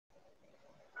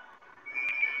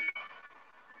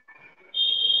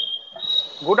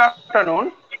Good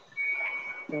afternoon.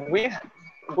 We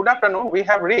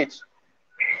have reached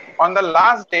on the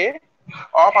last day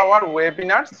of our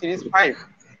webinar series 5.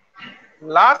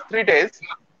 Last 3 days,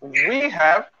 we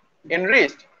have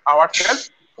enriched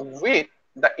ourselves with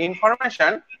the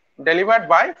information delivered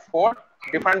by 4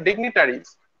 different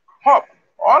dignitaries. Hope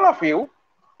all of you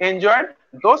enjoyed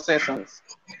those sessions.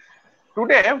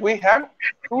 Today, we have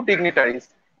 2 dignitaries.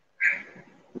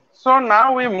 So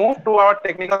now we move to our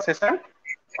technical session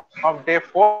of day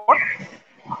 4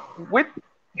 with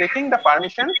taking the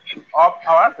permission of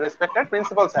our respected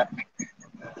principal sir.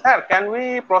 Sir, can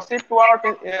we proceed to our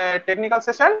technical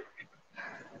session?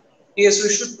 Yes, we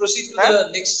should proceed to the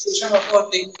next session of our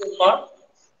technical part.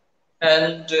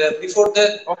 And before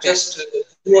that, just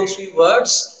 2 or 3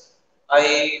 words.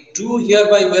 I do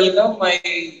hereby welcome my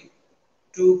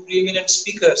 2 preeminent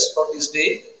speakers for this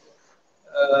day,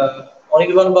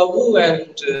 Anirban Babu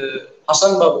and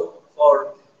Hasan Babu,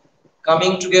 for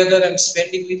coming together and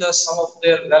spending with us some of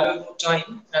their valuable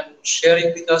time and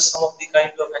sharing with us some of the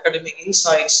kind of academic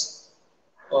insights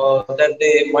that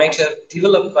they might have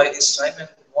developed by this time and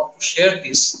want to share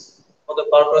this for the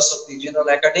purpose of the general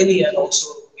academia and also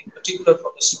in particular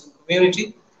for the student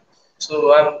community.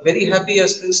 So I'm very happy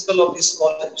as principal of this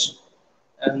college,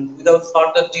 and without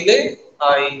further delay,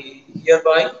 I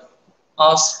hereby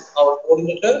ask our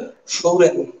coordinator,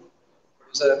 Souren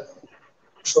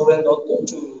Dutta,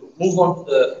 to move on to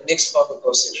the next part of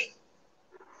our session.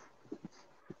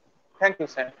 Thank you,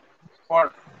 sir,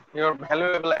 for your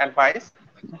valuable advice.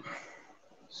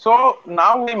 So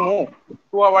now we move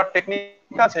to our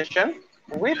technical session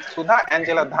with Sudha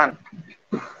Angela Dhan.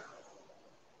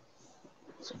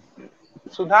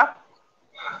 Sudha?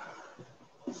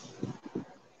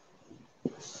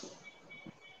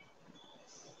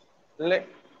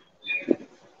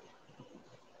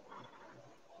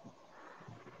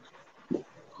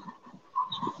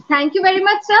 Thank you very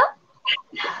much, sir.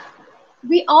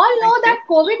 We all know that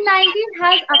COVID-19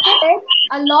 has affected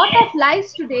a lot of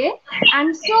lives today,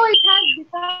 and so it has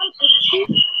become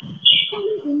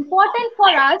extremely important for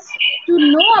us to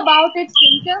know about its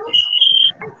symptoms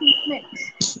and treatments.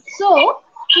 So,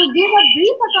 to give a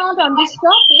brief account on this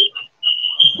topic,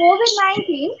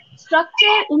 COVID-19,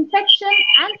 structure, infection,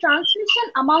 and transmission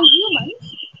among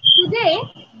humans. Today,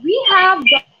 we have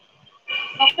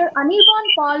Dr. Anirban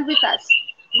Paul with us.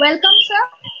 Welcome, sir.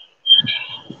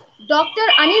 Dr.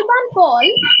 Anirban Paul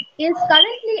is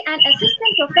currently an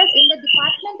assistant professor in the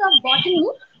Department of Botany,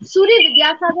 Suri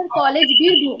Vidyasagar College,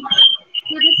 Birbhum.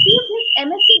 He received his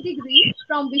MSc degree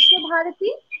from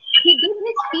Vishwabharati. He did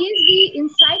his PhD in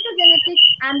cytogenetics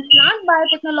and plant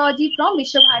biotechnology from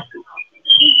Vishwabharati.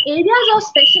 His areas of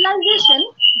specialization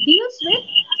deals with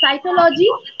cytology,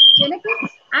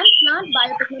 genetics, and plant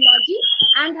biotechnology,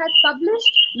 and has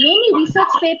published many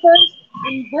research papers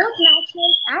in both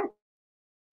national and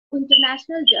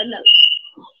international journals.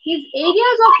 His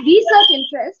areas of research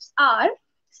interests are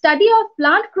study of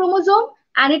plant chromosome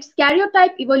and its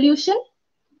karyotype evolution,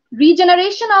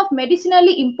 regeneration of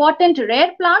medicinally important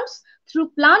rare plants through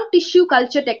plant tissue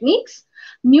culture techniques,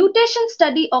 mutation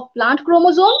study of plant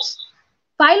chromosomes,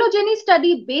 phylogeny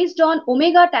study based on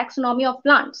omega taxonomy of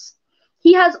plants.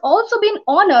 He has also been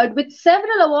honored with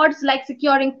several awards like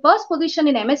securing first position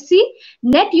in MSc,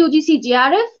 NET UGC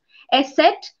JRF,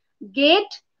 ESSET,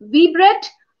 GATE, VBRET,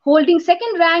 holding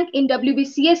second rank in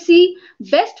WBCSC,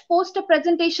 Best Poster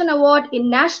Presentation Award in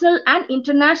national and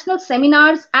international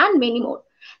seminars, and many more.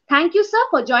 Thank you, sir,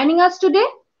 for joining us today.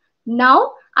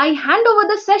 Now, I hand over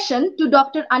the session to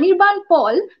Dr. Anirban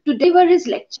Paul to deliver his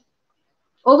lecture.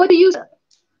 Over to you, sir.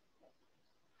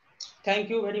 Thank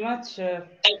you very much.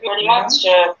 Thank you very much,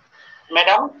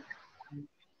 madam.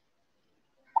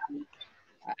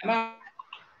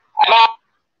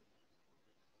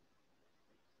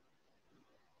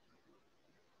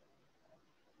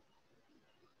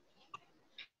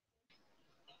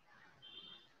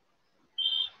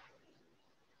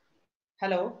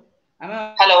 Hello.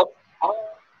 Hello.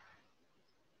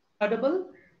 Audible?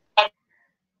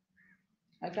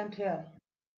 I can't hear.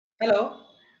 Hello.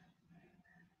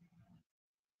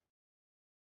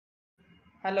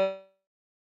 Hello.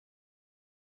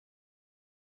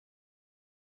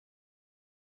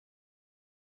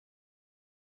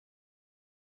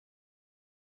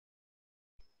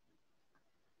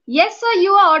 Yes, sir,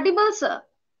 you are audible, sir.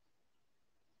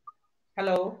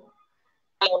 Hello.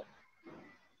 Hello.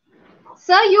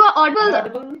 Sir, you are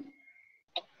audible.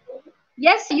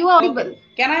 Yes, you are audible.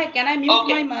 Okay. Can I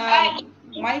mute my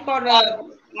mic or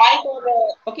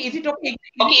okay? Is it okay?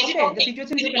 The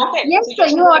situation is okay. Yes, sir,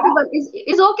 you are audible.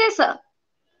 Is okay, sir.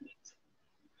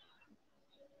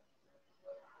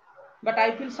 but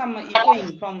I feel some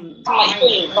echoing from my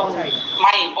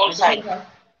side. Side.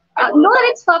 No,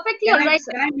 it's perfectly Can alright,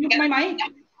 sir. I mute my mic?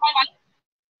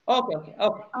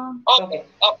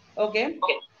 Okay.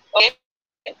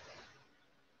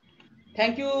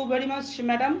 Thank you very much,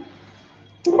 madam.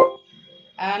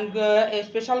 And a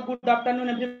special good afternoon,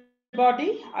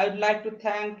 everybody. I would like to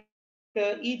thank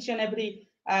each and every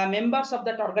members of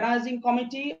that organizing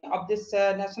committee of this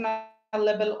national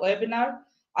level webinar.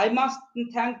 I must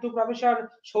thank to Professor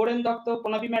Souren Dutta,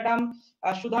 Ponabi madam,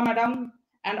 Sudha madam,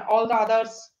 and all the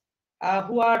others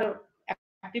who are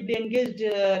actively engaged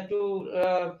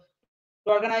to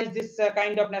organize this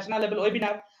kind of national level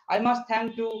webinar. I must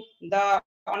thank to the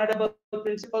Honorable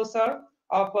Principal Sir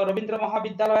of Rabindra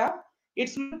Mahavidyalaya.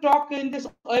 It's my talk in this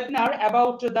webinar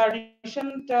about the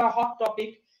recent hot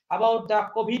topic about the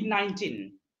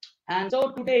COVID-19. And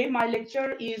so today my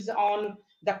lecture is on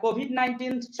the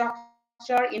COVID-19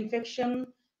 structure, infection,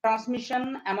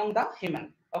 transmission among the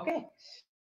human. Okay.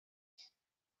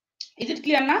 Is it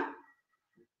clear now?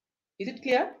 Is it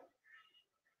clear?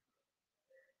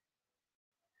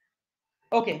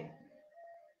 Okay.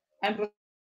 I'm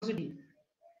proceeding.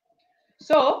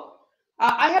 So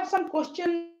I have some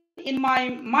question in my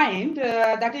mind.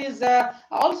 That is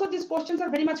also these questions are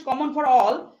very much common for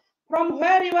all. From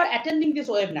where you are attending this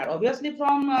webinar? Obviously,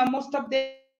 from most of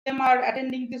them are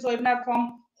attending this webinar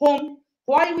from home.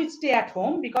 Why we stay at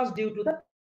home? Because due to the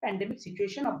pandemic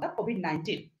situation of the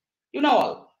COVID-19. You know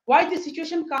all. Why this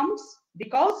situation comes?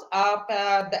 Because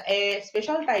a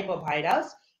special type of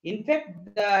virus infect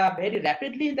very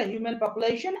rapidly in the human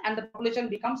population, and the population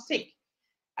becomes sick.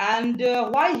 And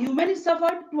why human is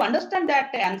suffered? To understand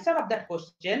that answer of that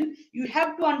question, you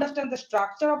have to understand the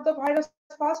structure of the virus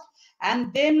first,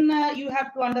 and then you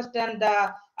have to understand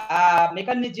the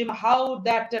mechanism, how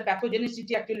that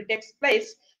pathogenicity actually takes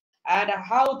place, and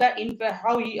how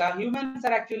humans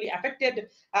are actually affected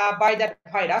by that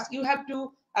virus. You have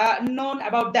to know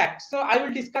about that. So I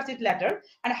will discuss it later.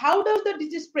 And how does the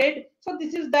disease spread? So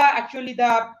this is the actually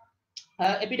the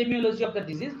epidemiology of the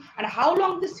disease, and how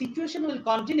long this situation will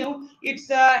continue. It's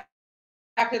the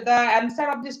answer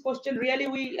of this question really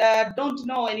we don't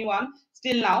know anyone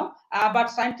still now, but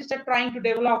scientists are trying to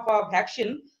develop a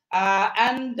vaccine.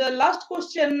 And the last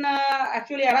question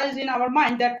actually arises in our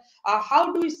mind, that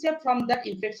how do we save from that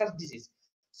infectious disease?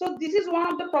 So this is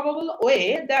one of the probable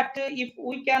way that if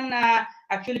we can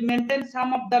actually maintain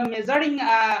some of the measuring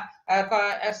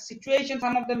situation,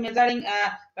 some of the measuring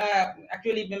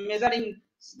actually measuring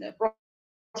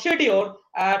procedure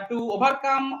to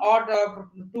overcome or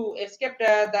to escape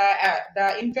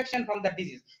the infection from the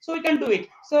disease. So we can do it.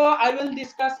 So I will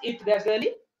discuss it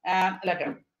gradually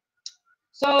later.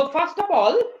 So first of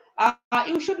all,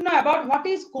 you should know about what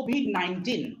is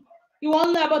COVID-19. You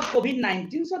all know about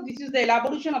COVID-19. So this is the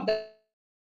elaboration of that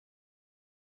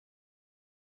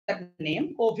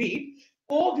name, COVID.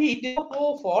 COVID is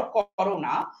O for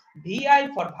corona, VI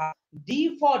for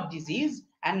D for disease,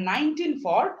 and 19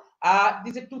 for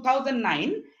this is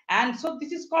 2009. And so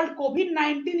this is called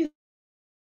COVID-19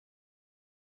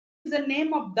 is the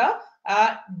name of the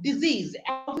disease,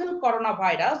 novel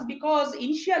coronavirus, because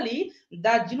initially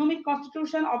the genomic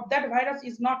constitution of that virus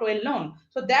is not well known.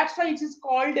 So that's why it is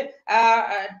called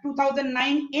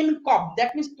 2009 nCoV.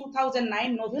 That means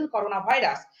 2009 novel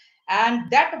coronavirus. And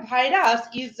that virus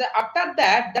is, after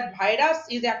that, that virus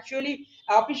is actually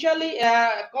officially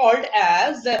called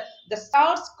as the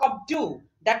SARS-CoV-2.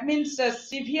 That means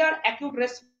severe acute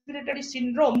respiratory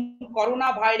syndrome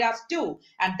coronavirus 2,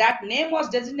 and that name was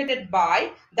designated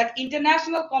by that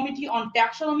International Committee on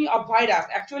Taxonomy of Virus.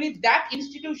 Actually, that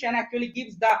institution actually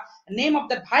gives the name of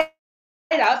the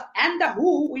virus, and the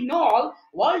WHO, we know all,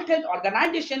 World Health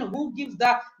Organization, who gives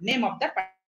the name of that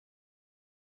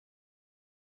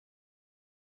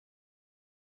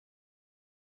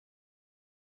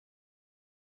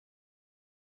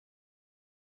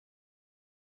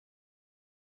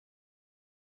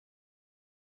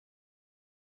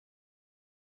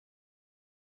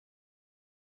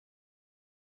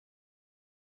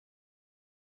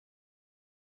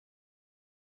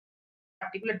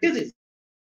particular disease.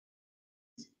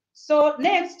 So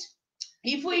next,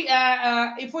 if we look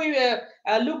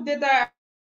at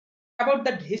about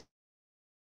the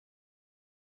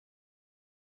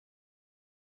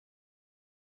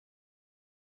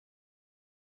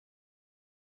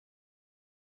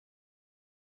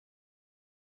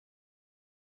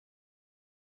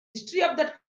history of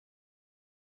that,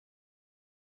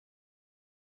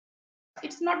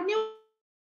 it's not new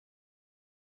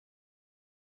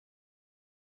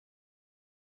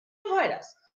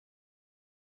virus,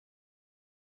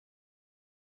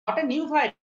 not a new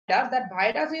virus. that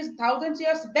virus is thousands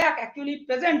years back actually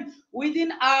present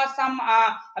within some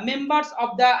members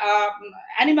of the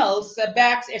animals,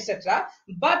 bats, etc.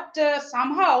 But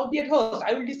somehow the host,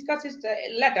 I will discuss it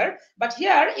later. But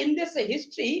here in this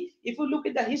history, if you look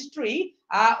at the history,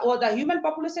 or the human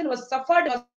population was suffered,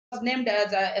 was named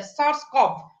as a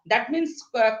SARS-CoV. That means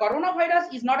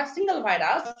coronavirus is not a single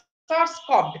virus.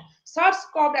 SARS-CoV.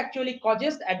 SARS-CoV actually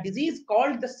causes a disease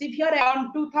called the severe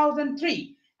around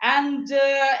 2003, and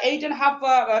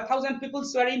 8,500 people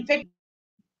were infected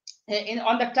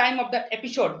on the time of that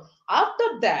episode.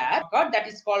 After that, that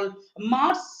is called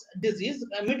MERS disease,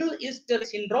 Middle East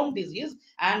syndrome disease,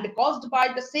 and caused by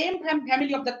the same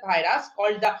family of that virus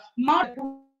called the MERS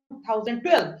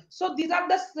 2012. So these are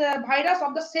the virus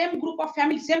of the same group of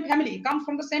family, same family, comes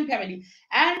from the same family.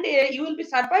 And you will be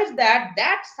surprised that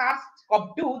that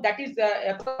SARS-CoV-2, that is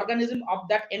the organism of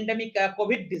that endemic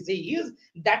COVID disease,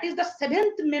 that is the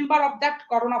 7th member of that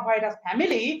coronavirus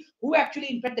family who actually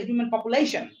infect the human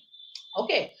population.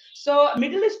 Okay, so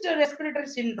Middle East respiratory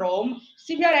syndrome,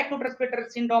 severe acute respiratory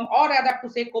syndrome, or rather to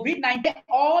say COVID-19,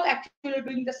 all actually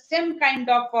doing the same kind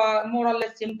of more or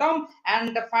less symptom,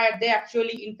 and they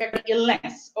actually infect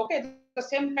illness. Okay, the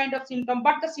same kind of symptom,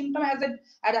 but the symptom has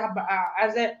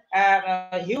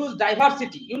a huge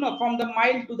diversity, you know, from the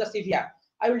mild to the severe.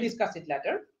 I will discuss it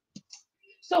later.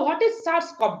 So what is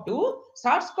SARS-CoV-2?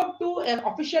 SARS-CoV-2 is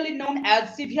officially known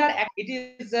as severe.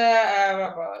 It is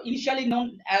initially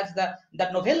known as the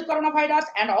novel coronavirus,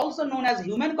 and also known as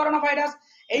human coronavirus,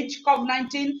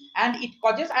 HCoV-19, and it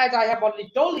causes, as I have already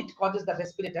told, it causes the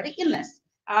respiratory illness.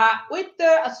 As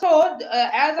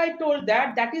I told,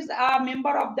 that is a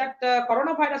member of that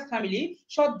coronavirus family.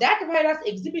 So that virus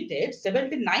exhibited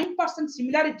 79%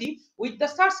 similarity with the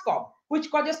SARS-CoV, which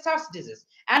causes SARS disease,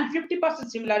 and 50%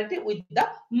 similarity with the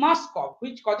MERS-CoV,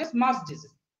 which causes MERS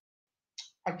disease.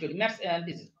 Actually, MERS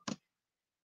disease.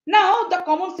 Now, the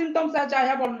common symptoms, as I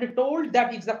have already told,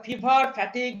 that is the fever,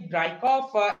 fatigue, dry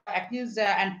cough,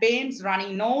 and pains,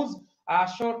 running nose,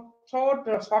 short throat,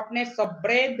 shortness of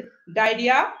breath,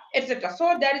 diarrhea, etc.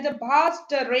 So there is a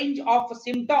vast range of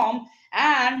symptoms,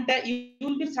 and you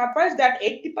will be surprised that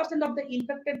 80% of the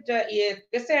infected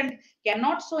patient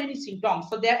cannot show any symptoms,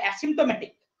 so they are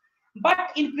asymptomatic.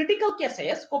 But in critical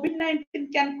cases,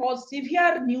 COVID-19 can cause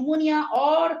severe pneumonia,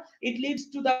 or it leads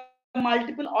to the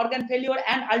multiple organ failure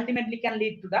and ultimately can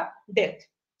lead to the death.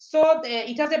 So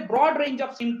it has a broad range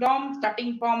of symptoms,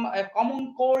 starting from a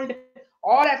common cold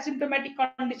or asymptomatic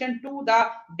condition to the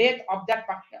death of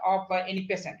any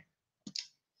patient.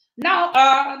 Now,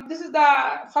 this is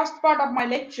the first part of my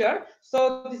lecture.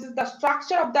 So this is the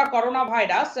structure of the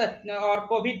coronavirus or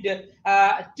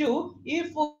COVID-2.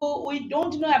 If we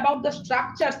don't know about the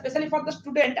structure, especially for the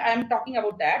student, I am talking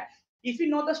about that. If you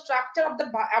know the structure of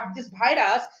this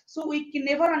virus, so we can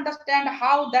never understand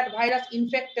how that virus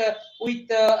infect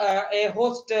with a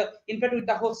host, infect with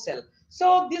the host cell.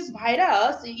 So this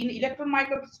virus in electron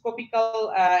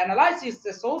microscopical analysis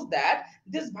shows that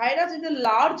this virus is a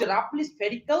large, roughly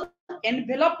spherical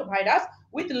enveloped virus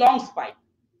with long spike.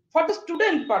 For the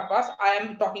student purpose, I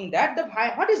am talking that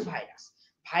what is virus?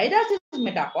 Virus is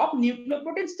made up of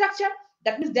nucleoprotein structure.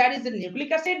 That means there is a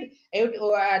nucleic acid.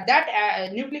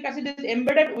 That nucleic acid is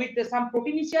embedded with some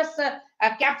proteinaceous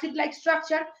capsid-like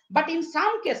structure. But in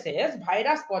some cases,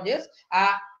 virus causes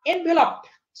enveloped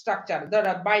structure,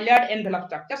 the bilayered envelope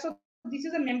structure. So this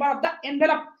is a member of the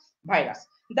enveloped virus.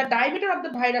 The diameter of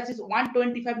the virus is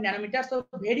 125 nanometers, so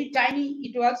very tiny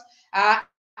it was.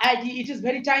 It is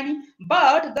very tiny,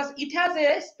 but thus it has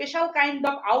a special kind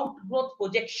of outgrowth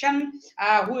projection.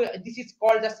 This is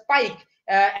called the spike.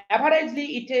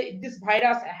 Averagely, this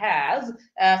virus has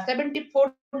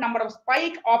 74 number of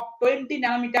spike of 20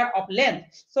 nanometer of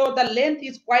length. So the length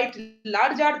is quite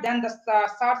larger than the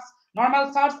SARS,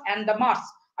 normal SARS, and the MERS.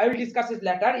 I will discuss it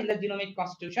later in the genomic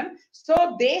constitution.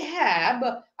 So they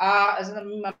have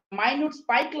minute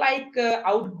spike-like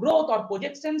outgrowth or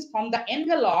projections from the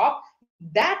envelope.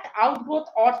 That outgrowth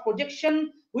or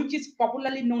projection, which is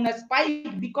popularly known as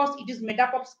spike because it is made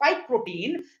up of spike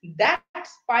protein, that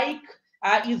spike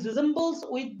resembles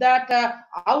with that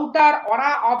outer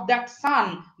aura of that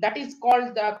sun, that is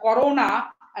called the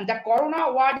corona. And the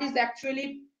corona word is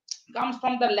actually comes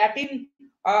from the Latin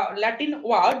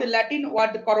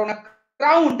word corona,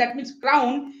 crown, that means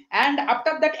crown. And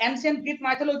after that ancient Greek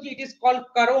mythology, it is called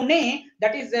corone,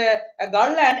 that is a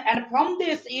garland, and from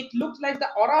this it looks like the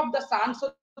aura of the sun.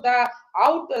 So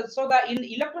in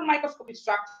electron microscopic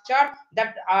structure,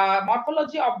 that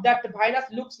morphology of that virus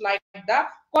looks like the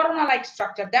corona-like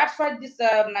structure. That's why this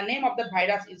name of the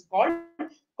virus is called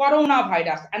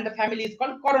coronavirus, and the family is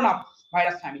called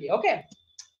coronavirus family. Okay.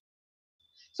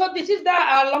 So this is the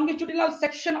longitudinal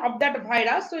section of that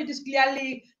virus. So it is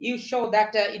clearly, you show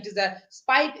that it is a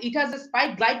spike. It has a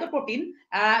spike glycoprotein.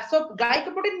 So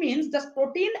glycoprotein means the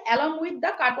protein along with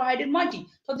the carbohydrate moiety.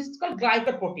 So this is called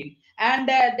glycoprotein. And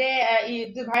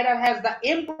the virus has the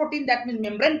M protein, that means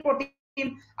membrane protein.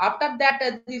 After that,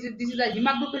 this is a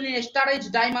hemagglutinin esterase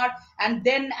dimer, and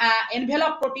then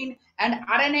envelope protein and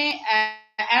RNA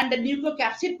and the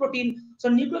nucleocapsid protein. So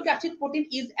nucleocapsid protein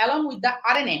is along with the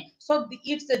RNA. So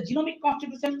its genomic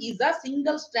constitution is a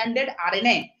single-stranded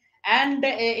RNA, and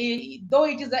though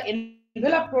it is an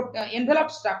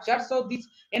envelope structure, so this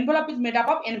envelope is made up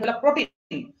of envelope protein.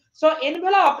 So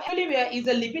envelope actually is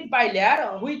a lipid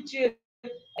bilayer which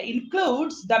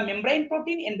includes the membrane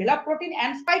protein, envelope protein,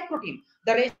 and spike protein.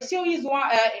 The ratio is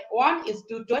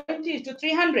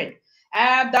 1:20:300.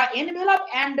 The envelope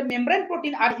and the membrane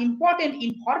protein are important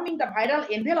in forming the viral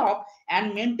envelope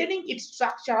and maintaining its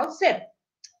structural shape.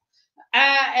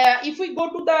 If we go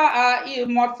to the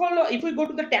if we go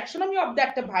to the taxonomy of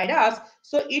that virus,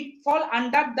 so it fall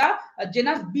under the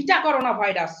genus beta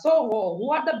coronavirus. So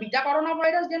who are the beta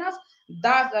coronavirus genus?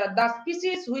 The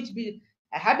species which be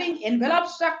having envelope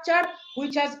structure,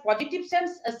 which has positive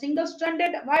sense, a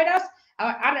single-stranded virus,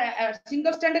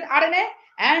 single-stranded RNA,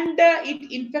 and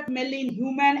it infect mainly in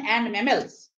human and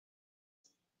mammals.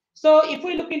 So if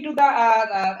we look into the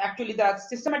actually the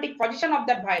systematic position of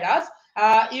that virus,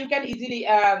 you can easily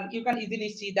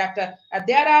see that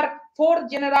there are 4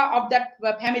 genera of that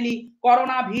family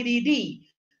Coronaviridae.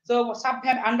 So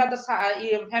under the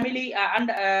family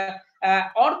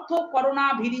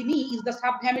Orthocoronavirini is the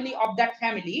subfamily of that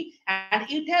family, and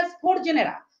it has 4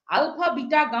 genera: alpha,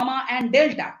 beta, gamma, and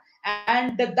delta.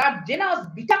 And that genus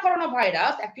beta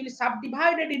coronavirus actually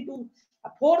subdivided into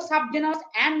 4 subgenus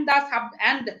and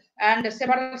and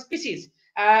several species.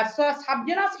 So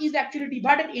subgenus is actually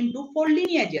divided into 4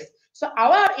 lineages. So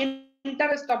our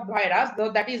interest of virus, though,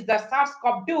 that is the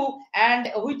SARS-CoV-2,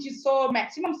 and which is so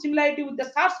maximum similarity with the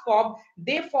SARS-CoV,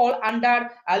 they fall under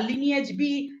lineage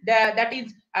B, that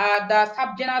is the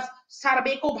subgenus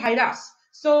Sarbecovirus.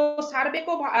 So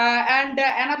Sarbeco and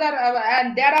another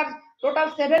and there are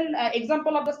total 7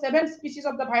 example of the 7 species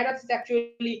of the virus is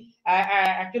actually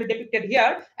depicted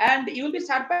here, and you will be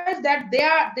surprised that there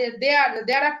are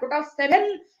total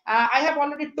 7. I have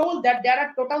already told that there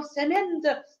are total 7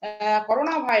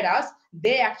 coronavirus.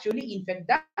 They actually infect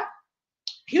the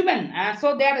human.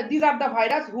 So these are the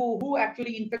virus who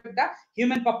actually infect the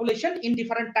human population in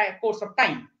different course of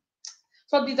time.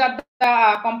 So these are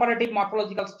the comparative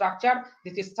morphological structure.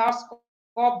 This is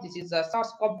SARS-CoV, this is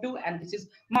SARS-CoV-2, and this is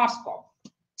MERS-CoV.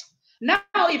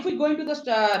 Now, if we go into the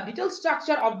detailed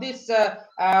structure of this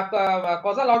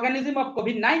causal organism of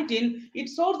COVID-19, it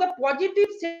shows the positive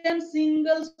sense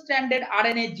single-stranded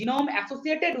RNA genome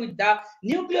associated with the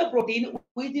nucleoprotein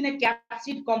within a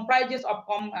capsid comprises of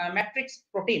matrix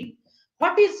protein.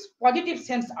 What is positive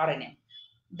sense RNA?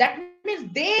 That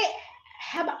means they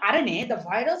have RNA, the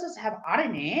viruses have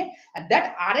RNA, and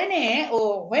that RNA,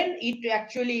 when it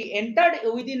actually entered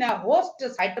within a host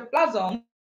cytoplasm,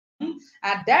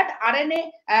 that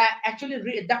RNA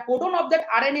the codon of that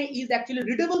RNA is actually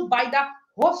readable by the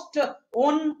host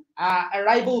own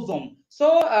ribosome.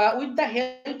 So with the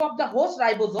help of the host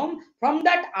ribosome, from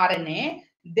that RNA,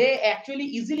 they actually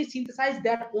easily synthesize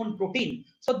their own protein.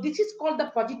 So this is called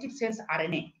the positive sense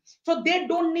RNA. So they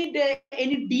don't need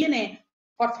any DNA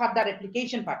for further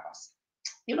replication purpose,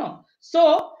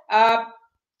 So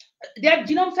their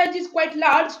genome size is quite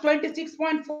large,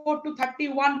 26.4 to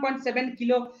 31.7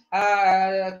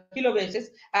 kilobases.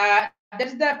 That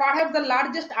is perhaps the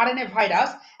largest RNA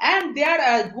virus, and their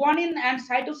guanine and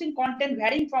cytosine content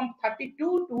varying from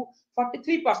 32 to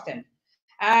 43%.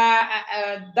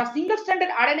 The single-stranded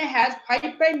RNA has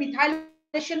 5'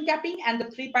 methylation capping and the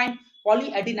 3'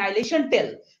 polyadenylation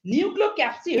tail.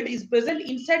 Nucleocapsid is present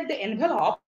inside the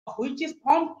envelope, which is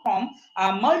formed from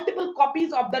multiple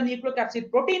copies of the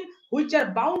nucleocapsid protein, which are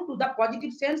bound to the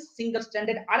positive sense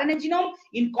single-stranded RNA genome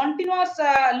in continuous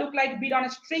look like bead on a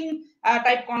string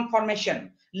type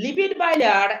conformation. Lipid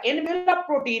bilayer, envelope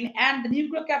protein, and the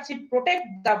nucleocapsid protect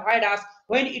the virus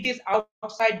when it is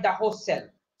outside the host cell.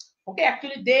 Okay,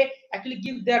 actually they actually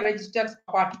give their resistance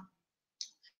property.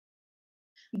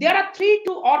 There are 3,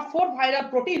 2, or 4 viral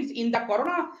proteins in the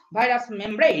coronavirus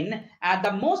membrane.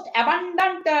 The most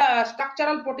abundant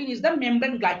structural protein is the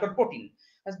membrane glycoprotein.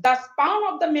 The span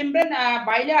of the membrane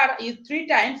bilayer is 3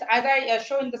 times, as I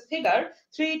show in the figure,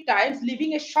 3 times,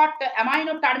 leaving a short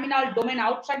amino terminal domain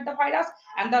outside the virus,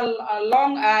 and the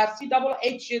long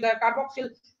CHH, the carboxyl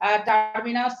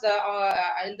terminus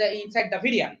inside the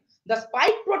virion. The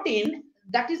spike protein,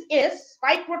 that is S,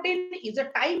 spike protein is a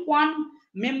type 1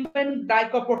 membrane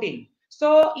glycoprotein.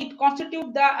 So it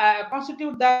constitute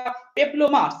the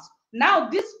peplomers. Now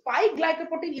this spike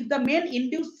glycoprotein is the main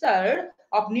inducer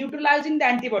of neutralizing the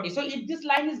antibody. So this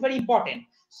line is very important.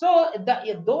 So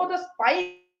though the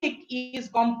spike is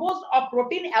composed of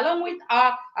protein along with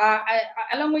a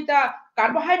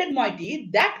carbohydrate moiety,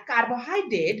 that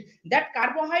carbohydrate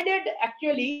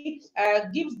actually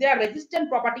gives their resistant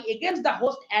property against the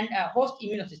host and host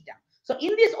immune system. So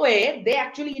in this way, they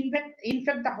actually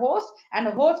infect the host, and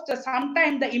host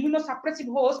sometimes the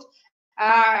immunosuppressive host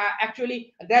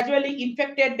actually gradually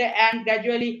infected and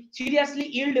gradually seriously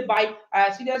ill by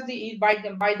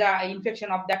the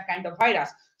infection of that kind of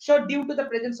virus. So due to the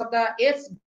presence of the S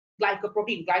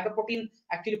glycoprotein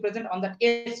actually present on that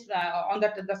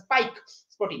the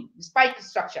spike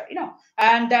structure,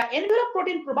 and the envelope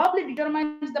protein probably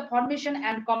determines the formation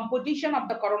and composition of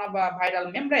the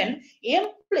coronaviral membrane.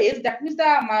 That means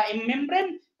the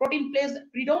membrane protein plays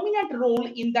predominant role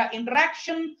in the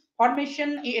interaction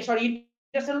formation,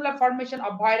 intercellular formation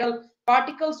of viral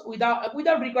particles without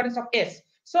recurrence of S.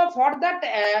 So for their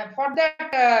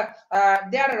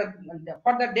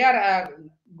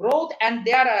growth and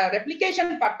their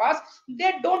replication purpose,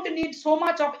 they don't need so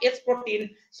much of S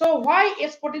protein. So why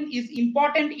S protein is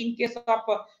important in case of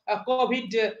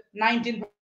COVID-19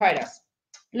 virus?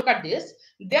 Look at this.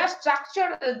 Their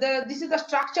structure. This is the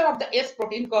structure of the S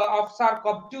protein of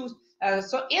SARS-CoV-2.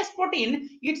 So S protein,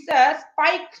 it's a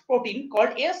spike protein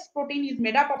called S protein, is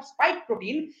made up of spike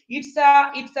protein. It's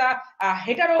a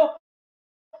hetero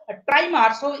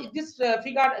trimer. So this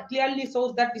figure clearly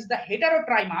shows that this is the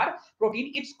heterotrimer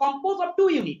protein. It's composed of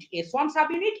two units, S1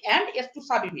 subunit and S2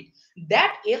 subunit.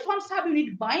 That S1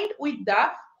 subunit bind with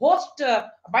the host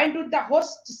cell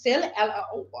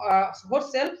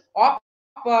of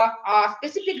a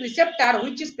specific receptor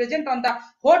which is present on the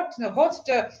host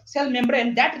cell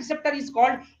membrane. That receptor is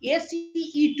called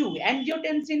ACE2,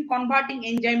 angiotensin converting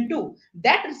enzyme 2.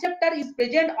 That receptor is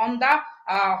present on the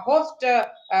host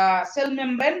cell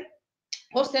membrane,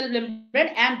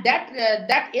 and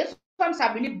that S1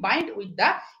 subunit bind with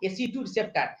the ACE2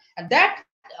 receptor, and that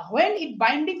when it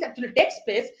bindings actually takes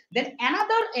place, then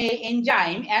another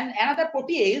enzyme and another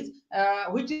protease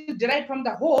which is derived from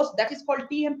the host, that is called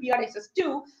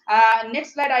TMPRSS2.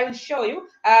 Next slide I will show you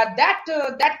that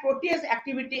protease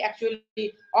activity actually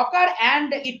occur,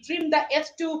 and it trim the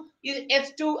S2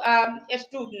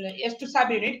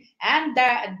 subunit, and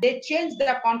they change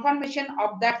the conformation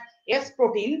of that S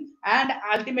protein, and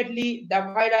ultimately the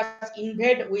virus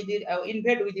invade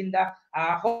within the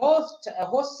host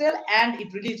cell, and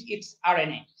it releases its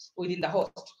RNA within the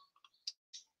host.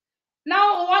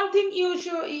 Now, one thing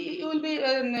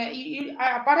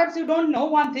perhaps you don't know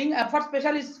one thing. For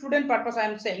specialist student purpose, I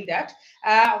am saying that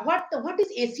what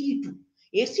is ACE2?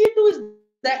 ACE2 is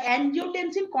the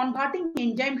angiotensin converting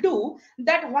enzyme 2.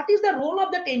 That what is the role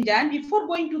of that enzyme? Before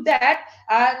going to that,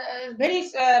 very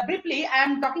briefly, I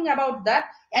am talking about that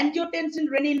angiotensin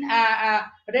renin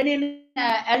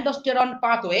aldosterone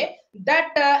pathway.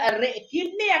 That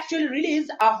kidney actually release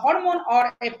a hormone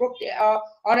or an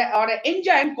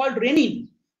enzyme called renin.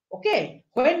 Okay,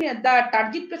 when the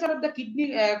target pressure of the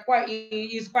kidney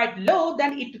is quite low,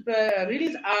 then it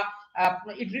releases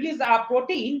a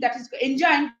protein, that is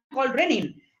enzyme called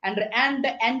renin, and the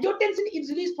angiotensin is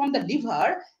released from the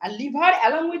liver, and liver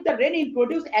along with the renin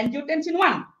produce angiotensin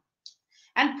 1.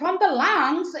 And from the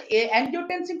lungs, a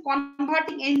angiotensin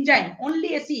converting enzyme,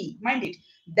 only ACE, mind it,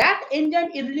 that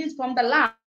enzyme is released from the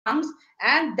lungs,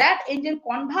 and that enzyme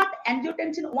convert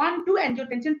angiotensin 1 to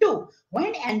angiotensin 2.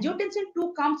 When angiotensin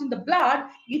 2 comes in the blood,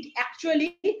 it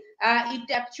actually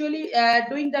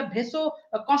doing the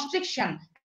vasoconstriction,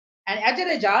 and as a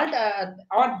result,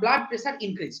 our blood pressure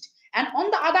increased. And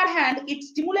on the other hand, it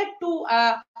stimulates to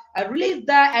release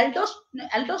the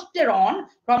aldosterone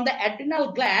from the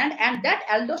adrenal gland, and that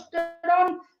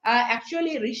aldosterone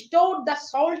actually restored the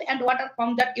salt and water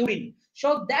from that urine.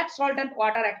 So that salt and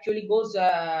water actually goes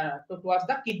towards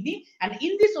the kidney, and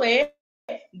in this way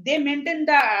they maintain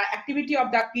the activity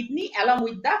of the kidney along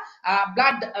with the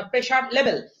blood pressure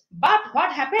level. But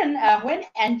what happened when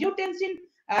angiotensin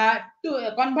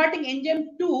converting enzyme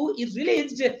 2 is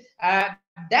released,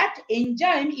 that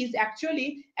enzyme is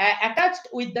actually attached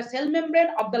with the cell membrane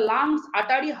of the lungs,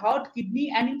 artery, heart,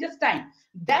 kidney, and intestine.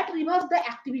 That reverses the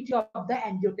activity of the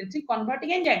angiotensin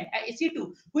converting enzyme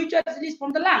AC2, which was released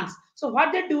from the lungs. So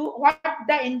what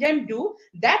the enzyme do,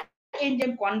 that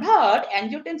enzyme convert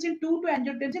angiotensin 2 to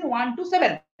angiotensin 1 to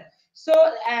 7. So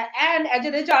and as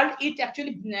a result, it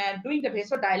actually doing the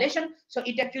vasodilation, so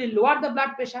it actually lower the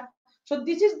blood pressure. So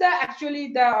this is the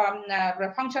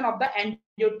function of the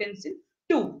angiotensin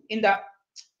 2 in the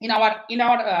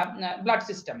blood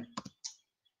system.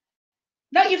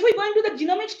 Now, if we go into the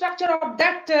genomic structure of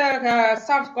that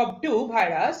SARS-CoV-2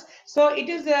 virus, so it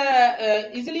is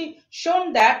easily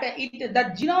shown that the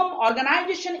genome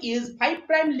organization is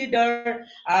 5' leader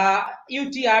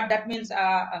UTR, that means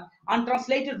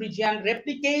untranslated region,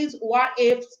 replicase,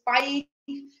 ORF, spike,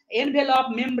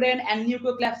 envelope, membrane, and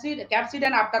nucleocapsid,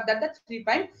 and after that the 3'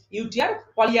 UTR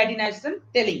polyadenylation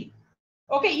telling.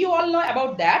 Okay, you all know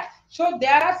about that. So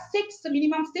there are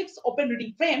minimum six open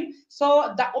reading frame.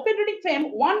 So the open reading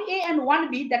frame 1A and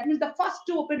 1B, that means the first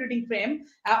two open reading frame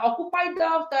occupy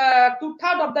the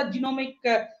 2/3 of the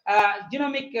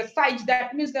genomic size.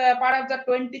 That means part of the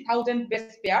 20,000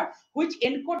 base pair, which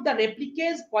encode the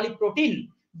replicase polyprotein.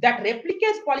 That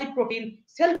replicase polyprotein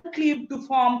self-cleave to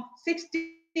form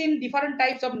 16 different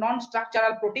types of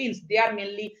non-structural proteins. They are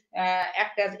mainly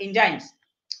act as enzymes.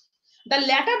 The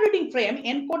latter reading frame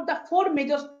encode the four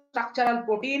major structural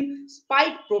protein: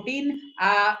 spike protein,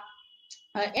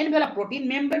 envelope protein,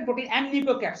 membrane protein, and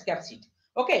nucleocapsid.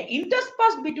 Okay,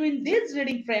 interspersed between these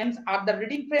reading frames are the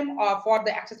reading frame for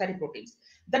the accessory proteins.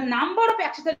 The number of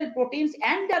accessory proteins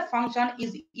and their function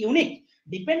is unique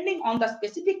depending on the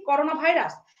specific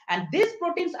coronavirus, and these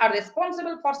proteins are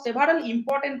responsible for several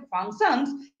important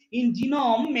functions in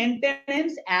genome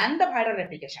maintenance and the viral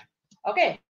replication.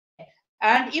 Okay.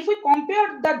 And if we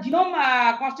compare the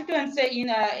genome constituents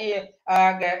in a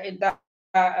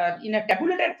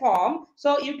tabulated form,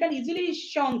 so you can easily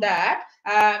shown that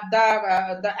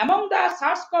among the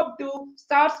SARS-CoV-2,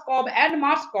 SARS-CoV, and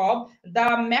MERS-CoV,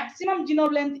 the maximum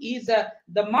genome length is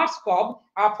the MERS-CoV,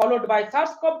 followed by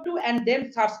SARS-CoV-2 and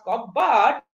then SARS-CoV.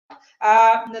 But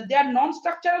their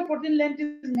non-structural protein length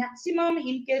is maximum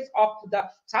in case of the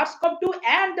SARS-CoV-2,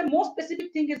 and the most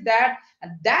specific thing is that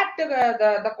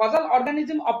the causal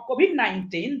organism of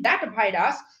COVID-19, that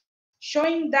virus,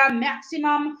 showing the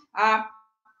maximum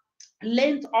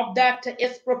length of that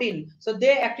S protein. So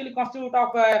they actually constitute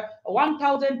of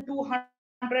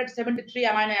 1,273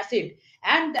 amino acid.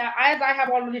 And as I have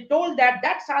already told that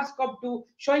SARS-CoV-2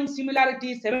 showing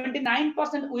similarity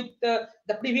 79% with the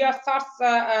previous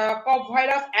SARS-CoV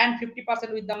virus and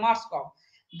 50% with the MERS-CoV.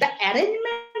 The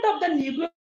arrangement of the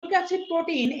nucleic acid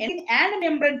protein and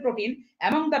membrane protein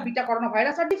among the beta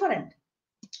coronavirus are different.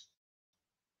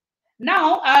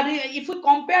 Now, if we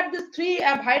compare these three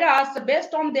virus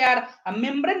based on their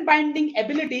membrane binding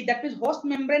ability, that is host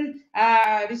membrane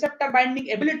receptor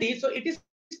binding ability, so it is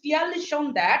clearly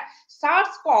shown that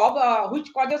SARS-CoV,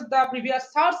 which causes the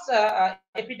previous SARS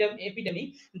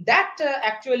epidemic, that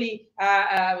actually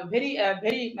that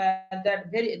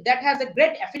has a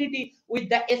great affinity with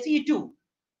the SE2.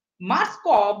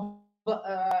 MERS-CoV,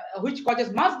 which causes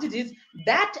MERS disease,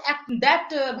 that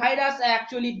virus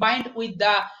actually bind with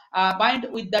the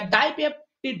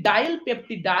dipeptidyl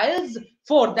peptidyls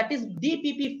 4, that is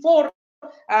DPP4,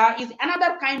 is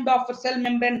another kind of cell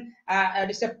membrane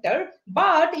receptor.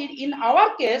 But in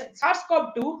our case,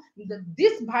 SARS-CoV-2,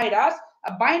 this virus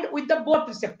bind with the both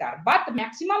receptor, but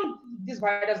maximum this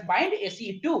virus bind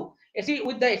SE2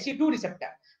 with the SE2 receptor.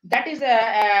 That is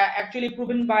actually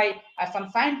proven by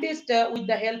some scientists with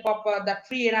the help of the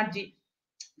free energy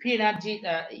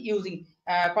using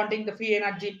containing the free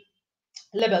energy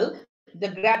level. The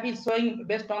graph is showing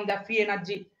based on the free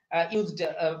energy used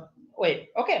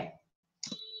way. Okay.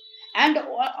 And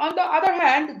on the other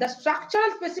hand, the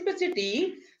structural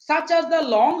specificity, such as the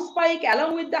long spike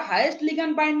along with the highest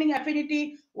ligand binding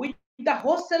affinity with the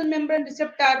host cell membrane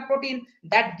receptor protein,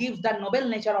 that gives the novel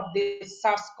nature of this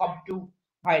SARS-CoV-2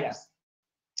 virus.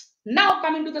 Now,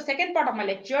 coming to the second part of my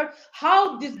lecture,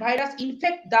 how this virus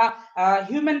infect the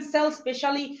human cells,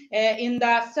 especially in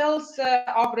the cells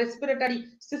of respiratory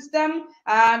system.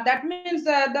 That means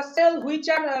the cells which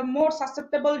are more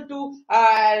susceptible to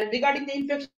regarding the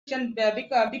infection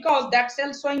because that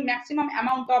cell showing maximum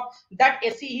amount of that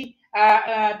SE2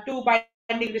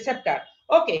 binding receptor.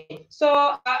 Okay,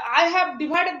 so I have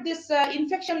divided this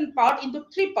infection part into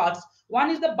three parts. One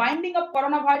is the binding of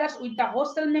coronavirus with the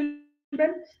host cell membrane,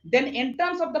 then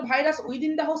entrance of the virus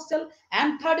within the host cell,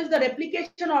 and third is the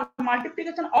replication or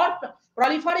multiplication or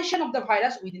proliferation of the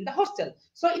virus within the host cell.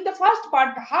 So in the first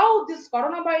part, how this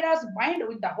coronavirus bind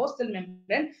with the host cell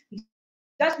membrane,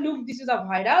 just look, this is a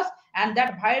virus, and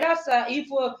that virus, if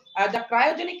the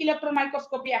cryogenic electron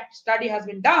microscopy study has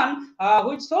been done,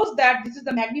 which shows that this is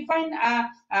the magnifying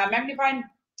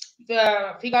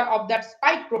figure of that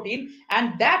spike protein,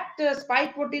 and that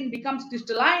spike protein becomes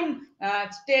crystalline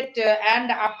state, and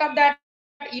after that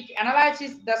if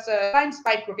analysis the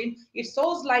spike protein, it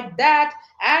shows like that.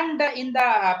 And in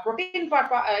the protein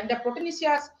part, in the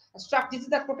proteinaceous structure, this is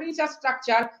the proteinaceous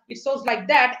structure. It shows like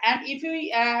that. And if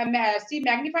we see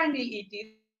magnifying it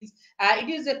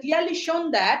is clearly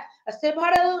shown that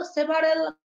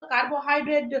several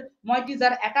carbohydrate moieties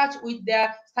are attached with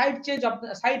the side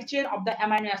chain of the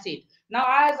amino acid. Now,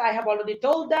 as I have already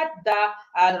told that the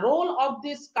role of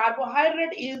this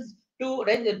carbohydrate is to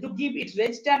give its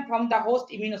resistance from the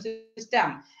host immune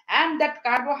system, and that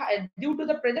carbohydrate, due to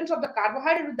the presence of the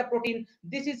carbohydrate with the protein,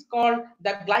 this is called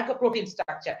the glycoprotein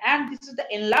structure. And this is the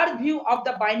enlarged view of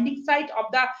the binding site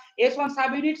of the S1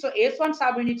 subunit. So S1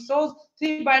 subunit shows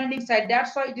 3 binding site.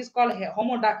 That's why it is called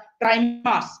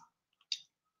homotrimers.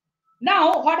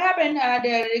 Now, what happened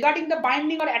regarding the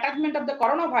binding or attachment of the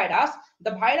coronavirus?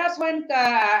 The virus, when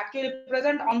actually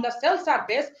present on the cell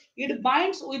surface, it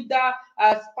binds with the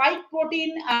spike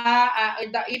protein.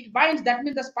 It binds. That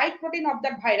means the spike protein of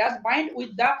that virus bind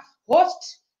with the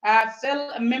host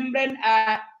cell membrane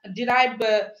derived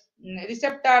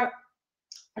receptor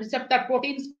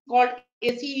proteins called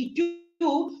ACE2.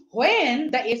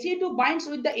 When the ACE2 binds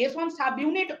with the S1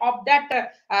 subunit of that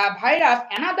virus,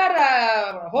 another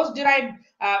host derived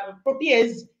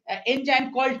protease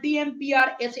enzyme called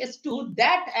TMPRSS2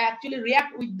 that actually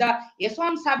react with the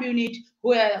S1 subunit,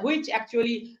 which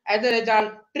actually as a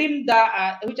result trim the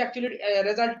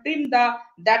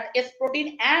that S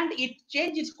protein, and it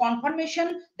changes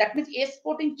conformation. That means S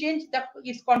protein change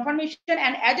its conformation,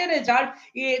 and as a result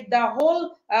the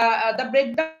whole the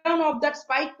breakdown of that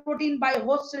spike protein by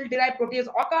host cell derived protease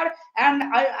occur, and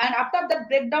after that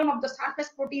breakdown of the surface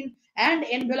protein and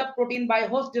envelope protein by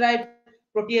host derived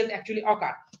protease actually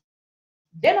occur.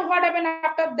 Then what happened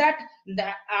after that?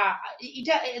 The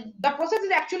process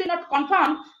is actually not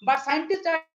confirmed, but scientists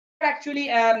are actually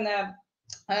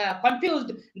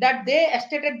confused, that they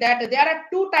stated that there are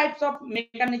 2 types of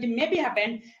mechanism may be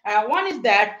happened. One is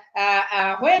that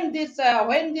when this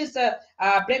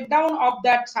breakdown of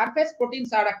that surface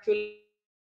proteins are actually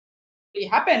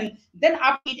happen, then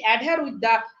after it adhere with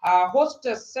the host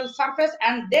cell surface,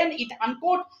 and then it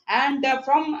uncoat, and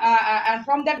from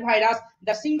that virus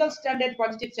the single stranded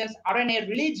positive sense RNA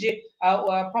released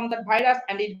from that virus,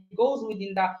 and it goes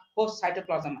within the host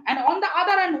cytoplasm. And on the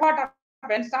other hand, what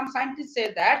happens, some scientists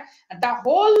say that the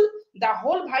whole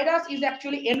virus is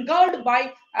actually engulfed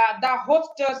by the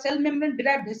host cell membrane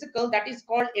derived vesicle, that is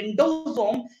called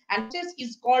endosome, and this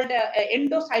is called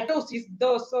endocytosis.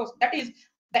 So that is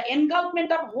the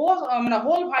engulfment of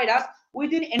whole virus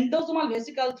within endosomal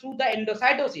vesicle through the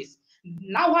endocytosis.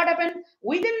 Now what happened?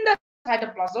 Within the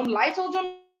cytoplasm,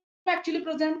 lysosome actually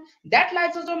present. That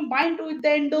lysosome bind with the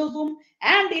endosome,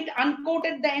 and it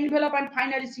uncoated the envelope, and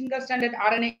finally single stranded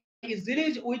RNA is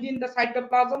released within the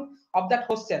cytoplasm of that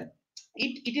host cell.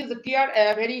 It is clear,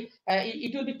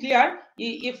 it will be clear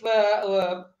if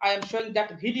I am showing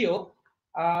that video.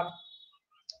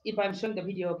 If I am showing the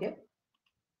video, okay.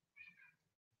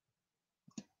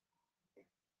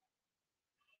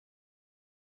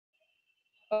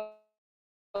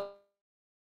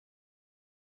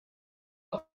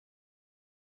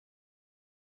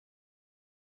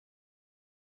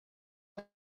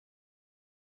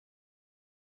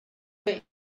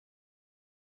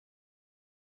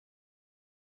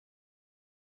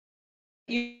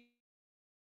 You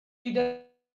just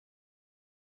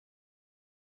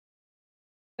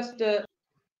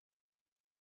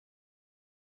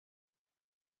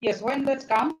yes, when this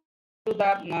comes to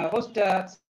the host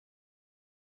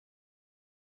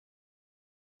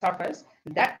surface,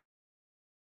 that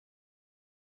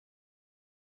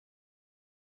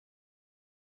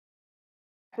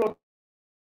protein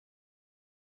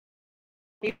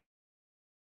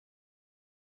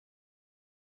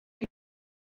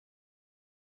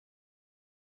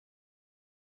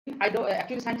I don't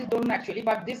actually, scientists don't know actually,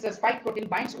 but this spike protein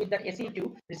binds with that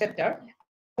ACE2 receptor,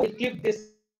 will give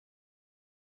this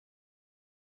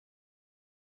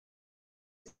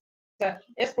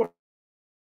S protein,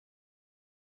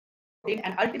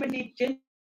 and ultimately change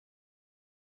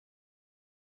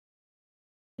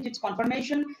its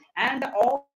conformation, and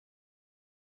all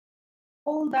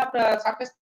the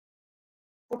surface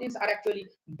proteins are actually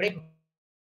break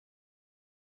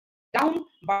down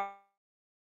by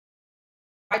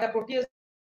the protease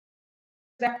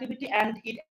activity, and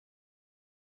it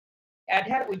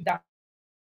adhere with the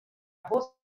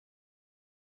host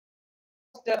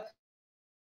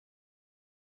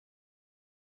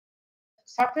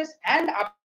surface, and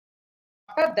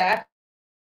after that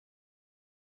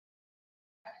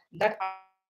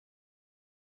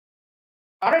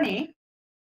RNA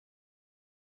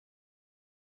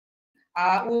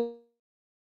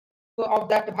of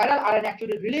that viral RNA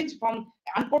actually released from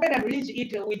uncoated and release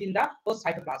it within the host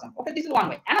cytoplasm. Okay, this is one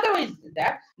way. Another way is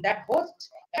that host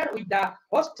with the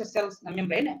host cell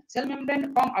membrane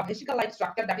form a vesicle-like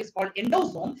structure that is called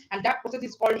endosome, and that process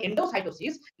is called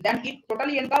endocytosis. Then it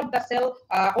totally engulfs the cell,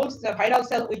 holds the viral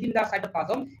cell within the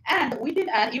cytoplasm, and within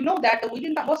you know that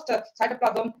within the host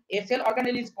cytoplasm, a cell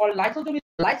organelle is called lysosome.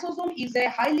 Lysosome is a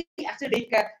highly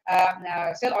acidic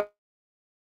cell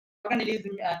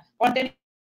organelle containing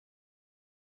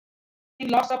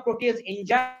lots of protease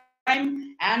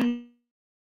enzyme, and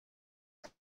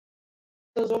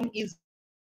lysosome is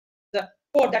the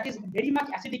code that is very much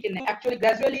acidic in actually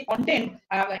gradually contained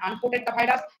uncoated the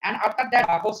virus, and after that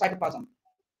host cytoplasm.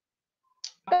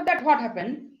 After that, what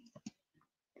happened?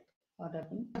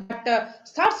 That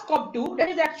SARS-CoV-2 that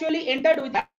is actually entered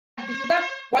with that. This is the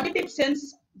positive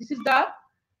sense. This is the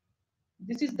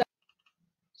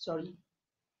sorry.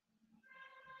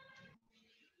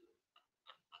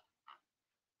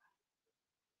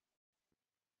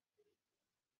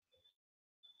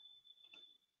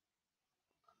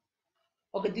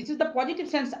 Okay, this is the positive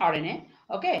sense RNA.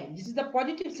 Okay, this is the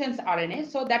positive sense RNA.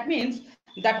 So that means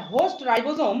that host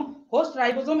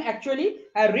ribosome actually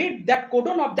read that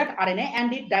codon of that RNA,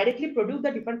 and it directly produce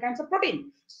the different kinds of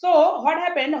protein. So what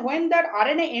happened when that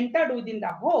RNA entered within the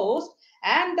host,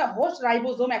 and the host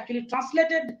ribosome actually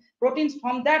translated proteins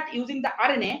from that using the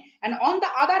RNA, and on the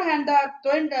other hand, the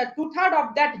 2/3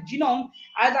 of that genome,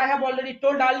 as I have already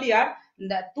told earlier,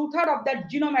 the 2/3 of that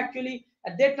genome actually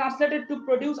they translated to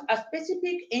produce a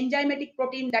specific enzymatic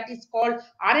protein that is called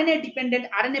RNA dependent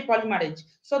RNA polymerase.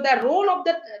 So the role of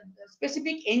the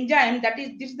specific enzyme, that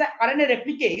is this is the RNA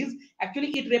replicase,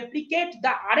 actually it replicates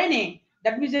the RNA,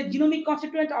 that means a genomic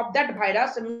constituent of that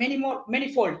virus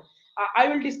many-fold. I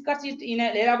will discuss it in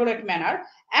an elaborate manner.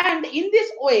 And in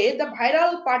this way, the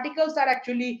viral particles are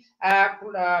actually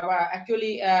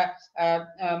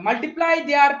multiply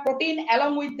their protein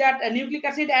along with that nucleic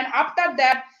acid, and after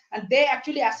that, and they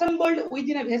actually assembled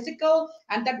within a vesicle,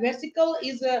 and that vesicle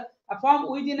is formed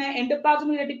within an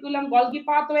endoplasmic reticulum Golgi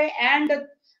pathway, and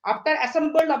after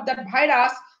assembled of that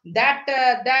virus,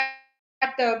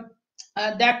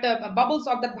 bubbles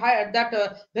of that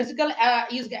vesicle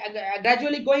is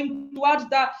gradually going towards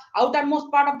the outermost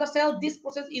part of the cell. This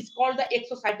process is called the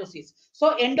exocytosis.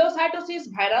 So endocytosis,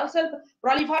 viral cell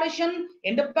proliferation,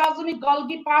 endoplasmic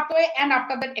Golgi pathway, and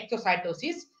after that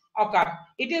exocytosis occur.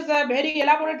 It is very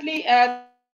elaborately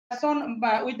shown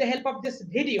with the help of this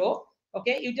video.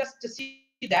 Okay, you just see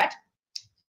that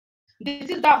this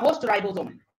is the host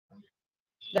ribosome.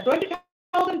 The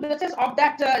 20,000 bases of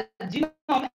that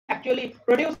genome actually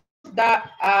produce the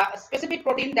specific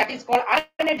protein that is called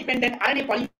RNA dependent RNA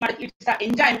polymerase. It's an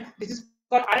enzyme. This is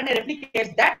called RNA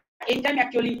replicase. That enzyme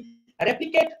actually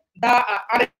replicate the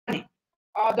RNA,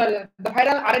 the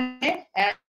viral RNA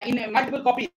in multiple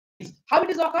copies. How it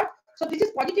is occurred? So this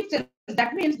is positive sense.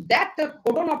 That means that the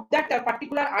codon of that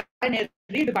particular RNA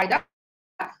read by the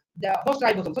host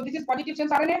ribosome. So this is positive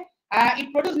sense RNA.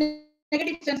 It produces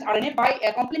negative sense RNA by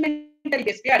a complementary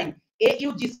base pairing,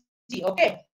 AUGC.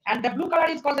 Okay, and the blue color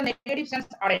is called the negative sense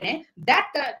RNA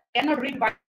that cannot read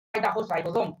by the host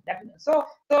ribosome. So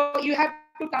you have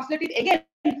to translate it again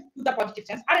to the positive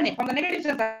sense RNA from the negative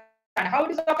sense RNA. How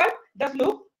it is occurred? Just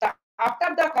look.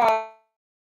 After the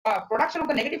production of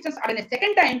the negative sense RNA,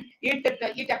 second time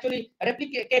it actually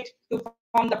replicates to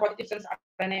form the positive sense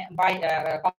RNA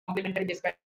by complementary base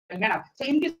pairing manner. So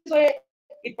in this way,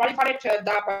 it proliferates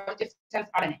the positive sense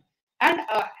RNA. And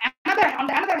on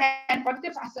the other hand,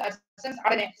 positive sense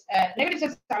RNA, negative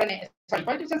sense RNA, sorry,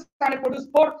 positive sense RNA produce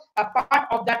 4 part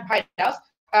of that virus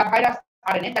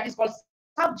RNA that is called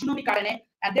subgenomic RNA,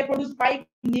 and they produce 5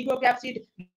 nucleocapsid,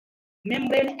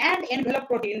 membrane, and envelope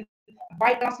protein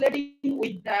by translating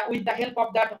with the help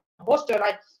of that host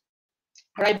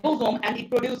ribosome, and it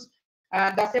produces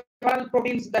the several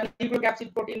proteins, the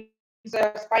nucleocapsid protein,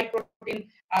 spike protein,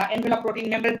 envelope protein,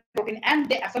 membrane protein, and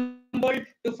they assemble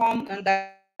to form the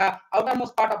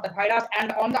outermost part of the virus.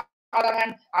 And on the other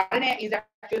hand, RNA is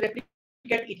actually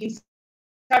replicated, it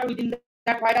insert within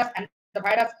that virus, and the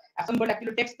virus assembled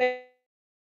actually takes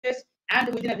place,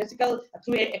 and within a vesicle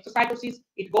through a exocytosis,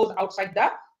 it goes outside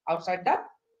the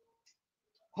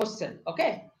host cell.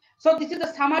 Okay, so this is the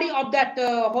summary of that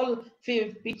whole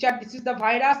picture. This is the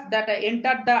virus that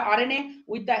entered the RNA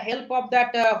with the help of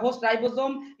that host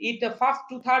ribosome. It first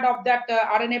 2/3 of that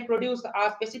RNA produce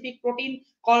a specific protein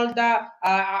called the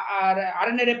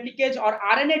RNA replicase or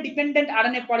RNA dependent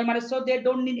RNA polymerase, so they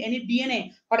don't need any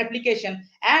DNA for replication.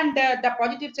 And the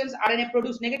positive sense RNA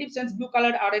produce negative sense blue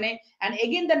colored RNA, and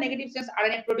again the negative sense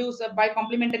RNA produced by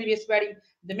complementary base pairing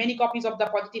the many copies of the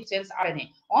positive sense RNA.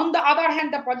 On the other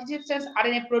hand, the positive sense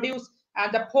RNA produce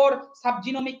the 4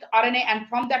 subgenomic RNA, and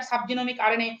from that subgenomic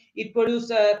RNA it produces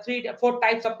 4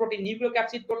 types of protein: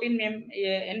 nucleocapsid protein,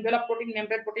 envelope protein,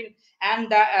 membrane protein, and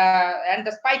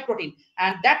the spike protein.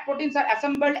 And that proteins are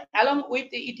assembled along with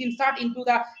it, insert into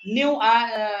the new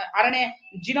RNA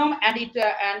genome, and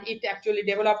it actually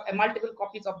develop multiple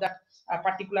copies of that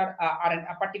particular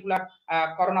RNA, particular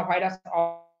coronavirus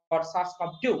or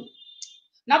SARS-CoV-2.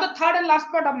 Now, the third and last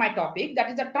part of my topic,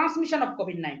 that is the transmission of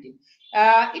COVID-19.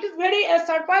 It is very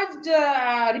surprised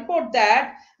report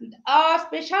that a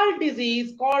special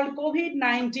disease called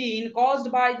COVID-19 caused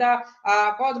by the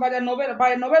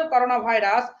novel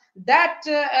coronavirus that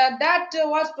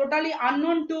was totally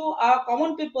unknown to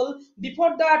common people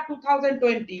before the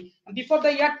 2020, before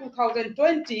the year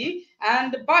 2020,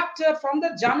 and but from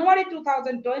the January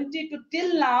 2020 to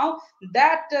till now,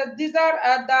 that these are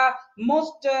the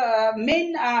most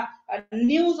main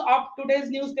news of today's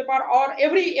newspaper or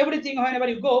everything whenever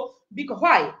you go.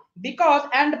 Why? Because,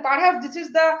 and perhaps this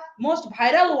is the most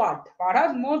viral word,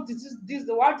 perhaps these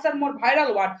words are more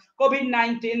viral word: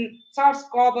 COVID-19,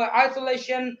 SARS-CoV,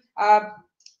 isolation,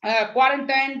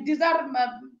 quarantine. These are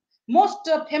most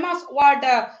famous word,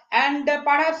 and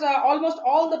perhaps almost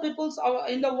all the peoples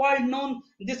in the world know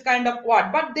this kind of word,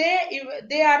 but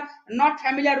they are not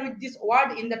familiar with this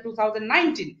word in the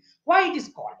 2019. Why it is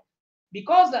called?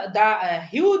 Because the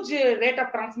huge rate of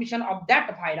transmission of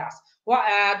that virus.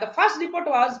 The first report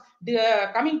was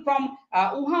coming from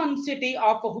Wuhan city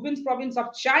of Hubei province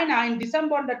of China in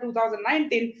December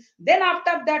 2019. Then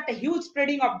after that huge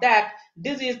spreading of that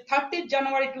disease, 30th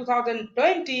January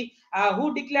 2020,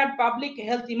 who declared public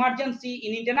health emergency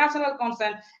in international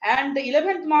concern, and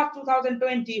 11th March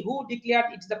 2020, who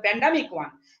declared it's the pandemic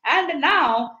one. And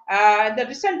now the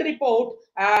recent report,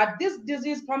 this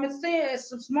disease from a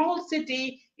small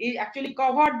city, it actually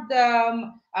covered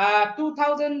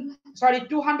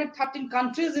 213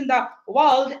 countries in the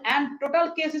world, and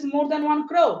total cases more than 1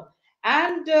 crore,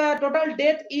 and total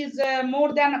death is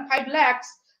more than 5 lakhs,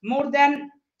 more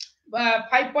than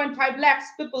 5.5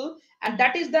 lakhs people. And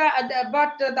that is the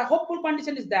hopeful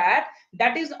condition is that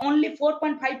is only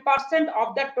 4.5%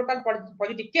 of that total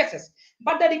positive cases,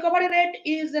 but the recovery rate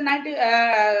is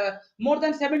more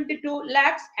than 72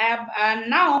 lakhs, and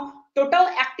now total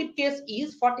active case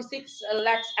is 46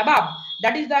 lakhs above,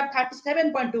 that is the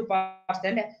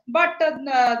 37.2%, but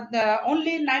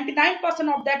only 99%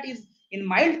 of that is in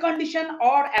mild condition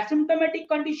or asymptomatic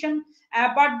condition,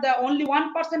 but the only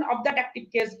 1% of that active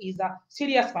case is a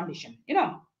serious condition.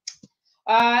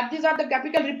 These are the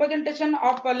graphical representation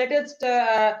of latest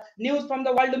news from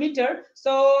the Worldometer.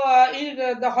 So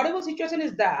the horrible situation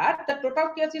is that the total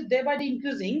case is day by day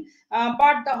increasing,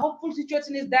 but the hopeful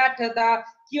situation is that the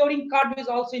curing curve is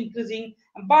also increasing.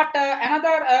 But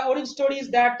another worrying story is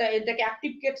that the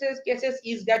active cases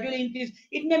is gradually increased.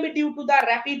 It may be due to the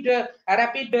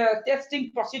rapid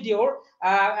testing procedure,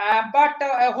 but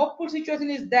a hopeful situation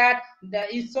is that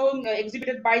is so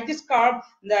exhibited by this curve.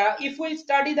 If we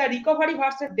study the recovery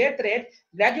versus death rate,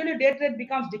 gradually death rate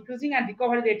becomes decreasing and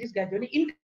recovery rate is gradually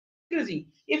increasing.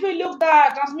 If we look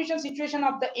the transmission situation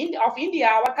of India,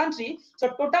 our country, so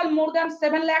total more than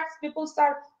 7 lakhs people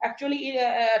are actually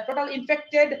total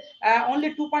infected,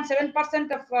 only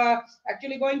 2.7% of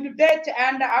actually going to death,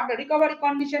 and after recovery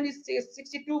condition is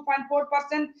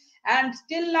 62.4%, and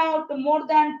still now to more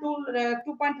than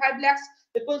 2.5 lakhs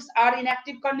people are in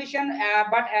active condition,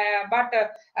 but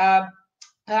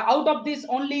out of this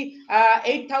only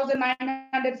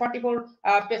 8,944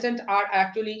 patients are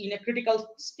actually in a critical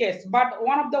case. But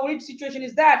one of the worried situation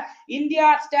is that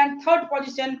India stands 3rd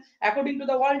position according to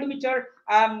the Worldometer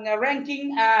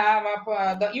ranking,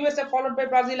 the USA followed by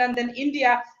Brazil and then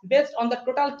India, based on the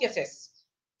total cases.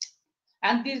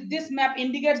 And this map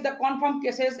indicates the confirmed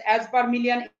cases as per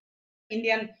million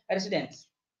Indian residents.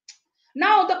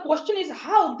 Now the question is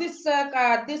how this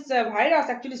virus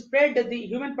actually spread the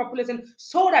human population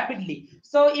so rapidly.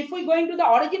 So if we go into the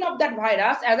origin of that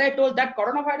virus, as I told, that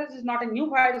coronavirus is not a new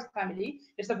virus family;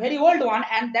 it's a very old one,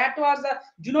 and that was a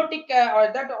zoonotic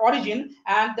or that origin.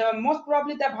 And most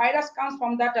probably the virus comes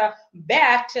from that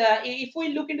bat. If we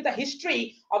look into the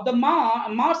history of the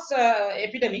MERS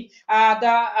epidemic,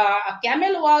 the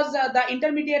camel was the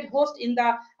intermediate host in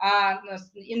the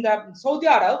Saudi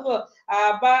Arab.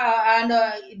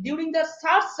 During the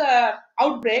SARS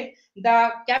outbreak,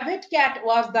 the cavet cat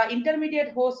was the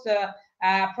intermediate host.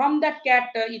 From that cat,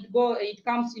 it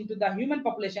comes into the human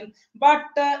population. But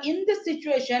in this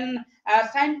situation,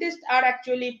 scientists are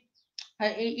actually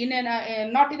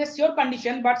not in a sure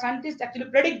condition, but scientists actually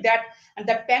predict that, and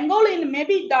that pangolin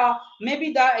maybe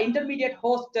the intermediate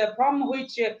host from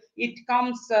which it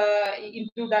comes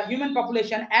into the human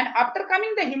population, and after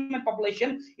coming the human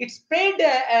population, it spread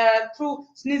through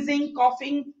sneezing,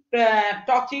 coughing,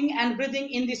 talking and breathing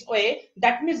in this way.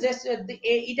 That means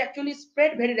it actually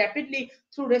spread very rapidly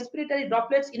through respiratory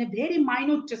droplets in a very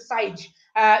minute size.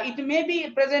 It may be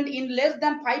present in less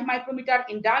than 5 micrometer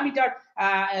in diameter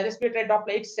respiratory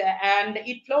droplets, and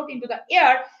it float into the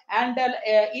air, and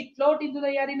it float into the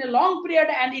air in a long period,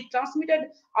 and it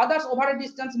transmitted others over a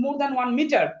distance more than 1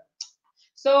 meter.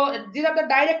 So these are the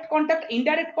direct contact.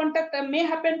 Indirect contact may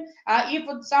happen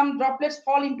if some droplets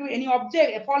fall into any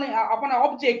object, falling upon an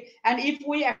object, and if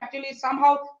we actually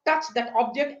somehow touch that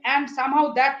object, and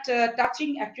somehow that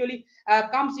touching actually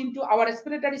comes into our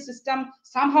respiratory system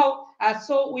somehow,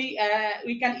 so we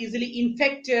can easily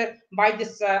infect by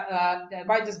this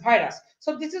virus.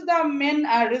 So this is the main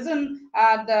reason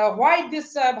why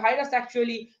this virus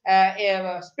actually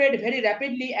spread very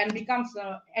rapidly and becomes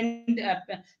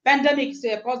pandemic,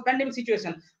 cause pandemic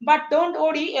situation. But don't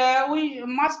worry, we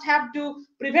must have to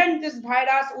prevent this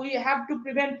virus. We have to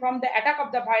prevent from the attack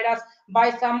of the virus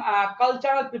by some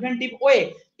cultural preventive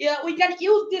way. Yeah, we can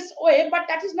use this way, but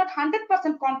that is not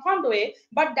 100% confirmed way.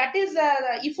 But that is,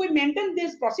 if we maintain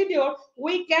this procedure,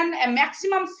 we can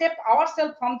maximum save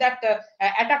ourselves from that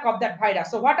attack of that virus.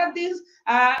 So what are these?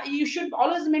 You should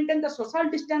always maintain the social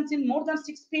distance in more than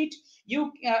 6 feet.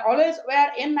 You always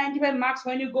wear N95 masks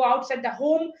when you go outside the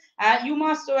home. You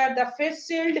must wear the face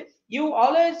shield. You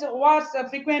always wash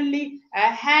frequently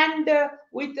hand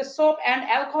with the soap and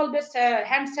alcohol-based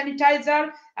hand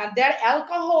sanitizer. And their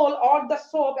alcohol or the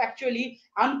soap actually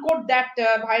uncoat that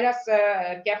virus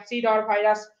capsid or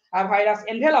virus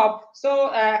envelope.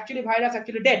 So actually virus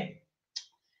actually dead.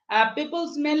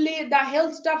 People's mainly the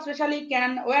health staff especially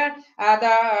can wear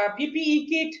the PPE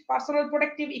kit, personal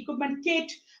protective equipment kit,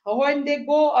 when they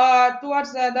go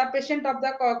towards the patient of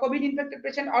the COVID infected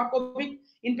patient or COVID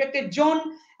infected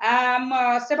zone.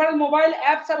 Several mobile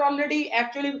apps are already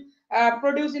actually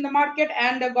produced in the market,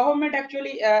 and the government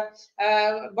actually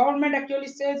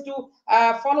says to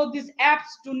follow these apps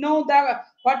to know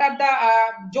what are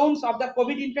the zones of the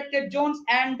COVID infected zones,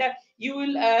 and you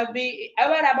will be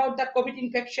aware about the COVID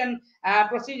infection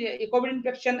procedure, COVID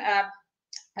infection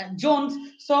zones.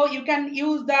 So you can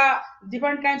use the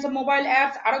different kinds of mobile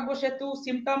apps, Arogya Setu,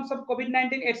 symptoms of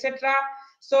COVID-19, etc.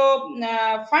 So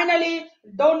finally,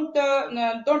 don't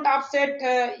upset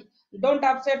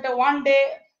one day.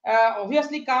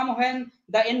 Obviously come when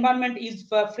the environment is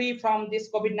free from this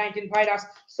COVID-19 virus.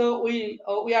 So we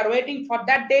are waiting for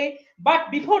that day.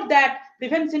 But before that,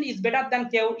 prevention is better than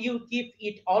cure. You keep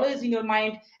it always in your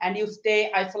mind, and you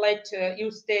stay isolate.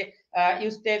 You stay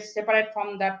separate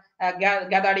from that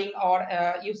gathering, or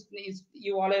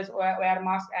you always wear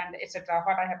mask and etc.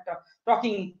 What I have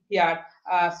talking here.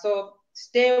 So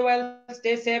stay well,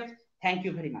 stay safe. Thank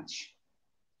you very much.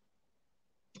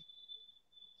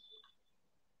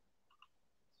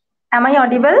 Am I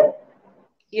audible?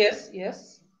 Yes,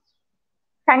 yes.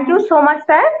 Thank you so much,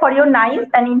 sir, for your nice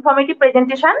and informative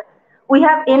presentation. We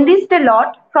have enriched a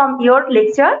lot from your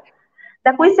lecture.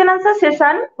 The question answer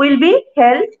session will be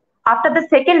held after the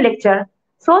second lecture.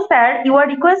 So, sir, you are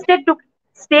requested to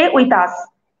stay with us.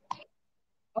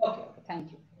 Okay,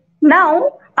 thank you.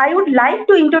 Now, I would like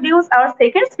to introduce our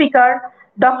second speaker,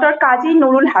 Dr. Kazi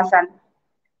Nurul Hasan.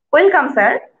 Welcome,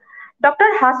 sir. Dr.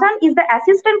 Hasan is the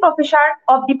Assistant Professor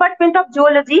of Department of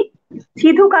Zoology,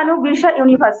 Sidho-Kanho-Birsha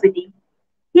University.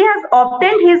 He has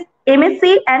obtained his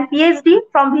MSc and PhD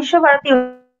from Visva-Bharati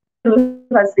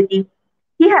University.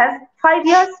 He has 5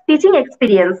 years teaching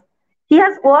experience. He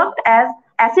has worked as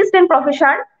Assistant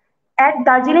Professor at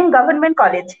Darjeeling Government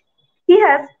College. He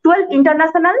has 12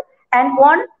 international and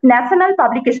 1 national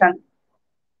publication.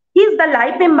 He is the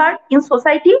life member in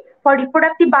Society for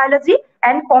Reproductive Biology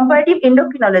and Comparative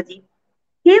Endocrinology.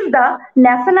 He is the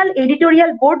National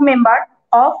Editorial Board member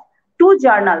of 2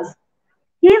 journals.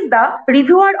 He is the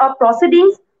reviewer of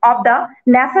proceedings of the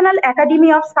National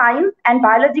Academy of Science and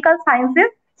Biological Sciences,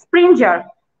 Springer.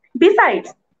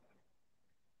 Besides,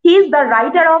 he is the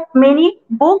writer of many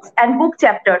books and book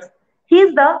chapters. He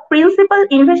is the principal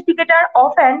investigator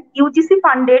of an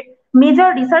UGC-funded major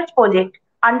research project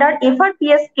under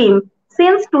FRPS scheme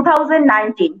since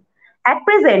 2019. At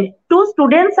present, 2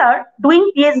 students are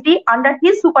doing PhD under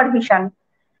his supervision.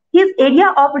 His area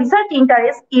of research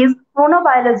interest is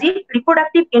chronobiology,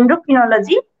 reproductive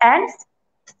endocrinology, and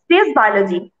space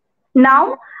biology.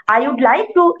 Now, I would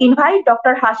like to invite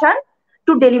Dr. Hasan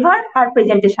to deliver her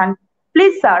presentation.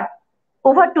 Please, sir,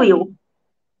 over to you.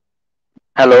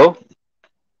 Hello.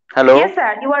 Hello. Yes,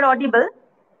 sir, you are audible.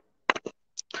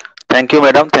 Thank you,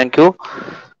 madam. Thank you.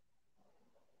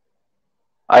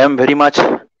 I am very much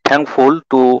thankful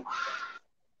to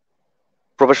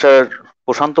Professor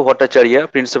Prasanta Bhattacharyya,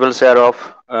 Principal Chair of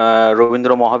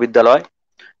Rabindra Mahavidyalaya,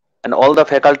 and all the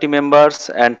faculty members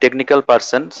and technical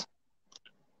persons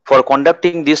for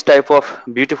conducting this type of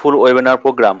beautiful webinar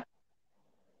program.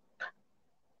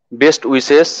 Best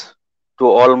wishes to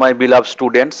all my beloved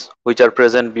students which are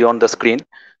present beyond the screen.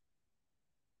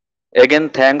 Again,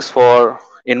 thanks for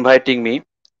inviting me.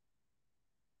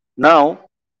 Now,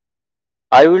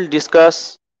 I will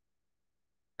discuss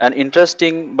an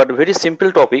interesting but very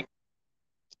simple topic,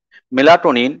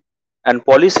 melatonin and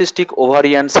polycystic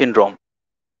ovarian syndrome.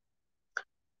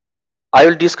 I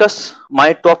will discuss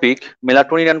my topic,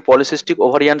 melatonin and polycystic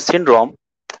ovarian syndrome,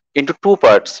 into 2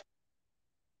 parts.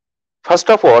 First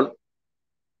of all,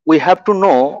 we have to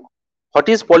know what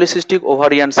is polycystic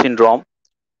ovarian syndrome,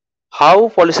 how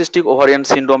polycystic ovarian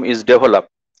syndrome is developed,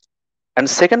 and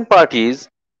second part is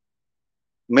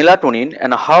melatonin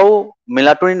and how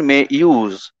melatonin may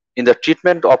use in the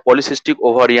treatment of polycystic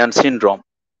ovarian syndrome.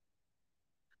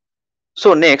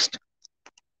 So next,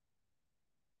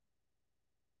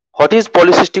 what is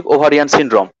polycystic ovarian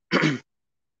syndrome?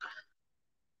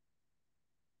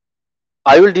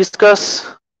 I will discuss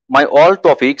my all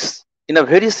topics in a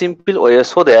very simple way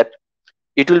so that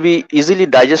it will be easily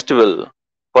digestible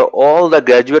for all the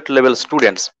graduate level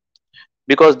students,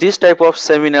 because this type of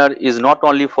seminar is not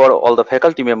only for all the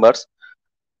faculty members.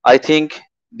 I think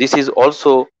this is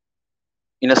also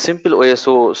in a simple way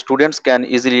so students can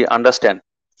easily understand.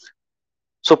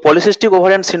 So polycystic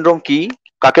ovarian syndrome ki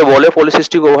kake bole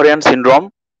polycystic ovarian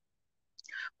syndrome?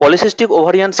 Polycystic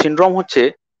ovarian syndrome হচ্ছে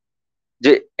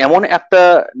যে এমন একটা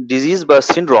disease বা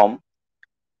syndrome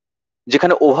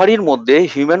যেখানে ওভারির মধ্যে,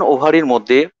 human ওভারির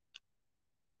মধ্যে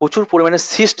প্রচুর পরিমাণে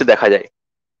সিস্ট দেখা যায়।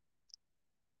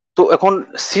 তো এখন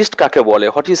সিস্ট কাকে বলে,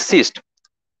 হোয়াট ইজ সিস্ট?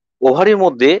 ওভারির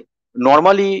মধ্যে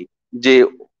নর্মালি যে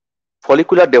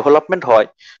ফলিকুলার ডেভেলপমেন্ট হয়,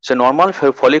 সে নর্মাল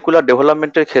ফলিকুলার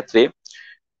ডেভেলপমেন্টের ক্ষেত্রে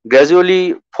গ্র্যাজুয়ালি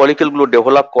ফলিকেলগুলো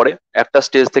ডেভেলপ করে একটা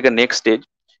স্টেজ থেকে নেক্সট স্টেজ,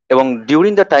 এবং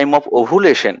during the time of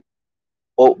ovulation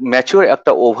O mature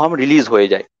একটা ওভাম রিলিজ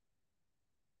হয়ে যায়।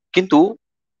 কিন্তু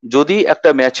যদি একটা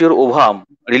ম্যাচিওর ওভাম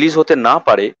রিলিজ হতে না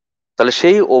পারে, তাহলে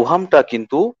সেই ওভামটা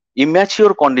কিন্তু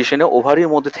ইম্যাচিওর কন্ডিশনে ওভারির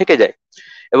মধ্যে থেকে যায়,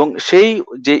 এবং সেই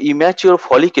যে ইম্যাচিওর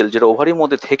ফলিকেল যেটা ওভারির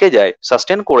মধ্যে থেকে যায়,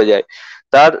 সাস্টেন করে যায়,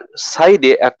 তার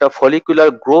সাইডে একটা ফলিকুলার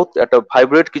গ্রোথ, একটা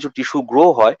ভাইব্রেট কিছু টিস্যু গ্রো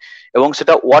হয়, এবং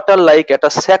সেটা ওয়াটার লাইক একটা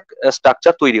স্যাক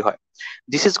স্ট্রাকচার তৈরি হয়।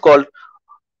 This is called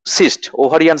cyst,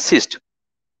 ovarian cyst.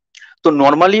 তো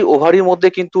নর্মালি ওভারির মধ্যে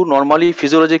কিন্তু নর্মালি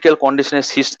ফিজিওলজিক্যাল কন্ডিশনে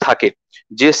সিস্ট থাকে,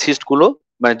 যে সিস্ট গুলো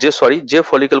মানে যে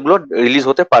ফলিকেল গুলো রিলিজ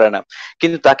হতে পারে না,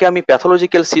 কিন্তু তাকে আমি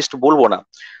প্যাথোলজিক্যাল সিস্ট বলবো না,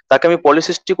 তাকে আমি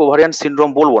পলিসিস্টিক ওভারিয়ান সিনড্রোম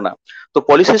বলবো না। তো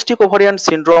পলিসিস্টিক ওভারিয়ান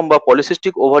সিনড্রোম বা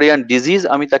পলিসিস্টিক ওভারিয়ান ডিজিজ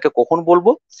আমি তাকে কখন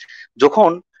বলবো? যখন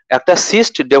একটা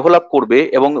সিস্ট ডেভেলপ করবে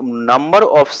এবং number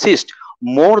of cyst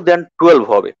more than 12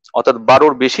 হবে, অর্থাৎ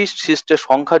 12-র বেশি সিস্টের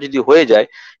সংখ্যা যদি হয়ে যায়,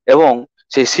 এবং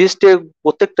সেই সিস্টের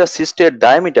প্রত্যেকটা সিস্টের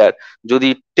ডায়ামিটার যদি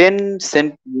 10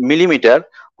 মিলিমিটার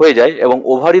হয়ে যায় এবং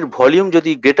ওভারির ভলিউম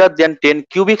যদি গ্রেটার দেন 10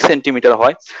 কিউবিক সেন্টিমিটার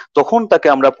হয়, তখন তাকে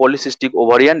আমরা পলিসিস্টিক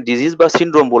ওভারিয়ান ডিজিজ বা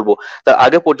সিনড্রোম বলবো, তার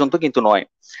আগে পর্যন্ত কিন্তু নয়।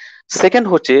 সেকেন্ড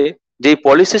হচ্ছে যে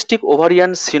পলিসিস্টিক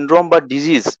ওভারিয়ান সিনড্রোম বা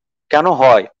ডিজিজ কেন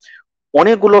হয়?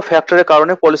 অনেকগুলো ফ্যাক্টরের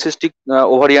কারণে polycystic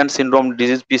ovarian syndrome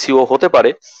disease PCO হতে পারে।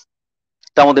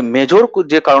 তার মধ্যে মেজর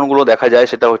যে কারণগুলো দেখা যায়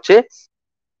সেটা হচ্ছে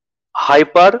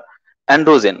হাইপার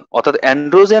অ্যান্ড্রোজেন, অর্থাৎ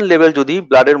অ্যান্ড্রোজেন লেভেল যদি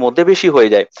ব্লাডের মধ্যে বেশি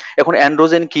হয়ে যায়। এখন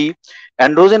অ্যান্ড্রোজেন কি?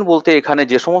 অ্যান্ড্রোজেন বলতে এখানে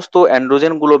যে সমস্ত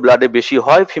অ্যান্ড্রোজেন গুলো ব্লাডে বেশি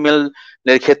হয়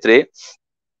ফিমেলের ক্ষেত্রে,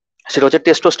 সেটা হচ্ছে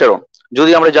টেস্টোস্টেরন।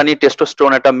 যদি আমরা জানি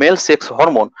টেস্টোস্টেরন একটা মেল সেক্স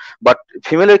হরমোন, বাট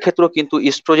ফিমেলের ক্ষেত্রেও কিন্তু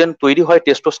ইস্ট্রোজেন তৈরি হয়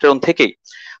টেস্টোস্টেরন থেকেই।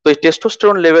 তো এই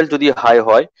টেস্টোস্টেরন লেভেল যদি হাই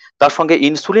হয়, তার সঙ্গে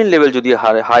ইনসুলিন লেভেল যদি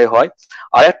হাই হয়,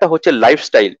 আর একটা হচ্ছে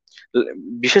লাইফস্টাইল।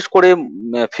 বিশেষ করে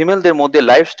ফিমেলদের মধ্যে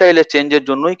লাইফস্টাইলের চেঞ্জের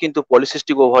জন্যই কিন্তু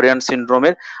পলিসিস্টিক ওভারিয়ান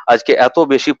সিনড্রোমের আজকে এত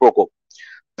বেশি প্রকোপ।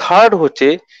 থার্ড হচ্ছে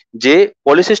যে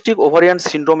পলিসিস্টিক ওভারিয়ান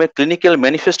সিনড্রোমের ক্লিনিক্যাল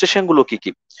ম্যানিফেস্টেশন গুলো কি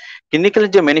কি। ক্লিনিক্যাল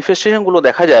যে ম্যানিফেস্টেশন গুলো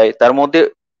দেখা যায় তার মধ্যে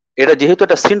এটা যেহেতু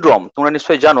একটা সিনড্রোম, তোমরা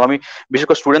নিশ্চয়ই জানো, আমি বিশেষ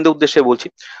করে স্টুডেন্টদের উদ্দেশ্যে বলছি,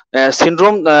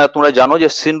 সিনড্রোম তোমরা জানো যে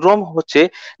সিনড্রোম হচ্ছে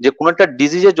যে কোনো একটা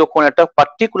ডিজিজে যখন একটা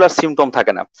পার্টিকুলার সিমটম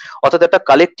থাকে না, অর্থাৎ একটা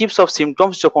কালেকটিভস অফ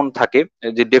সিমটমস যখন থাকে,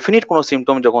 যে ডেফিনিট কোনো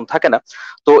সিমটম যখন থাকে না,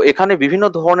 তো এখানে বিভিন্ন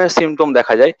ধরনের সিমটম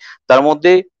দেখা যায়। তার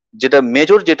মধ্যে যেটা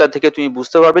মেজর, যেটা থেকে তুমি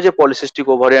বুঝতে পারবে যে পলিসিস্টিক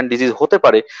ওভারিয়ান ডিজিজ হতে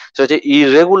পারে, সেটা হচ্ছে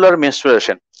ইরেগুলার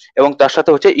মেনস্ট্রুয়েশন এবং তার সাথে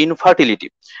হচ্ছে ইনফার্টিলিটি।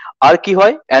 আর কি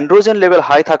হয়, অ্যান্ড্রোজেন লেভেল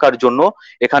হাই থাকার জন্য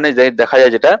এখানে দেখা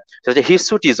যায় যেটা, সেটা হচ্ছে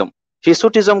হিসুটিজম।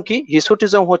 হিসুটিজম কি?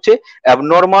 হিসুটিজম হচ্ছে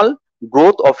abnormal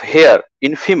growth of here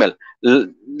in female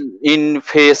in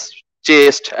face,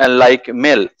 chest and like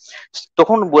mail.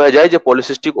 তখন বোঝা যায় যে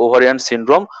পলিসিস্টিক ওভারিয়ান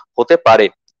সিনড্রোম হতে পারে।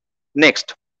 নেক্সট,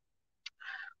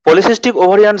 পলিসিস্টিক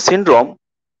ওভারিয়ান সিনড্রোম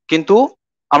কিন্তু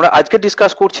আমরা আজকে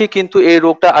ডিসকাস করছি, কিন্তু এই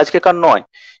রোগটা আজকেকার নয়,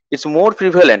 ইটস মোর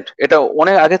প্রিভ্যালেন্ট। এটা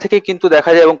অনেক আগে থেকে কিন্তু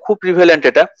দেখা যায় এবং খুব প্রিভ্যালেন্ট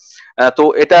এটা। তো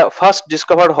এটা ফার্স্ট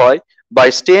ডিসকভার হয় বাই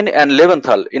স্টেন অ্যান্ড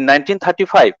লেভেনথাল ইন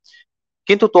 1935।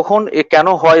 কিন্তু তখন এ কেন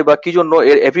হয় বা কি জন্য,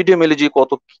 এর এপিডেমিওলজি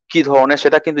কত কি ধরনের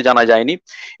সেটা কিন্তু জানা যায়নি।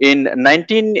 ইন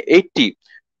 1980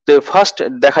 ফার্স্ট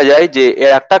দেখা যায় যে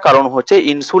এর একটা কারণ হচ্ছে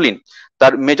ইনসুলিন।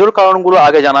 তার মেজর কারণগুলো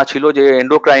আগে জানা ছিল যে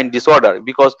endocrine disorder,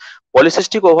 because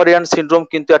polycystic ovarian syndrome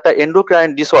কিন্তু একটা এন্ডোক্রাইন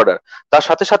ডিসঅর্ডার। তার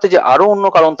সাথে সাথে যে আরো অন্য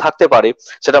কারণ থাকতে পারে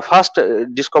সেটা ফার্স্ট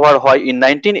ডিসকভার হয় in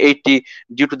 1980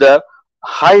 due to the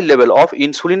high level of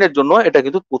ইনসুলিনের জন্য, এটা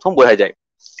কিন্তু প্রথম বোঝা যায়।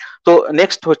 তো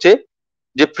নেক্সট হচ্ছে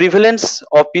যে prevalence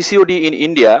of PCOD in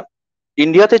India.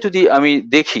 ইন্ডিয়াতে যদি আমি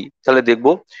দেখি তাহলে দেখব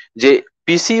যে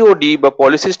পিসিওডি বা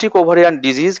পলিসিস্টিক ওভারিয়ান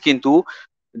ডিজিজ কিন্তু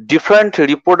ডিফারেন্ট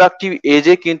রিপ্রোডাক্টিভ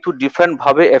এজে কিন্তু ডিফারেন্ট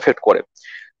ভাবে এফেক্ট করে।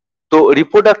 তো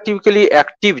রিপ্রোডাক্টিভলি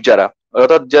অ্যাক্টিভ যারা,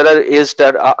 অর্থাৎ যারা এজটা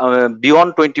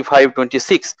বিয়ন্ড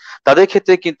 25-26, তাদের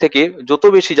ক্ষেত্রে থেকে যত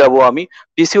বেশি যাব আমি,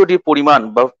 পিসিওডির পরিমাণ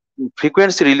বা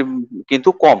ফ্রিকোয়েন্সি কিন্তু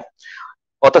কম,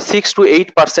 অর্থাৎ 6 to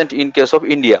 8% in case of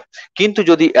India. কিন্তু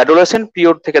যদি অ্যাডোলেসেন্ট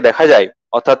পিরিয়ড থেকে দেখা যায়,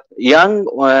 অর্থাৎ ইয়াং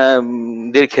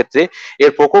দের ক্ষেত্রে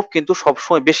এর প্রকোপ কিন্তু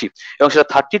সবসময় বেশি, এবং সেটা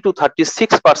 30 to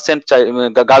 36%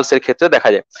 গার্লস এর ক্ষেত্রে দেখা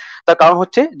যায়। তার কারণ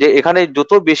হচ্ছে যে এখানে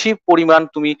যত বেশি পরিমাণ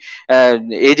তুমি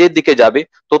এজের দিকে যাবে,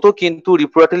 তত কিন্তু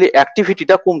রিপ্রোডাক্টিভ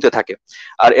অ্যাক্টিভিটিটা কমতে থাকে।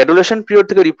 আর অ্যাডোলেসেন্ট পিরিয়ড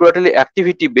থেকে রিপ্রোডাক্টিভ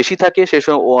অ্যাক্টিভিটি বেশি থাকে, সেই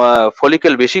সময়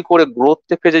ফলিকেল বেশি করে গ্রোথ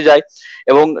ফেজে যায়।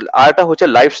 এবং আরেকটা হচ্ছে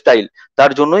লাইফস্টাইল,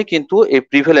 তার জন্যই কিন্তু এই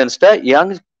প্রিভ্যালেন্সটা ইয়াং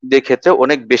দের ক্ষেত্রে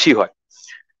অনেক বেশি হয়।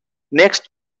 নেক্সট,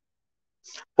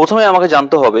 প্রথমে আমাকে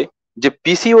জানতে হবে যে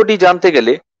পিসিওডি জানতে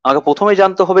গেলে আমাকে প্রথমে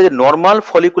জানতে হবে যে নর্মাল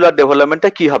ফলিকুলার ডেভেলপমেন্টটা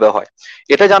কিভাবে হয়।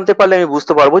 এটা জানতে পারলে আমি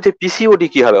বুঝতে পারবো যে পিসিওডি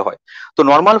কিভাবে হয়। তো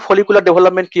নর্মাল ফলিকুলার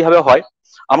ডেভেলপমেন্ট কিভাবে হয়,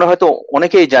 আমরা হয়তো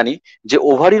অনেকেই জানি যে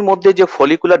ওভারির মধ্যে যে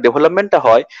ফলিকুলার ডেভেলপমেন্টটা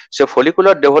হয়, সে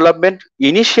ফলিকুলার ডেভেলপমেন্ট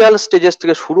ইনিশিয়াল স্টেজেস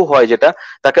থেকে শুরু হয়, যেটা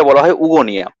তাকে বলা হয়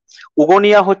উগোনিয়া।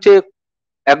 উগোনিয়া হচ্ছে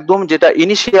একদম যেটা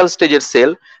ইনিশিয়াল স্টেজের সেল,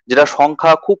 যেটা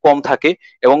সংখ্যা খুব কম থাকে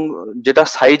এবং যেটা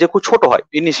সাইজে খুব ছোট হয়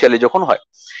ইনিশিয়ালি যখন হয়।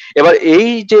 এবার এই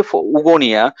যে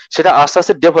উগোনিয়া, সেটা আস্তে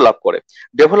আস্তে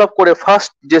ডেভেলপ করে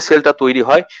ফার্স্ট যে সেলটা তৈরি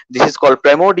হয়, this is called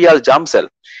primordial germ sell.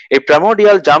 এই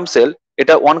প্রাইমোর্ডিয়াল জার্ম সেল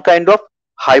এটা ওয়ান কাইন্ড অফ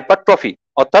হাইপারট্রফি,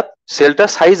 অর্থাৎ সেলটা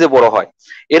সাইজে বড় হয়।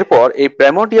 এরপর এই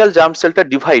প্রাইমোর্ডিয়াল জার্ম সেলটা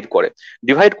ডিভাইড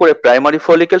করে প্রাইমারি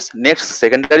ফলিকেলস, নেক্সট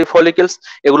সেকেন্ডারি ফলিকেলস,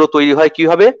 এগুলো তৈরি হয়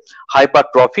কিভাবে,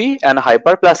 hypertrophy and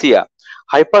hyperplasia.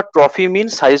 Hypertrophy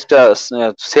means সাইজটা,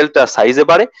 সেলটা সাইজে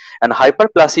বাড়ে, and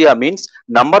hyperplasia means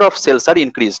number of sales R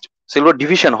increased, সেগুলো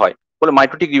ডিভিশন হয়, বলে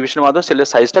মাইটোটিক ডিভিশনের মাধ্যমে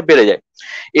সেলের সাইজটা বেড়ে যায়।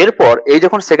 এরপর এই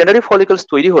যখন সেকেন্ডারি ফলিকেলস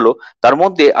তৈরি হলো, তার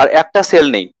মধ্যে আর একটা সেল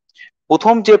নেই।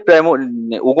 প্রথম যে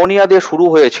উগোনিয়া দিয়ে শুরু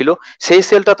হয়েছিল সেই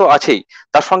সেলটা তো আছেই,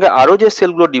 তার সঙ্গে আরো যে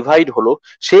সেলগুলো ডিভাইড হলো,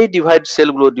 সেই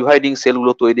ডিভাইডিং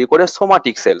সেলগুলো তৈরি করে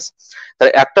সোমাটিক সেলস।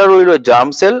 তাহলে একটা রইলো জার্ম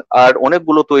সেল আর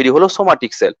অনেকগুলো তৈরি হলো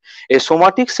সোমাটিক সেল। এই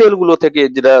সোমাটিক সেলগুলো থেকে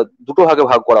যেটা দুটো ভাগে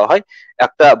ভাগ করা হয়,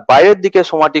 একটা বাইরের দিকে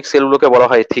সোমাটিক সেলগুলোকে বলা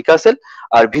হয় থিকা সেল,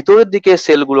 আর ভিতরের দিকে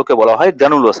সেলগুলোকে বলা হয়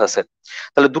গ্রানুলোসা সেল।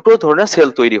 তাহলে দুটো ধরনের সেল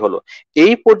তৈরি হলো।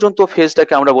 এই পর্যন্ত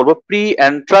ফেজটাকে আমরা বলবো প্রি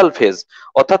অ্যান্ট্রাল ফেজ,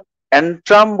 অর্থাৎ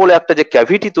অ্যান্ট্রাম বলে একটা যে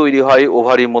ক্যাভিটি তৈরি হয়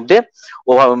ওভারির মধ্যে,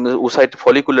 ওসাইট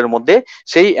ফলিকুলের মধ্যে,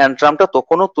 সেই অ্যান্ট্রামটা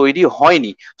তখনও তৈরি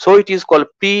হয়নি, so it is called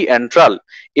pre antral.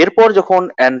 এরপর যখন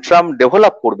অ্যান্ট্রাম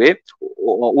ডেভেলপ করবে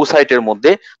ওসাইটের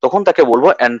মধ্যে, তখন তাকে বলবো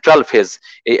অ্যান্ট্রাল ফেজ।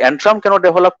 এই অ্যান্ট্রাম কেন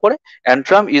ডেভেলপ করে,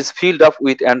 antrum is filled up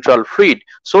with antral fluid,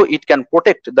 so it can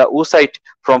protect the oocyte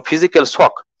from physical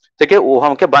শক, থেকে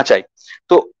ওভামকে বাঁচায়।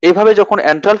 তো এইভাবে যখন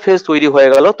অ্যান্ট্রাল ফেজ তৈরি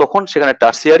হয়ে গেল তখন সেখানে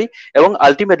টার্সিয়ারি এবং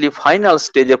আলটিমেটলি ফাইনাল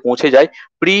স্টেজে পৌঁছে যায়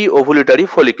প্রি ওভুলেটরি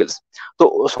ফলিকলস। তো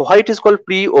why it is called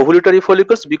pre ovulatory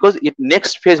follicles, because it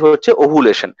next phase হচ্ছে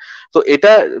ওভুলেশন। তো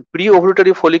এটা প্রি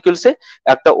ওভুলেটরি ফলিকলসে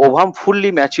একটা ওভাম ফুললি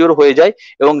ম্যাচিওর হয়ে যায়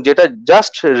এবং যেটা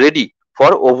just ready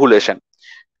for ovulation.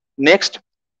 Next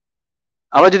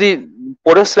আমরা যদি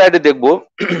পরের স্লাইডে দেখব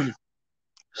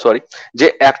সরি, যে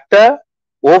একটা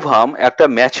ওভাম, একটা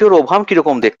ম্যাচিওর ওভাম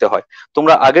কিরকম দেখতে হয়।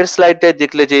 তোমরা আগের স্লাইডটায়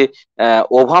দেখলে যে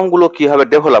ওভাম গুলো কিভাবে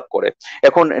ডেভেলপ করে।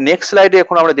 এখন নেক্সট স্লাইডে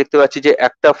এখন আমরা দেখতে পাচ্ছি যে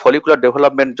একটা ফলিকুলার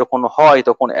ডেভেলপমেন্ট যখন হয়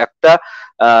তখন একটা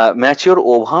ম্যাচিওর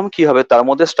ওভাম কি হবে, তার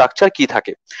মধ্যে স্ট্রাকচার কি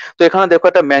থাকে। তো এখানে দেখো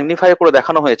একটা ম্যাগনিফাই করে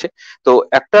দেখানো হয়েছে। তো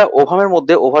একটা ওভামের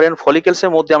মধ্যে, ওভারিয়ান ফলিকেলস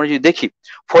এর মধ্যে আমরা যদি দেখি,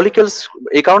 ফলিকেলস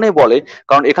এই কারণেই বলে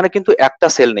কারণ এখানে কিন্তু একটা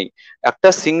সেল নেই, একটা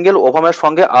সিঙ্গেল ওভামের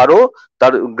সঙ্গে আরো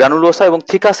তার গ্রানুলোসা এবং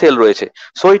থিকা সেল রয়েছে,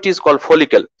 so it is called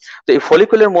follicle. তো এই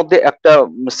ফলিকুলের মধ্যে একটা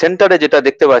সেন্টারে যেটা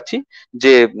দেখতে পাচ্ছি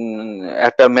যে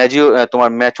একটা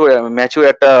ম্যাচিওর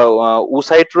একটা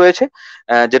উসাইট রয়েছে,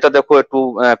 যেটা দেখো একটু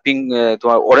পিঙ্ক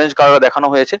তোমার অরেঞ্জ কালারে দেখানো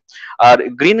হয়েছে। আর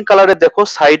গ্রিন কালারে দেখো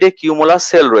সাইডে কিউমুলাস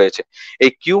সেল রয়েছে।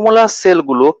 এই কিউমুলাস সেল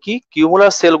গুলো কি,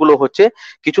 কিউমুলাস সেল গুলো হচ্ছে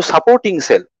কিছু supporting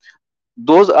sell,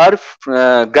 those are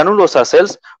granulosa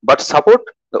cells but support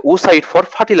the oocyte for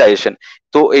fertilization।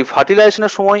 তো এই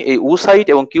ফার্টিলাইজেশনের সময় এই oocyte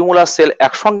এবং কিউমুলাস সেল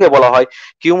একসঙ্গে বলা হয়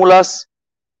cumulus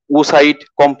oocyte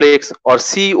complex or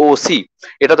COC,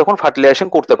 এটা তখন ফার্টিলাইজেশন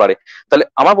করতে পারে। তাহলে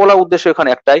আমার বলার উদ্দেশ্য এখানে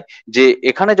একটাই, যে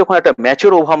এখানে যখন একটা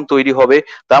ম্যাচিওর ওভাম তৈরি হবে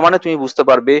তার মানে তুমি বুঝতে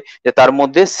পারবে যে তার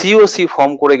মধ্যে COC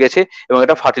ফর্ম করে গেছে এবং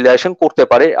এটা ফার্টিলাইজেশন করতে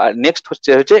পারে। আর নেক্সট হচ্ছে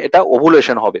এটা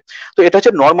ওভুলেশন হবে। তো এটা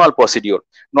হচ্ছে নর্মাল প্রসিডিওর,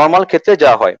 নর্মাল ক্ষেত্রে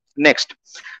যা হয়। নেক্সট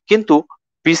কিন্তু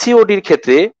পিসিওডির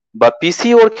ক্ষেত্রে বা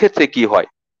পিসিওর ক্ষেত্রে কি হয়,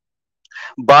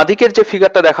 বাঁদিকের যে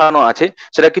ফিগারটা দেখানো আছে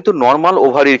সেটা কিন্তু নর্মাল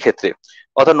ওভারির ক্ষেত্রে,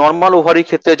 অর্থাৎ নর্মাল ওভারির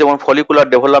ক্ষেত্রে যেমন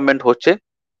ফলিকুলার ডেভেলপমেন্ট হচ্ছে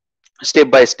step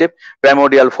by step,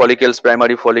 primordial follicles,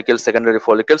 primary follicles, secondary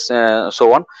follicles,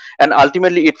 so on, and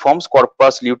ultimately it forms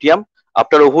corpus luteum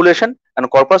after ovulation, and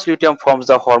corpus luteum forms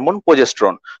the hormone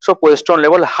progesterone. So progesterone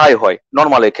level high হয়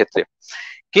নর্মালের ক্ষেত্রে।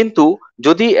 কিন্তু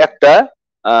যদি একটা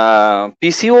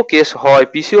PCO case হয়,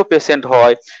 PCO patient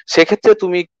হয়, সেক্ষেত্রে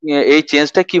তুমি এই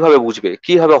চেঞ্জটা কিভাবে বুঝবে,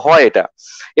 কিভাবে হয় এটা।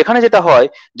 এখানে যেটা হয়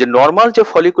যে নর্মাল যে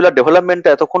ফলিকুলার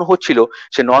ডেভেলপমেন্টটা এতক্ষণ হচ্ছিল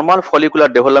সে নর্মাল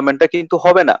ফলিকুলার ডেভেলপমেন্টটা কিন্তু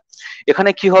হবে না।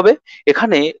 এখানে কি হবে,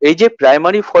 এখানে এই যে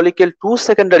primary follicle to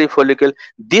secondary follicle,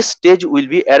 this stage will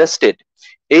be arrested,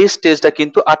 এই স্টেজটা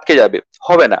কিন্তু আটকে যাবে,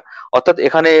 হবে না। অর্থাৎ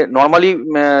এখানে নর্মালি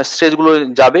স্টেজ গুলো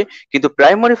যাবে, কিন্তু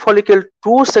primary follicle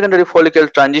to secondary follicle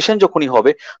transition যখনই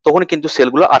হবে তখন কিন্তু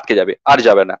সেলগুলো আটকে যাবে, আর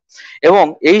যাবে না। এবং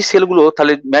এই সেলগুলো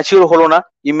তাহলে ম্যাচিওর হলো না,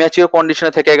 ইম্যাচিওর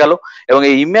কন্ডিশনে থেকে গেল। এবং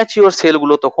এই ইম্যাচিওর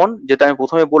সেলগুলো তখন, যেটা আমি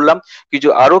প্রথমে বললাম,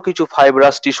 কিছু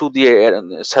ফাইব্রাস টিস্যু দিয়ে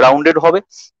সারাউন্ডেড হবে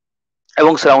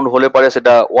এবং সারাউন্ড হলে পরে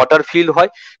সেটা ওয়াটার ফিল্ড হয়,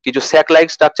 কিছু স্যাক লাইক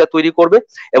স্ট্রাকচার তৈরি করবে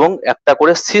এবং একটা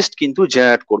করে সিস্ট কিন্তু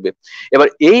জেনারেট করবে। এবার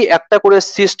এই একটা করে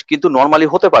সিস্ট কিন্তু নর্মালি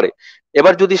হতে পারে।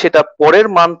 এবার যদি সেটা পরের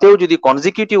মান্থেও যদি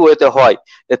কনজিকিউটিভ ওয়েতে হয়,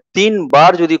 3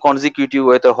 বার যদি কনজিকিউটিভ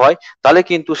ওয়েতে হয়, তাহলে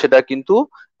কিন্তু সেটা কিন্তু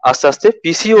আস্তে আস্তে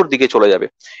পিসিওর দিকে চলে যাবে।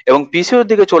 এবং পিসিওর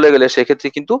দিকে চলে গেলে সেক্ষেত্রে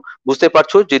কিন্তু বুঝতে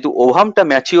পারছো, যেহেতু ওভামটা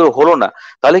ম্যাচিওর হলো না,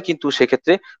 তাহলে কিন্তু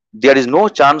সেক্ষেত্রে there is no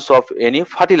chance of any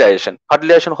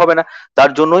fertilisation হবে না,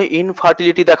 তার জন্যই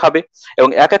ইনফার্টিলিটি দেখাবে এবং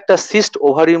এক একটা সিস্ট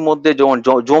ওভারির মধ্যে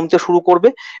জমতে শুরু করবে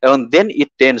এবং দেন ইট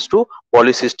টেন্ডস টু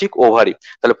পলিসিস্টিক ওভারি।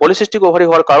 তাহলে পলিসিস্টিক ওভারি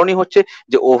হওয়ার কারণই হচ্ছে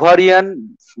যে ওভারিয়ান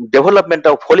ডেভেলপমেন্টটা,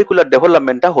 ফলিকুলার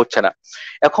ডেভেলপমেন্টটা হচ্ছে না।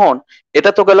 এখন এটা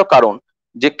তো গেল কারণ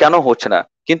যে কেন হচ্ছে না,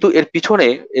 কিন্তু এর পিছনে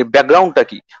এর ব্যাকগ্রাউন্ডটা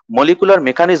কি, মলিকুলার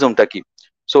মেকানিজমটা কি।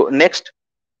 সো নেক্সট,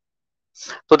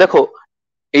 তো দেখো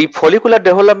এই ফলিকুলার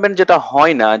ডেভেলপমেন্ট যেটা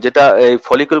হয় না, যেটা এই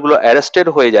ফলিকুল গুলো অ্যারেস্টেড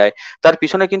হয়ে যায়, তার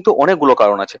পিছনে কিন্তু অনেকগুলো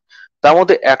কারণ আছে। তার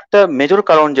মধ্যে একটা মেজর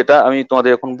কারণ যেটা আমি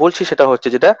তোমাদের এখন বলছি সেটা হচ্ছে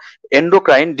যেটা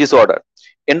এন্ডোক্রাইন ডিসঅর্ডার।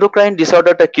 এন্ডোক্রাইন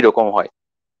ডিসঅর্ডারটা কিরকম হয়,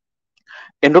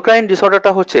 এন্ডোক্রাইন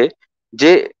ডিসঅর্ডারটা হচ্ছে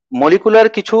যে মলিকুলার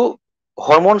কিছু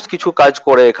হরমোনস কিছু কাজ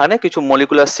করে, এখানে কিছু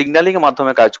মলিকুলার সিগন্যালিং এর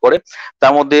মাধ্যমে কাজ করে।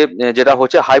 তার মধ্যে যেটা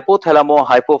হচ্ছে হাইপোথ্যালামো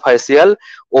হাইপোফাইসিয়াল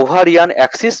ওভারিয়ান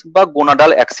অ্যাক্সিস বা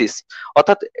গোনাডাল অ্যাক্সিস।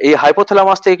 অর্থাৎ এই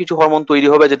হাইপোথ্যালামাস থেকে কিছু হরমোন তৈরি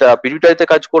হবে যেটা পিটুইটারিতে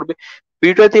কাজ করবে,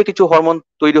 পিটুইটারি থেকে কিছু হরমোন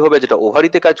তৈরি হবে যেটা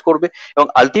ওভারিতে কাজ করবে এবং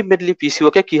আলটিমেটলি পিসিও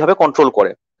কে কিভাবে কন্ট্রোল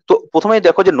করে। তো প্রথমেই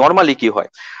দেখো যে নর্মালি কি হয়।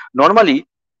 নর্মালি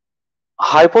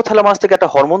হাইপোথ্যালামাস থেকে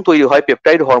একটা হরমোন তৈরি হয়,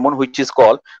 peptide hormone, which is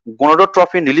call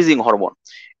gonadotropin releasing hormone.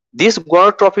 This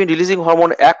gonadotropin releasing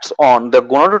hormone acts on the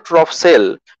gonadotroph cell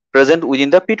present within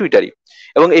the pituitary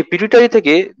এবং এই পিটুইটারি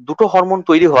থেকে দুটো হরমোন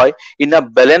তৈরি হয় ইন আ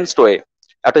ব্যালেন্সড ওয়ে।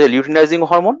 একটা হচ্ছে লিউটিনাইজিং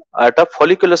হরমোন আর একটা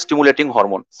ফলিকুলার স্টিমুলেটিং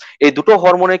হরমোন। এই দুটো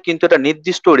হরমোনে কিন্তু একটা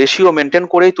নির্দিষ্ট রেশিও মেনটেন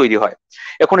করেই তৈরি হয়।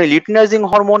 এখন এই লিউটিনাইজিং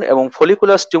হরমোন এবং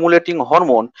ফলিকুলার স্টিমুলেটিং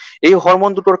হরমোন, এই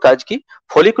হরমোন দুটোর কাজ কি?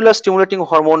 Follicular stimulating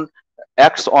hormone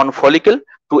acts on follicle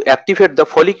two activate the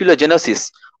ফলিকুলোজেনেসিস,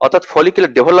 অর্থাৎ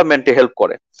ফলিকুলার ডেভেলপমেন্টে হেল্প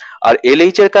করে। আর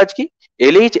এলএইচ এর কাজ কি?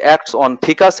 এলএইচ অ্যাক্টস অন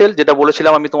থিকা সেল, যেটা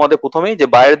বলেছিলাম আমি তোমাদের প্রথমেই, যে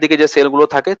বাইরের দিকে যে সেলগুলো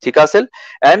থাকে থিকা sell,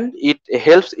 and it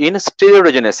helps in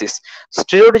স্টেরয়েডোজেনেসিস।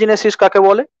 স্টেরয়েডোজেনেসিস কাকে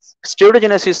বলে?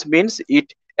 স্টেরয়েডোজেনেসিস means it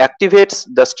activates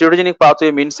the steroidogenic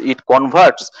pathway, means it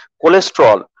converts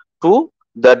cholesterol to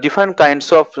the different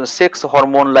kinds of sex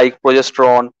hormone like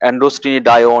progesterone,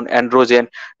 androstenedione, androgen,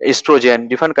 estrogen.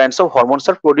 Different kinds of hormones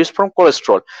are produced from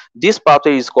cholesterol. This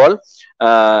pathway is called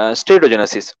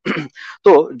steroidogenesis.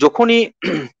 তো যখনই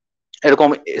এরকম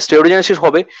স্টেরয়েডোজেনেসিস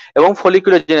হবে এবং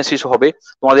ফলিকুলোজেনেসিস হবে,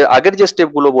 তোমাদের আগের যে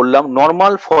স্টেপগুলো বললাম,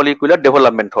 নর্মাল ফলিকুলার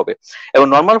ডেভেলপমেন্ট হবে। এবং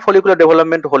নর্মাল ফলিকুলার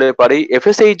ডেভেলপমেন্ট হলে পারেই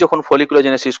এফএসএইচ যখন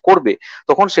ফলিকুলোজেনেসিস করবে,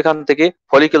 তখন সেখান থেকে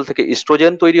ফলিকল থেকে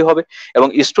ইস্ট্রোজেন তৈরি হবে, এবং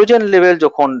ইস্ট্রোজেন লেভেল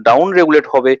যখন ডাউন রেগুলেট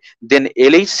হবে, দেন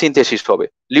এলএইচ সিনথেসিস হবে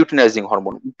লিউটিনাইজিং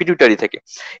হরমোন পিটুইটারি থেকে।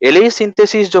 এলএইচ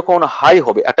সিনথেসিস যখন হাই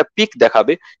হবে, একটা পিক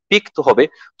দেখাবে, পিক হবে,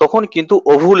 তখন কিন্তু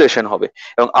ওভুলেশন হবে,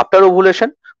 এবং আফটার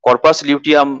ওভুলেশন কর্পাস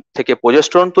লিউটিয়াম থেকে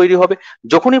প্রোজেস্টেরন তৈরি হবে।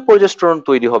 যখনই প্রোজেস্টেরন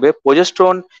তৈরি হবে,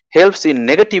 progesterone helps in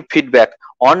negative feedback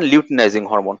on luteinising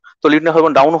hormone. তো লিউটিনাইজিং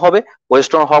হরমোন ডাউন হবে,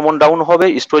 প্রোজেস্টেরন হরমোন ডাউন হবে,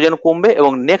 ইস্ট্রোজেন কমবে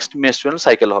এবং নেক্সট মেনস্ট্রুয়াল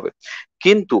সাইকেল হবে।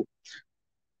 কিন্তু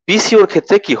পিসিওর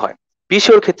ক্ষেত্রে কি হয়?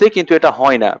 পিসিওর ক্ষেত্রে কিন্তু এটা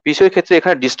হয় না। পিসিওর ক্ষেত্রে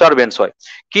এখানে ডিস্টারবেন্স হয়।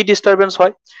 কি ডিস্টারবেন্স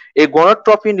হয়? এই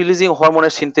গনাডোট্রপিন রিলিজিং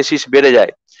হরমোনের সিনথেসিস বেড়ে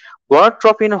যায়।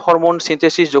 গনাডোট্রপিন হরমোন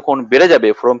সিনথেসিস যখন বেড়ে যাবে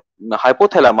from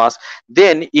hypothalamus,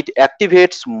 then it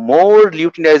activates more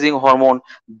luteinizing hormone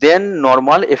than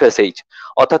normal FSH.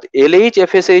 অর্থাৎ LH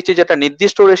FSH এর যেটা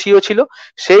নির্দিষ্ট রেশিও ছিল,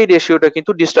 সেই রেশিওটা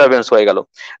কিন্তু ডিস্টারবেন্স হয়ে গেল।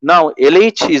 নাও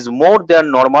LH is more than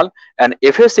normal and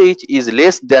FSH is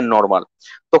less than normal.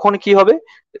 তখন কি হবে?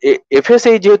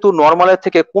 এফএসএইচ যেহেতু নর্মালের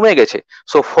থেকে কমে গেছে,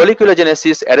 সো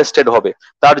ফলিকুলোজেনেসিস অ্যারেস্টেড হবে।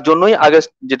 তার জন্যই আগে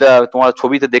যেটা তোমার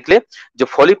ছবিতে দেখলে যে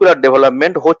ফলিকুলার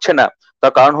ডেভেলপমেন্ট হচ্ছে না,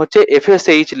 তার কারণ হচ্ছে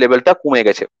এফএসএইচ লেভেলটা কমে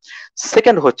গেছে।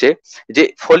 সেকেন্ড হচ্ছে যে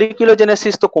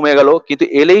ফলিকুলোজেনেসিস তো কমে গেল, কিন্তু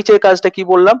এলএইচ এর কাজটা কি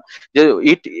বললাম, যে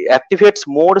ইট অ্যাক্টিভেটস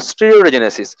মোর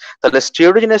স্টেরয়েডোজেনেসিস। তাহলে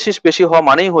স্টেরয়েডোজেনেসিস বেশি হওয়া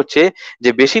মানেই হচ্ছে যে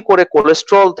বেশি করে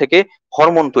কোলেস্টেরল থেকে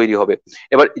হরমোন তৈরি হবে।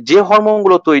 এবার যে হরমোন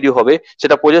গুলো তৈরি হবে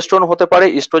সেটা প্রোজেস্টেরন হতে পারে,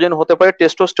 ইস্ট্রোজেন হতে পারে,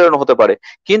 টেস্টোস্টেরন হতে পারে,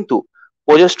 কিন্তু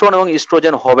প্রোজেস্টেরন এবং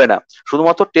ইস্ট্রোজেন হবে না,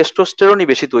 শুধুমাত্র টেস্টোস্টেরনই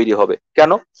বেশি তৈরি হবে।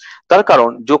 কেন? তার কারণ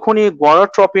যখনই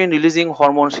গনাডোট্রপিন রিলিজিং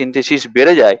হরমোন সিনথেসিস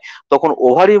বেড়ে যায়, তখন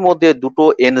ওভারির মধ্যে দুটো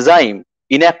এনজাইম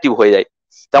ইনঅ্যাক্টিভ হয়ে যায়।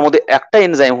 তার মধ্যে একটা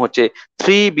এনজাইম হচ্ছে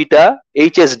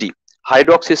 3β-HSD,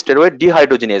 হাইড্রক্সি স্টেরয়েড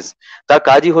ডিহাইড্রোজেনেজ। তার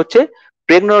কাজই হচ্ছে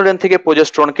প্রেগনোরেন থেকে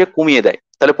প্রোজেস্টেরনকে কমিয়ে দেয়।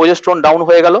 তাহলে প্রোজেস্টেরন ডাউন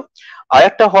হয়ে গেল, আর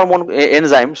একটা হরমোন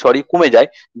এনজাইম কমে যায়,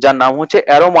 যার নাম হচ্ছে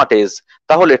অ্যারোমাটেজ।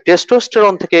 তাহলে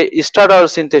টেস্টোস্টেরন থেকে ইস্ট্রাডাল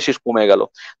সিনথেসিস কমে গেল।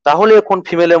 তাহলে এখন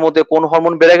ফিমেলের মধ্যে কোন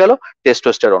হরমোন বেড়ে গেল?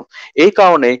 টেস্টোস্টেরন। এই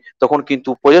কারণেই তখন কিন্তু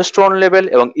প্রোজেস্টেরন লেভেল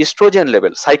এবং oestrogen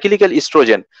level, cyclical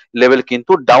oestrogen level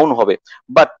কিন্তু ডাউন হবে,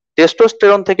 বাট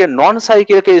টেস্টোস্টেরন থেকে নন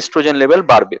সাইক্লিক্যাল ইস্ট্রোজেন লেভেল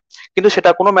বাড়বে, কিন্তু সেটা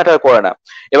কোনো ম্যাটার করে না।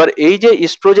 এবার এই যে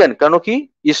ইস্ট্রোজেন, কেন কি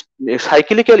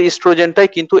সাইক্লিক্যাল ইস্ট্রোজেনটাই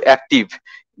কিন্তু অ্যাক্টিভ,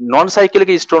 নন সাইক্লিক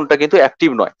ইস্ট্রোজেনটা কিন্তু অ্যাক্টিভ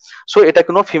নয়, সো এটা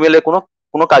কোনো ফিমেলে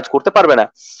কোনো কাজ করতে পারবে না।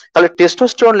 তাহলে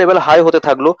টেস্টোস্টেরন লেভেল হাই হতে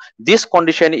থাকলো। This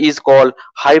condition is call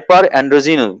hyper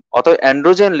androgen, অর্থাৎ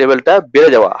অ্যান্ড্রোজেন লেভেলটা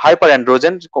বেড়ে যাওয়া, হাইপার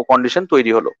অ্যান্ড্রোজেন কন্ডিশন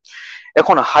তৈরি হলো।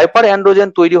 এখন হাইপার অ্যান্ড্রোজেন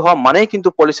তৈরি হওয়া মানেই কিন্তু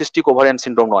পলিসিস্টিক ওভারিয়ান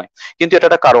সিনড্রোম নয়, কিন্তু এটা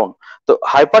একটা কারণ। তো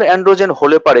হাইপার অ্যান্ড্রোজেন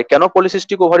হলে পারে কেন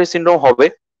পলিসিস্টিক ওভারি সিনড্রোম হবে?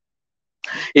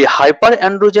 এই হাইপার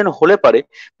অ্যান্ড্রোজেন হলে পারে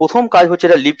প্রথম কাজ হচ্ছে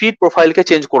এটা লিপিড প্রোফাইলকে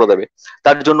চেঞ্জ করে দেবে।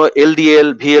 তার জন্য এলডিএল,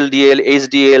 ভিএলডিএল,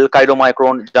 এইচডিএল,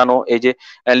 কাইরোমাইক্রন, জানো এই যে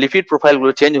লিপিড প্রোফাইল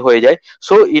গুলো চেঞ্জ হয়ে যায়।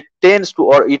 So it tends to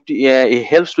or it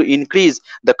helps to increase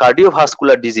the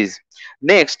cardiovascular disease.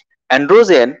 Next,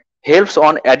 androgen helps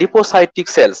on অ্যাডিপোসাইটিক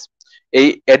sales. এই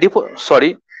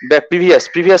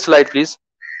previous slide please.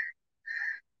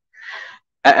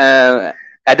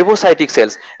 Adipocytic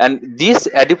cells, and these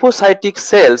adipocytic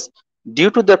cells,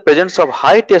 due to the presence of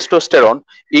high testosterone,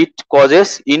 it causes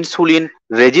insulin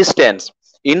resistance.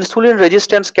 Insulin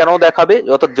resistance কেন দেখাবে?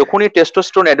 অর্থাৎ যখনই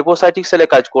testosterone অ্যাডিপোসাইটিক সেলে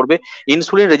কাজ করবে,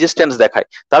 insulin resistance দেখায়।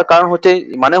 তার কারণ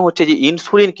হচ্ছে যে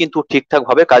ইনসুলিন কিন্তু ঠিকঠাক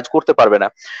ভাবে কাজ করতে পারবে না।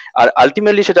 আর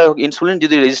আলটিমেটলি সেটা ইনসুলিন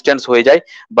যদি রেজিস্ট্যান্স হয়ে যায়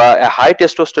বা হাই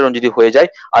টেস্টোস্টেরন যদি হয়ে যায়,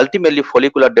 আলটিমেটলি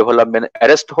ফলিকুলার ডেভেলপমেন্ট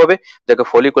অ্যারেস্ট হবে, যাকে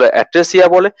ফলিকুলার অ্যাট্রেসিয়া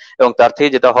বলে। এবং তার থেকে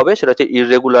যেটা হবে সেটা হচ্ছে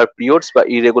ইররেগুলার পিরিয়ডস বা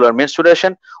ইররেগুলার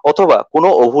মেনস্ট্রুয়েশন, অথবা কোনো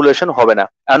ওভুলেশন হবে না,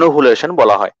 অ্যানোভুলেশন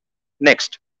বলা হয়।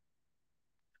 নেক্সট,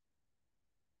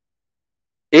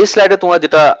 এই স্লাইডে তোমরা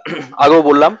যেটা আগেও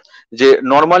বললাম যে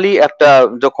নর্মালি একটা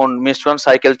যখন মেনস্ট্রুয়াল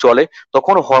সাইকেল চলে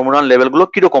তখন হরমোনাল লেভেল গুলো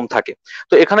কিরকম থাকে।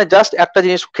 তো এখানে জাস্ট একটা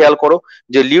জিনিস খেয়াল করো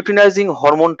যে লিউটিনাইজিং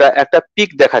হরমোনটা একটা পিক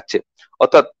দেখাচ্ছে,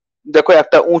 অর্থাৎ দেখো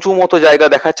একটা উঁচু মতো জায়গা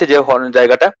দেখাচ্ছে, যে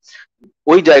জায়গাটা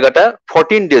ওই জায়গাটা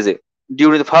 14 ডেজে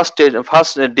during the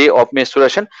first day of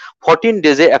menstruation 14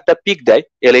 ডেজে একটা পিক দেয়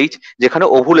এলএইচ, যেখানে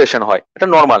ওভুলেশন হয়, এটা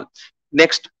নর্মাল।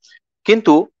 নেক্সট,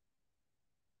 কিন্তু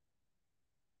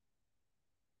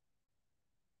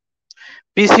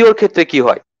পিসিওর ক্ষেত্রে কি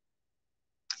হয়?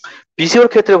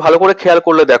 পিসিওর ক্ষেত্রে ভালো করে খেয়াল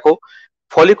করলে দেখো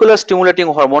ফলিকুলার স্টিমুলেটিং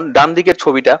হরমোন, ডান দিকের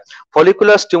ছবিটা,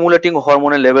 ফলিকুলার স্টিমুলেটিং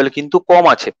হরমোনের লেভেল কিন্তু কম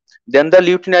আছে দেন দ্য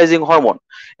লিউটিনাইজিং হরমোন,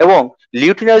 এবং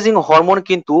লিউটিনাইজিং হরমোন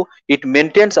কিন্তু ইট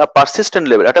মেনটেন্স আ পারসিস্টেন্ট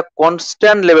লেভেল, একটা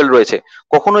কনস্ট্যান্ট লেভেল রয়েছে,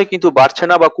 কখনোই কিন্তু বাড়ছে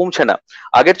না বা কমছে না।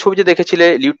 আগের ছবিতে দেখেছিলে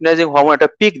লিউটিনাইজিং হরমোন একটা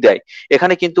পিক দেয়,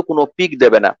 এখানে কিন্তু কোনো পিক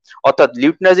দেবে না, অর্থাৎ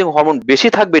লিউটিনাইজিং হরমোন বেশি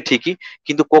থাকবে ঠিকই,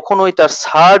 কিন্তু কখনোই তার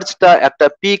সার্জটা একটা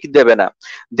পিক দেবে না,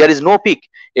 দেয়ার ইজ নো পিক।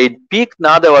 এই পিক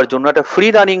না দেওয়ার জন্য একটা ফ্রি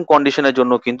রানিং কন্ডিশনের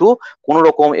জন্য কিন্তু কোন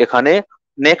রকম এখানে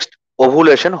নেক্সট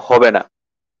ওভুলেশন হবে না।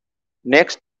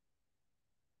 নেক্সট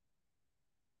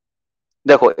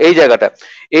দেখো এই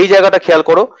জায়গাটা খেয়াল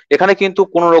করো, এখানে কিন্তু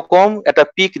কোন রকম একটা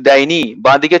পিক দেয়নি,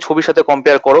 বাঁ দিকে ছবির সাথে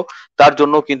কম্পেয়ার করো, তার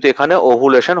জন্য কিন্তু এখানে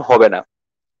ওভুলেশন হবে না।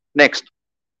 নেক্সট,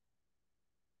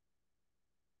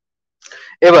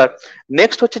 এবার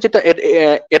নেক্সট হচ্ছে যেটা,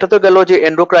 এটা তো গেল যে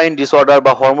এন্ডোক্রাইন ডিসঅর্ডার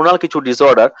বা হরমোনাল কিছু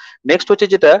ডিসঅর্ডার। নেক্সট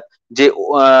হচ্ছে যেটা যে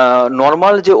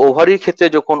নর্মাল যে ওভারির ক্ষেত্রে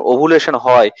যখন ওভুলেশন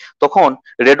হয় তখন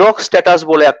রেডক্স স্ট্যাটাস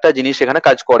বলে একটা জিনিস এখানে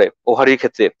কাজ করে ওভারির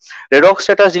ক্ষেত্রে। রেডক্স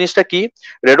স্ট্যাটাস জিনিসটা কি?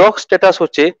 রেডক্স স্ট্যাটাস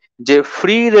হচ্ছে যে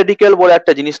ফ্রি রেডিক্যাল বলে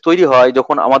একটা জিনিস তৈরি হয়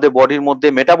যখন আমাদের বডির মধ্যে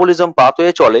মেটাবলিজম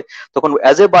পাথওয়ে চলে, তখন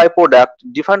as a by product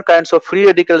different kinds of free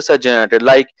radicals R generated,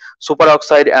 like super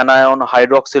oxide anion,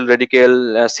 hydroxyl radical,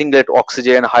 সিংলেট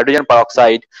oxygen, hydrogen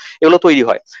peroxide, এগুলো তৈরি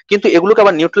হয়। কিন্তু এগুলোকে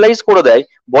আবার নিউট্রালাইজ করে দেয়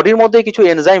বডির মধ্যে কিছু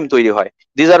এনজাইম তৈরি হয়,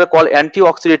 this R call anti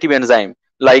oxidative enzyme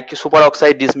like super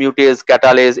oxide dismutase,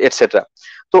 catalase etcetera.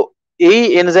 তো এই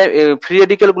এনজাইম ফ্রি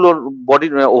রেডিক্যাল গুলো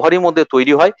বডির ওভারির মধ্যে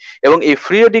তৈরি হয়, এবং এই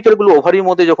ফ্রি রেডিক্যাল গুলো ওভারির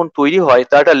মধ্যে যখন তৈরি হয়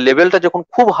তার একটা লেভেলটা যখন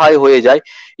খুব হাই হয়ে যায়,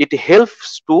 ইট হেল্পস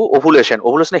টু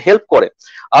ওভুলেশনে হেল্প করে।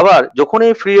 আবার যখন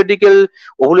এই ফ্রি রেডিক্যাল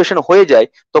ওভুলেশন হয়ে যায়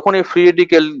তখন এই ফ্রি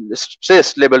রেডিক্যাল স্ট্রেস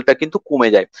লেভেলটা কিন্তু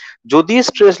কমে যায়। যদি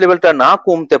স্ট্রেস লেভেলটা না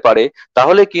কমতে পারে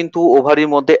তাহলে কিন্তু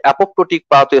ওভারির মধ্যে অ্যাপোপ্টোটিক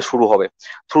পাথওয়ে শুরু হবে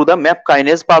through the map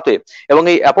kinase pathway, এবং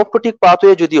এই অ্যাপোপ্টোটিক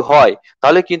পাথওয়ে যদি হয়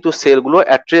তাহলে কিন্তু সেলগুলো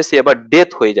অ্যাট্রেসিয়া বা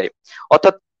ডেথ হয়ে যায়।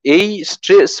 অর্থাৎ এই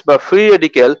স্ট্রেস বা ফ্রি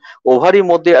রেডিক্যাল ওভারির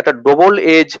মধ্যে একটা ডবল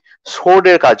এজ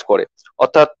সোর্ডের কাজ করে,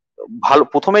 অর্থাৎ ভালো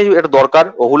প্রথমেই এটা দরকার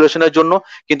ওভুলেশনের জন্য,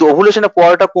 কিন্তু ওভুলেশনের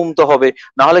পরটা কমতে হবে,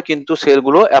 না হলে কিন্তু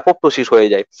সেলগুলো অ্যাপোপ্টোসিস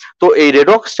হয়ে যায়। তো এই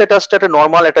রেডক্স স্ট্যাটাসটা একটা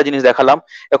নর্মাল একটা জিনিস দেখালাম।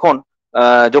 এখন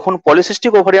যখন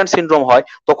পলিসিস্টিক ওভারিয়ান সিনড্রোম হয়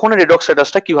তখন রেডক্স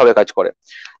স্ট্যাটাসটা কিভাবে কাজ করে।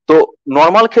 তো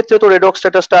নর্মাল ক্ষেত্রে তো রেডক্স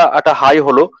স্ট্যাটাসটা একটা হাই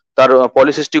হলো, তার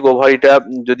পলিসিস্টিক ওভারিটা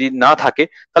যদি না থাকে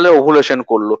তাহলে ওভুলেশন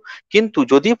করলো, কিন্তু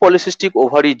যদি পলিসিস্টিক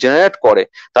ওভারি জেনারেট করে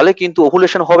তাহলে কিন্তু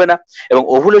ওভুলেশন হবে না, এবং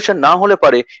ওভুলেশন না হলে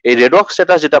পারে এই রেডক্স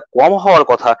স্ট্যাটাস যেটা কম হওয়ার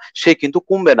কথা সে কিন্তু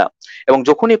কমবে না, এবং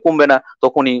যখনই কমবে না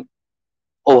তখনই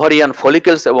ওভারিয়ান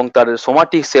ফলিকেলস এবং তার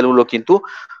সোমাটিক সেলগুলো কিন্তু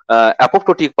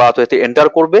অ্যাপোপ্টোটিক পাথওয়েতে এন্টার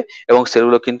করবে, এবং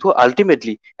সেলগুলো কিন্তু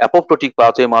আলটিমেটলি অ্যাপোপ্টোটিক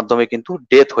পাথওয়ের মাধ্যমে কিন্তু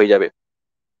ডেথ হয়ে যাবে।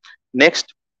 নেক্সট,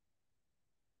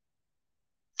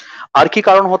 আর কি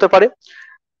কারণ হতে পারে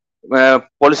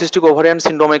পলিসিস্টিক ওভারিয়ান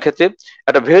সিনড্রোমের ক্ষেত্রে?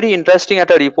 একটা ভেরি ইন্টারেস্টিং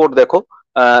একটা রিপোর্ট দেখো,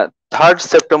 3rd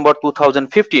September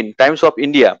 2015 Times of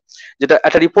India, যেটা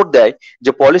একটা রিপোর্ট দেয়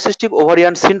যে polycystic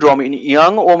ovarian syndrome in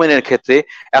young ওমেনের ক্ষেত্রে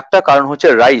একটা কারণ হচ্ছে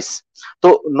রাইস। তো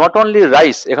নট অনলি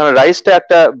রাইস, এখানে রাইসটা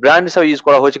একটা ব্র্যান্ড হিসাবে ইউজ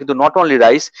করা হয়েছে, কিন্তু not only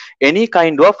rice, any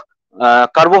kind of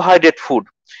carbohydrate food.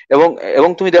 এবং এবং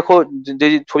তুমি দেখো যে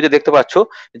ছবিতে দেখতে পাচ্ছ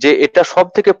যে এটা সব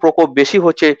থেকে প্রকোপ বেশি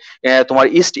হচ্ছে তোমার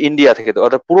ইস্ট ইন্ডিয়া থেকে,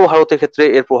 অর্থাৎ পূর্ব ভারতের ক্ষেত্রে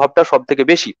এর প্রভাবটা সব থেকে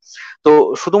বেশি। তো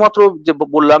শুধুমাত্র যে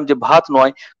বললাম যে ভাত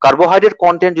নয়, কার্বোহাইড্রেট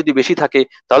কন্টেন্ট যদি বেশি থাকে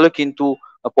তাহলে কিন্তু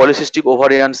পলিসিস্টিক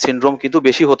ওভারিয়ান সিনড্রোম কিন্তু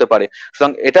বেশি হতে পারে।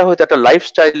 সুতরাং এটা হয়তো একটা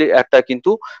লাইফস্টাইলের একটা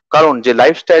কিন্তু কারণ, যে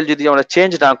লাইফস্টাইল যদি আমরা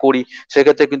চেঞ্জ না করি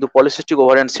সেক্ষেত্রে কিন্তু পলিসিস্টিক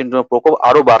ওভারিয়ান সিনড্রোমের প্রকোপ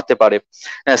আরো বাড়তে পারে।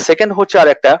 সেকেন্ড হচ্ছে আর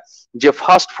একটা, যে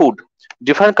fast food,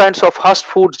 different kinds of fast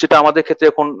food যেটা আমাদের ক্ষেত্রে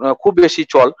এখন খুব বেশি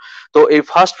চল। তো এই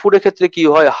ফাস্ট ফুডের ক্ষেত্রে কি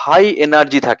হয়, হাই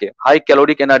এনার্জি থাকে, হাই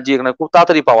ক্যালোরিক এনার্জি এখানে খুব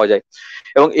তাড়াতাড়ি পাওয়া যায়,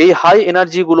 এবং এই হাই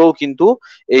এনার্জি গুলোও কিন্তু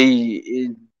এই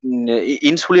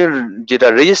ইনসুলিন যেটা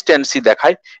রেজিস্ট্যান্সি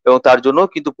দেখায়, এবং তার জন্য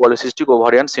কিন্তু পলিসিস্টিক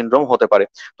ওভারিয়ান সিনড্রোম হতে পারে।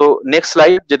 তো নেক্সট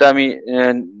স্লাইড যেটা আমি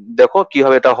দেখো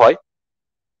কিভাবে এটা হয়।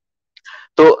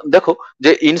 তো দেখো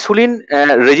যে ইনসুলিন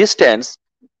রেজিস্ট্যান্স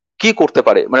কি করতে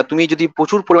পারে, মানে তুমি যদি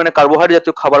প্রচুর পরিমাণে কার্বোহাইড্রেট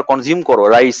জাতীয় খাবার কনজিউম করো,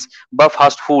 রাইস বা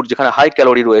ফাস্ট ফুড যেখানে হাই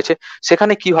ক্যালোরি রয়েছে,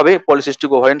 সেখানে কিভাবে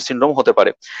পলিসিস্টিক ওভারিয়ান সিনড্রোম হতে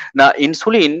পারে? না,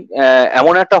 ইনসুলিন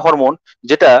এমন একটা হরমোন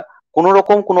যেটা কোন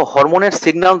রকম কোনো হরমোনের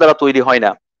সিগন্যাল দ্বারা তৈরি হয়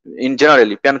না। ইন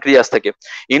জেনারেলি প্যানক্রিয়াস থেকে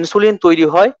ইনসুলিন তৈরি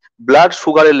হয় ব্লাড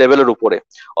সুগারের লেভেলের উপরে,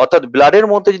 অর্থাৎ ব্লাডের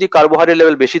মধ্যে যদি কার্বোহাইড্রেট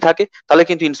লেভেল বেশি থাকে তাহলে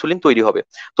কিন্তু ইনসুলিন তৈরি হবে।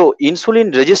 তো ইনসুলিন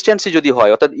রেজিস্ট্যান্সি যদি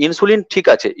হয়, অর্থাৎ ইনসুলিন ঠিক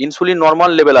আছে, ইনসুলিন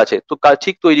নর্মাল লেভেল আছে, তো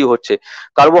ঠিক তৈরি হচ্ছে,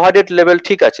 কার্বোহাইড্রেট লেভেল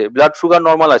ঠিক আছে, ব্লাড সুগার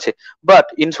নর্মাল আছে, বাট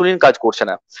ইনসুলিন কাজ করছে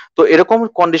না, তো এরকম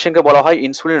কন্ডিশনকে বলা হয়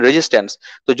ইনসুলিন রেজিস্ট্যান্স।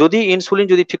 তো যদি ইনসুলিন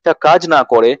যদি ঠিকঠাক কাজ না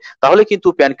করে তাহলে কিন্তু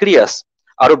প্যানক্রিয়াস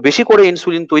আরো বেশি করে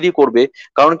ইনসুলিন তৈরি করবে।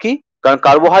 কারণ কি? কারণ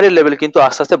কার্বোহাইড্রেট লেভেল কিন্তু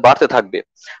আস্তে আস্তে বাড়তে থাকবে।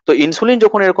 তো ইনসুলিন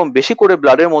যখন এরকম বেশি করে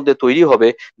ব্লাডের মধ্যে তৈরি হবে,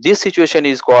 this situation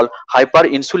is call hyper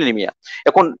ইনসুলিনিমিয়া।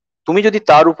 এখন তুমি যদি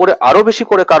তার উপরে আরো বেশি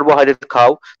করে কার্বোহাইড্রেট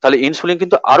খাও তাহলে ইনসুলিন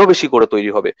কিন্তু আরো বেশি করে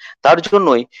তৈরি হবে। তার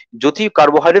জন্যই যদি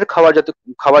কার্বোহাইড্রেট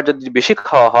খাবার যদি বেশি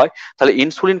খাওয়া হয় তাহলে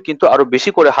ইনসুলিন কিন্তু আরো বেশি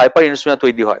করে হাইপার ইনসুলিন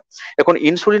তৈরি হয়। এখন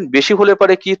ইনসুলিন বেশি হলে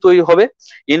পারে কি তৈরি হবে?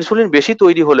 ইনসুলিন বেশি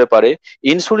তৈরি হলে পারে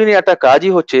ইনসুলিনের একটা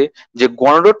কাজই হচ্ছে যে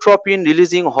গনোডোট্রপিন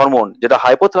রিলিজিং হরমোন যেটা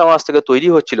হাইপোথ্যালামাস থেকে তৈরি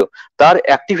হচ্ছিল তার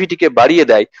অ্যাক্টিভিটিকে বাড়িয়ে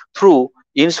দেয় through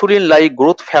insulin like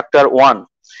growth factor 1।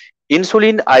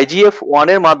 Insulin IGF-1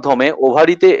 এর মাধ্যমে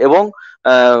ওভারিতে এবং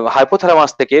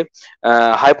হাইপোথ্যালামাস থেকে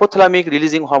হাইপোথ্যালামিক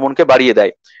রিলিজিং হরমোনকে বাড়িয়ে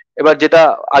দেয়। এবার যেটা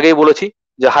আগেই বলেছি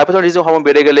যে হাইপোথ্যালামিক রিলিজিং হরমোন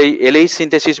বেড়ে গেলেই LH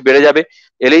সিনথেসিস বেড়ে যাবে,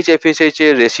 LH FSH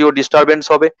এর রেশিও ডিস্টারবেন্স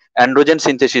হবে, অ্যান্ড্রোজেন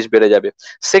সিনথেসিস বেড়ে যাবে।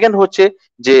 সেকেন্ড হচ্ছে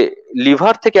যে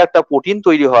লিভার থেকে একটা প্রোটিন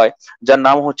তৈরি হয় যার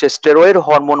নাম হচ্ছে steroid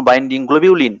hormone binding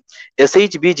globulin,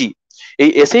 SHBG। এই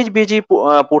SHBG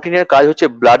প্রোটিনের কাজ হচ্ছে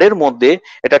ব্লাডের মধ্যে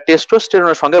এটা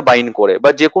টেস্টোস্টেরনের সঙ্গে বাইন্ড করে বা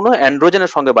যে কোনো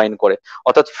অ্যান্ড্রোজেনের সঙ্গে বাইন্ড করে,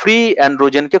 অর্থাৎ ফ্রি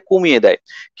অ্যান্ড্রোজেনকে কমিয়ে দেয়।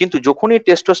 কিন্তু যখনই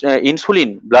ইনসুলিন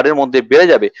ব্লাডের মধ্যে বেড়ে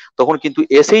যাবে তখন কিন্তু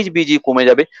SHBG কমে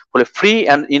যাবে, ফলে ফ্রি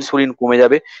ইনসুলিন কমে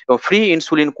যাবে এবং ফ্রি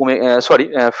ইনসুলিন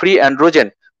ফ্রি অ্যান্ড্রোজেন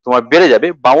তোমার বেড়ে যাবে,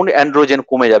 বাউন্ড অ্যান্ড্রোজেন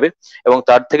কমে যাবে এবং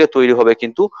তার থেকে তৈরি হবে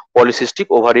কিন্তু পলিসিস্টিক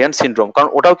ওভারিয়ান সিনড্রোম, কারণ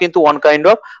ওটাও কিন্তু one kind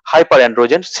of hyper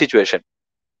androgen situation.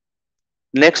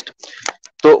 Next,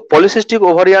 তো পলিসিস্টিক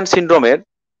ওভারিয়ান সিনড্রোমের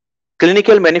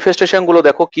ক্লিনিক্যাল ম্যানিফেস্টেশন গুলো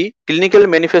দেখো কি? ক্লিনিক্যাল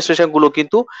ম্যানিফেস্টেশন গুলো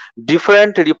কিন্তু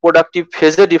ডিফারেন্ট রিপ্রোডাক্টিভ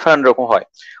ফেজে ডিফারেন্ট রকম হয়।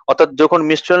 অর্থাৎ যখন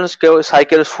মেনস্ট্রুয়াল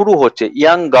সাইকেল শুরু হচ্ছে,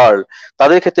 ইয়াং গার্ল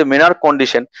তাদের ক্ষেত্রে মেনার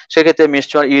কন্ডিশন, সেক্ষেত্রে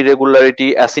মেনস্ট্রুয়াল ইরেগুলারিটি,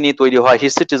 অ্যাসিনি তৈরি হয়,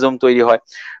 হিস্টিটিজম তৈরি হয়।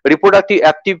 রিপ্রোডাক্টিভ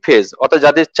অ্যাক্টিভ ফেজ অর্থাৎ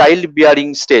যাদের চাইল্ড বিয়ারিং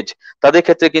স্টেজ তাদের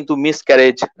ক্ষেত্রে কিন্তু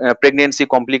মিসক্যারেজ, প্রেগনেন্সি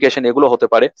কমপ্লিকেশন এগুলো হতে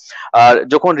পারে। আর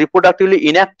যখন রিপ্রোডাক্টিভলি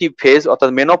ইনঅ্যাক্টিভ ফেজ অর্থাৎ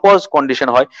মেনোপজ কন্ডিশন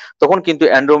হয় তখন কিন্তু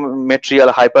এন্ডোমেট্রিয়াল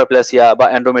হাইপারপ্লেসিয়া বা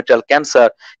এন্ডোমেট্রিয়াল ক্যান্সার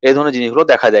এই ধরনের জিনিসগুলো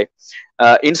দেখা যায়।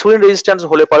 ইনসুলিন রেজিস্ট্যান্স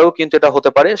হলে পরেও কিন্তু এটা হতে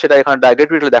পারে, সেটা এখানে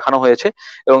ডায়াগ্রাফিক্যালি দেখানো হয়েছে,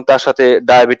 এবং তার সাথে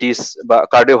ডায়াবেটিস বা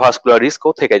কার্ডিওভাস্কুলার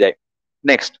রিস্কও থেকে যায়।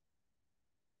 নেক্সট,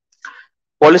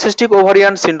 পলিসিস্টিক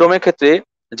ওভারিয়ান সিনড্রোমের ক্ষেত্রে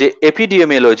যে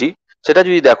এপিডিএমিওলজি সেটা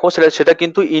যদি দেখো সেটা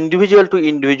কিন্তু ইন্ডিভিজুয়াল টু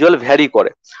ইন্ডিভিজুয়াল ভ্যারি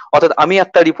করে। অর্থাৎ আমি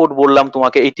একটা রিপোর্ট বললাম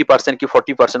তোমাকে 80% কি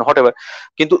 40% হটেভার,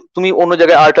 কিন্তু তুমি অন্য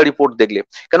জায়গায় আরেকটা রিপোর্ট দেখলে,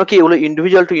 কেন কি? এগুলো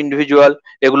ইন্ডিভিজুয়াল টু ইন্ডিভিজুয়াল,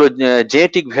 এগুলো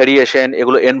জেনেটিক ভ্যারিয়েশন,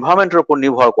 এগুলো এনভায়রনমেন্টের উপর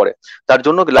নির্ভর করে, তার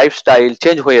জন্য লাইফস্টাইল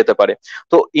চেঞ্জ হয়ে যেতে পারে।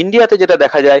 তো ইন্ডিয়াতে যেটা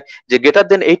দেখা যায় যে গ্রেটার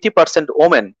দেন 80%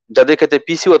 ওমেন যাদের ক্ষেত্রে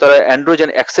পিসিও তারা অ্যান্ড্রোজেন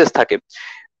অ্যাক্সেস থাকে,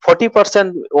 40%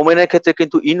 ওমেনের ক্ষেত্রে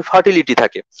কিন্তু ইনফার্টিলিটি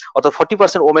থাকে, অর্থাৎ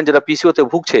 40% ওমেন যারা পিসিওতে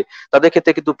ভুগছে তাদের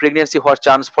ক্ষেত্রে কিন্তু প্রেগনেন্সি হওয়ার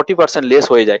চান্স 40% লেস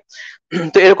হয়ে যায়।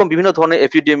 তো এরকম বিভিন্ন ধরনের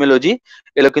এপিডেমিওলজি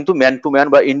এগুলো কিন্তু ম্যান টু ম্যান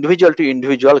বা ইন্ডিভিজুয়াল টু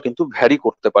ইন্ডিভিজুয়াল কিন্তু ভ্যারি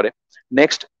করতে পারে।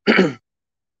 নেক্সট,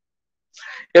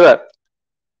 এবার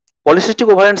পলিসিস্টিক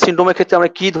ওভারিয়ান সিনড্রোমের ক্ষেত্রে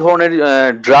আমরা কি ধরনের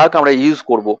ড্রাগ আমরা ইউজ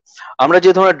করব? আমরা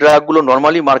যে ধরনের ড্রাগ গুলো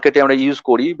নর্মালি মার্কেটে আমরা ইউজ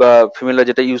করি বা ফিমেলরা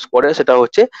যেটা ইউজ করে সেটা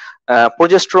হচ্ছে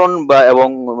প্রোজেস্টেরন বা এবং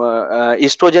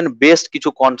ইস্ট্রোজেন বেসড কিছু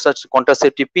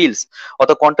কন্ট্রাসেপটিভ পিলস।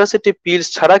 অর্থাৎ কন্ট্রাসেপটিভ পিলস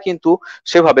ছাড়া কিন্তু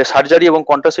সেভাবে সার্জারি এবং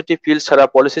কন্ট্রাসেপটিভ পিলস ছাড়া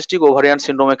পলিসিস্টিক ওভারিয়ান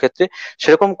সিনড্রোমের ক্ষেত্রে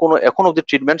সেরকম কোনো এখন অবধি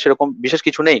ট্রিটমেন্ট সেরকম বিশেষ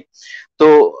কিছু নেই। তো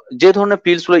যে ধরনের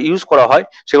পিলস গুলো ইউজ করা হয়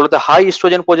সেগুলোতে হাই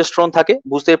ইস্ট্রোজেন প্রোজেস্টেরন থাকে,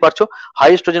 বুঝতেই পারছো। High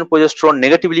oestrogen progesterone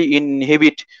negatively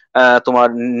inhibit তোমার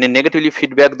নেগেটিভলি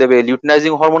ফিডব্যাক দেবে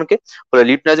লিউটিনাইজিং হরমোনকে, ফলে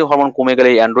লিউটিনাইজিং হরমোন কমে গেলে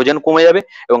অ্যান্ড্রোজেন কমে যাবে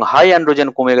এবং হাই অ্যান্ড্রোজেন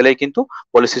কমে গেলে কিন্তু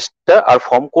পলিসিস্টটা আর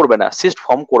ফর্ম করবে না, সিস্ট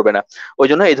ফর্ম করবে না। ওই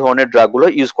জন্য এই ধরনের ড্রাগ গুলো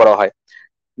ইউজ করা হয়।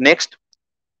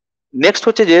 নেক্সট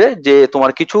হচ্ছে যে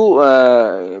তোমার কিছু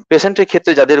পেশেন্টের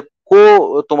ক্ষেত্রে যাদের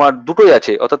তোমার দুটোই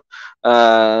আছে, অর্থাৎ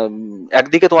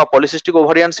একদিকে তোমার পলিসিস্টিক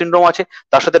ওভারিয়ান সিনড্রোম আছে,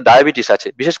 তার সাথে ডায়াবেটিস আছে,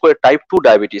 বিশেষ করে টাইপ 2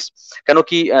 ডায়াবেটিস। কেন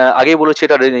কি? আগেই বলেছি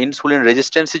এটা ইনসুলিন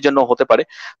রেজিস্ট্যান্সির জন্য হতে পারে।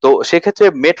 তো সেক্ষেত্রে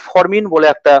মেটফরমিন বলে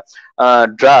একটা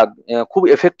ড্রাগ খুব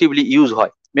এফেক্টিভলি ইউজ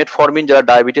হয়। মেটফরমিন যারা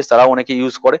ডায়াবেটিস তারা অনেকে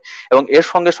ইউজ করে, এবং এর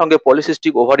সঙ্গে সঙ্গে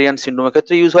পলিসিস্টিক ওভারিয়ান সিন্ড্রোমের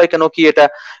ক্ষেত্রে ইউজ হয়। কেন কি এটা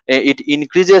ইট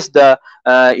ইনক্রিজেস দ্য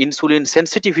ইনসুলিন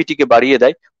সেন্সিটিভিটিকে বাড়িয়ে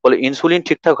দেয়, ফলে ইনসুলিন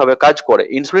ঠিকঠাক ভাবে কাজ করে।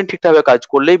 ইনসুলিন ঠিকঠাক ভাবে কাজ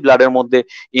করলেই ব্লাডের মধ্যে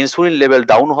ইনসুলিন লেভেল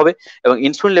ডাউন হবে, এবং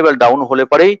ইনসুলিন লেভেল ডাউন হলে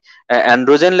পরেই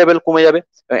অ্যান্ড্রোজেন লেভেল কমে যাবে।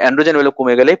 অ্যান্ড্রোজেন লেভেল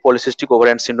কমে গেলেই পলিসিস্টিক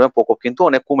ওভারিয়ান সিন্ড্রোমের প্রকোপ কিন্তু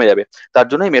অনেক কমে যাবে। তার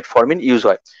জন্যই মেটফরমিন ইউজ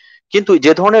হয়। কিন্তু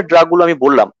যে ধরনের ড্রাগ গুলো আমি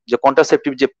বললাম, যে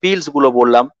কন্ট্রাসেপটিভ যে পিলস গুলো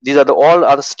বললাম, this R all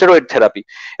R steroid therapy,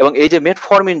 এবং এই যে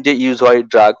মেটফরমিন যে ইউজ হয়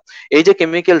ড্রাগ, এই যে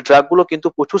কেমিক্যাল ড্রাগ গুলো কিন্তু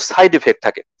প্রচুর সাইড এফেক্ট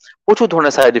থাকে, প্রচুর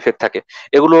ধরনের সাইড এফেক্ট থাকে।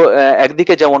 এগুলো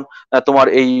একদিকে যেমন তোমার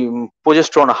এই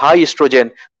progesterone, high oestrogen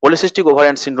polycystic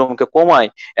ovarian সিন্ড্রোমকে কমায়,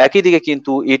 একই দিকে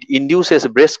কিন্তু ইট ইনডিউসেস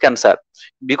breast cancer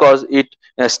because it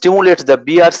stimulates the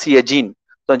BRCA জিন।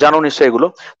 তো জানো নিশ্চয়ই এগুলো।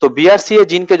 তো বিআরসিএ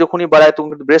জিনকে যখনই বাড়ায়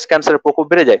তখন ব্রেস্ট ক্যান্সারের প্রকোপ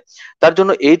বেড়ে যায়। তার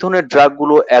জন্য এই ধরনের ড্রাগ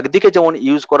গুলো একদিকে যেমন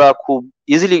ইউজ করা খুব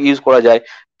ইজিলি ইউজ করা যায়,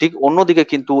 ঠিক অন্যদিকে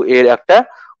কিন্তু এর একটা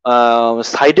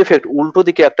সাইড এফেক্ট, উল্টো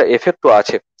দিকে একটা এফেক্টও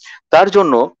আছে। তার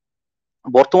জন্য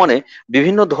বর্তমানে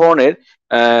বিভিন্ন ধরনের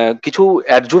কিছু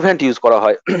অ্যাডজুভেন্ট ইউজ করা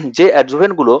হয়, যে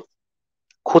অ্যাডজুভেন্ট গুলো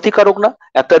ক্ষতিকারক না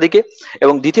একটা দিকে,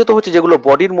 এবং দ্বিতীয়ত হচ্ছে যেগুলো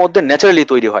বডির মধ্যে ন্যাচারালি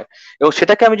তৈরি হয়, এবং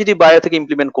সেটাকে আমি যদি বাইরে থেকে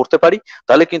ইমপ্লিমেন্ট করতে পারি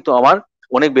তাহলে কিন্তু আমার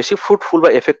অনেক বেশি ফ্রুটফুল বা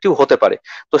এফেক্টিভ হতে পারে।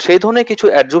 তো সেই ধরনের কিছু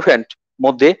অ্যাডজুভেন্ট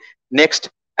মধ্যে নেক্সট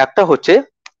একটা হচ্ছে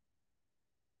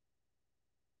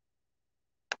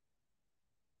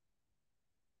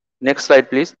নেক্সট স্লাইড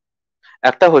প্লিজ,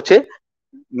 একটা হচ্ছে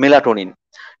মেলাটোনিন।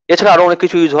 এছাড়া আরো অনেক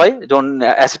কিছু ইউজ হয়, যেমন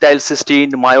অ্যাসিটাইল সিস্টিন,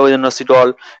 মায়োইনোসিটল,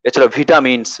 এছাড়া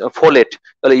ভিটামিনস, ফোলেট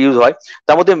তাহলে ইউজ হয়।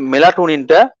 তার মধ্যে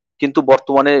মেলাটোনিনটা কিন্তু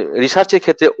বর্তমানে রিসার্চের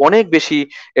ক্ষেত্রে অনেক বেশি,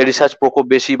 রিসার্চ প্রকোপ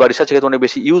বেশি বা রিসার্চের ক্ষেত্রে অনেক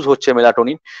বেশি ইউজ হচ্ছে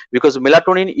মেলাটোনিন, বিকজ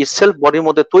মেলাটোনিন ইটসেলফ বডির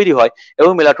মধ্যে তৈরি হয়,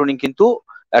 এবং মেলাটোনিন কিন্তু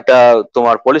একটা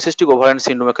তোমার পলিসিস্টিক ওভারিয়ান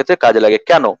সিন্ড্রোমের ক্ষেত্রে কাজে লাগে।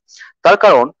 কেন? তার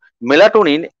কারণ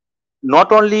melatonin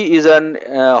not only is an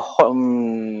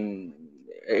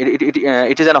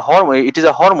it is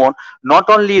a hormone, not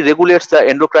only regulates the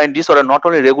endocrine disorder, not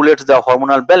only regulates the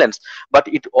hormonal balance, but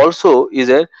it also is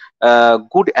a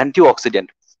good antioxidant.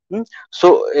 So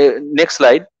next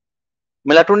slide,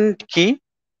 melatonin কি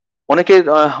অনেকে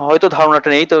হয়তো ধারণাটা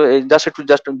নেই, তো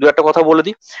just দু একটা কথা বলে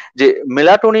দিই, যে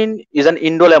melatonin is an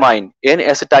ইন্ডোলেমাইন N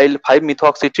acetyl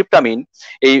 5-মিথঅক্সিট্রিপ্টামিন।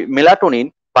 এই মেলাটোনিন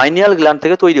পাইনিয়াল গ্ল্যান্ড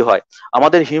থেকে তৈরি হয়।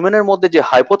 আমাদের হিউম্যানের মধ্যে যে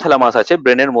হাইপোথ্যালামাস আছে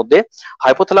ব্রেনের মধ্যে,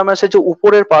 হাইপোথ্যালামাসের যে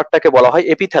উপরের পার্টটাকে বলা হয়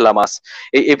এপিথ্যালামাস।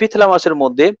 এই এপিথ্যালামাসের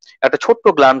মধ্যে একটা ছোট্ট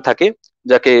গ্ল্যান্ড থাকে,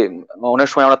 যাকে অনেক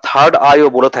সময় আমরা থার্ড আইও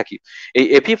বলে থাকি। এই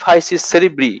এপিফাইসিস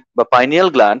সেরিব্রি বা পাইনিয়াল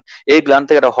গ্ল্যান্ড, এই গ্ল্যান্ড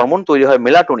থেকে একটা হরমোন তৈরি হয়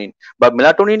মেলাটোনিন, বা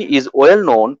melatonin is well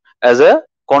known as a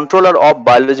controller of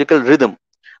biological rhythm.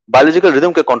 Biological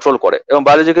রিদমকে control করে, এবং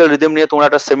বায়োলজিক্যাল রিদম নিয়ে তোমরা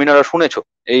একটা সেমিনারে শুনেছো,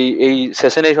 এই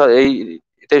সেশনে, এই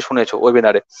এটাই শুনেছো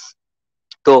ওয়েবিনারে।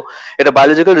 তো এটা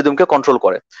বায়োলজিক্যাল রিদমকে কন্ট্রোল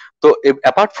করে। তো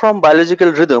অ্যাপার্ট ফ্রম বায়োলজিক্যাল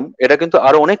রিদম, এটা কিন্তু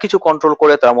আরো অনেক কিছু কন্ট্রোল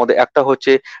করে। তার মধ্যে একটা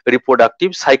হচ্ছে reproductive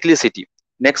cyclicity.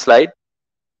 Next slide.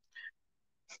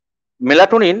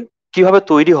 Melatonin কিভাবে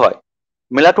তৈরি হয়?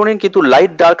 মেলাটোনিন কিন্তু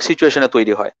লাইট ডার্ক সিচুয়েশনে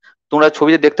তৈরি হয়। তোমরা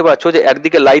ছবিতে দেখতে পাচ্ছ যে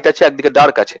একদিকে লাইট আছে, একদিকে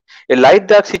ডার্ক আছে। এই লাইট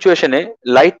ডার্ক সিচুয়েশনে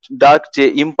লাইট ডার্ক যে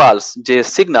ইম্পালস, যে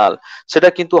সিগন্যাল, সেটা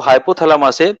কিন্তু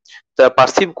হাইপোথ্যালামাসে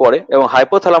পারসিভ করে, এবং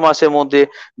হাইপোথ্যালামাসের মধ্যে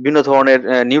বিভিন্ন ধরনের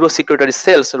নিউরোসিক্রেটরি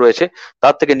সেলস রয়েছে,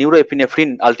 তার থেকে নিউরোএপিনেফ্রিন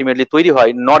আলটিমেটলি তৈরি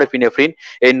হয়, নর এপিনেফ্রিন।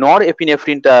 এই নর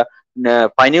এপিনেফ্রিনটা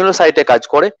পাইনিয়াল সাইটে কাজ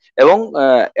করে, এবং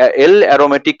এল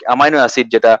অ্যারোমেটিক অ্যামাইনো অ্যাসিড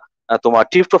যেটা তোমার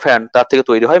ট্রিপ্টোফ্যান, তার থেকে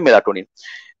তৈরি হয় মেলাটোনিন।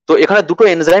 তো এখানে দুটো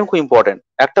এনজাইম খুব ইম্পর্টেন্ট,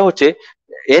 একটা হচ্ছে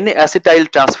এন অ্যাসিটাইল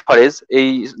ট্রান্সফারেজ, এই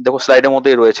দেখো স্লাইডের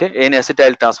মধ্যেই রয়েছে এন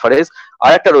অ্যাসিটাইল ট্রান্সফারেজ,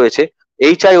 আর একটা রয়েছে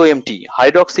HIOMT,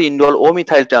 হাইড্রক্সি ইন্ডোল ও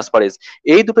মিথাইল ট্রান্সফারেজ।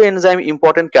 এই দুটো এনজাইম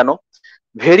ইম্পর্টেন্ট কেন?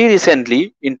 ভেরি রিসেন্টলি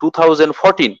ইন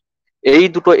 2014 এই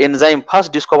দুটো এনজাইম ফার্স্ট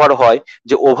ডিসকভার হয়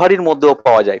যে ওভারির মধ্যেও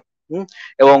পাওয়া যায়।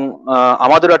 এবং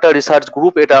আমাদের একটা রিসার্চ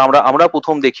গ্রুপ এটা আমরা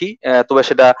প্রথম দেখি, তবে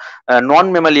সেটা নন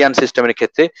ম্যামালিয়ান সিস্টেমের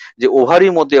ক্ষেত্রে, যে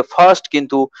ওভারির মধ্যে ফার্স্ট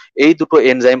কিন্তু এই দুটো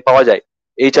এনজাইম পাওয়া যায়,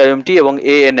 HIOMT এবং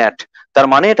ANAT। তার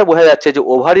মানে এটা বোঝা যাচ্ছে যে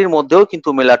ওভারির মধ্যেও কিন্তু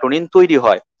মেলাটোনিন তৈরি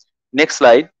হয়। Next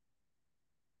slide.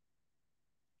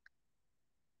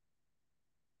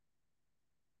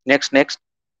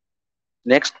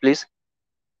 Next please.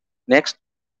 Next.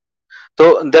 তো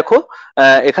দেখো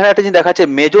এখানে একটা জিনিস দেখাচ্ছে,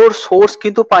 মেজর সোর্স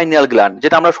কিন্তু পাইনিয়াল গ্ল্যান্ড,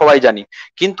 যেটা আমরা সবাই জানি,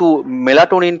 কিন্তু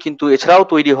মেলাটোনিন কিন্তু এছাড়াও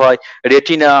তৈরি হয়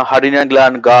রেটিনা, হার্ডিনাল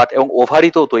গ্ল্যান্ড, গাট এবং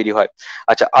ওভারিতেও তৈরি হয়।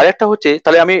 আচ্ছা, আরেকটা হচ্ছে,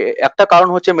 তাহলে আমি একটা কারণ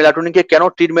হচ্ছে মেলাটোনিনকে কেন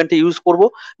ট্রিটমেন্টে ইউজ করব,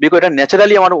 বিকজ এটা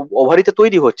ন্যাচারালি আমার ওভারিতে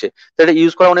তৈরি হচ্ছে, তো এটা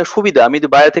ইউজ করা অনেক সুবিধা, আমি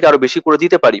বাইরে থেকে আরো বেশি করে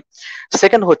দিতে পারি।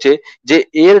 সেকেন্ড হচ্ছে যে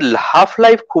এর হাফ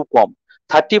লাইফ খুব কম,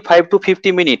 35 to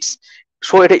 50 মিনিটস।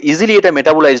 সো এটা ইজিলি এটা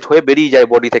মেটাবোলাইজড হয়ে বেরিয়ে যায়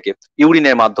বডি থেকে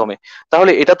ইউরিনের মাধ্যমে।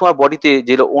 তাহলে এটা তোমার বডিতে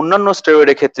যে অন্যান্য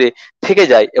স্টেরয়েডের ক্ষেত্রে থেকে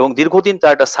যায় এবং দীর্ঘদিন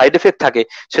তার একটা সাইড এফেক্ট থাকে,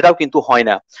 সেটাও কিন্তু হয়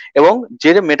না। এবং যে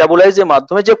মেটাবোলাইজের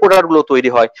মাধ্যমে যে প্রোডাক্টগুলো তৈরি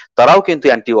হয় তারাও কিন্তু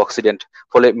অ্যান্টিঅক্সিডেন্ট,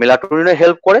 ফলে মেলাটোনিনে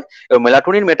হেল্প করে। এবং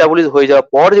মেলাটোনিন মেটাবলিজ হয়ে যাওয়ার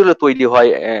পর যেগুলো তৈরি হয়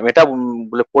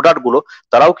প্রোডাক্ট গুলো,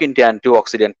 তারাও কিন্তু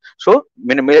অ্যান্টিঅক্সিডেন্ট। সো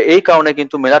এই কারণে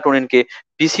কিন্তু মেলাটোনিনকে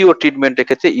পিসিও ট্রিটমেন্টের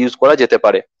ক্ষেত্রে ইউজ করা যেতে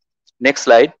পারে। Next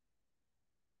slide.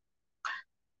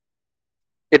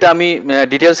 এটা আমি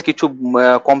ডিটেলস কিছু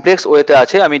কমপ্লেক্স ওয়েতে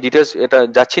আছে, আমি ডিটেলস এটা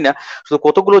যাচ্ছি না, শুধু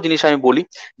কতগুলো জিনিস আমি বলি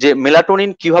যে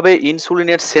মেলাটোনিন কিভাবে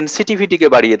ইনসুলিনের সেন্সিটিভিটিকে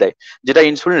বাড়িয়ে দেয়, যেটা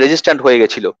ইনসুলিন রেজিস্ট্যান্ট হয়ে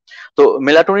গেছিল। তো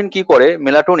মেলাটোনিন কি করে,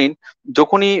 মেলাটোনিন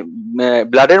যখনই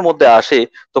ব্লাডের মধ্যে আসে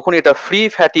তখন এটা ফ্রি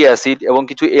ফ্যাটি অ্যাসিড এবং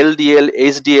কিছু এলডিএল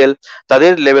এইচডিএল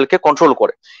তাদের লেভেলকে কন্ট্রোল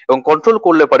করে, এবং কন্ট্রোল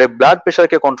করলে পরে ব্লাড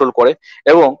প্রেশারকে কন্ট্রোল করে,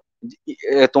 এবং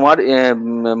তোমার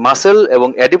মাসেল এবং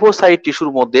অ্যাডিপোসাইট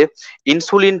টিস্যুর মধ্যে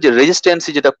ইনসুলিন যে রেজিস্ট্যান্সি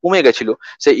যেটা কমে গেছিল,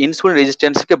 সেই ইনসুলিন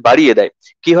রেজিস্ট্যান্সকে বাড়িয়ে দেয়।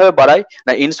 কিভাবে বাড়ায়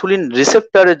না, ইনসুলিন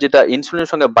রিসেপ্টরের যেটা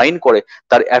ইনসুলিনের সঙ্গে বাইন্ড করে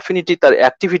তার অ্যাফিনিটি, তার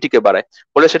অ্যাক্টিভিটিকে বাড়ায়,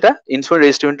 ফলে সেটা ইনসুলিন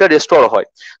রেজিস্ট্যান্সটা রেস্টোর হয়।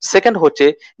 সেকেন্ড হচ্ছে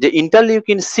যে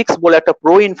ইন্টারলিউকিন 6 বলে একটা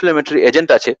প্রো ইনফ্লেমেটরি এজেন্ট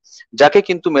আছে, যাকে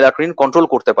কিন্তু মেলাটোনিন কন্ট্রোল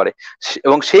করতে পারে,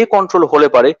 এবং সেই কন্ট্রোল হলে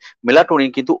পারে মেলাটোনিন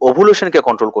কিন্তু ওভুলেশনকে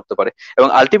কন্ট্রোল করতে পারে, এবং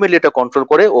আলটিমেটলি এটা কন্ট্রোল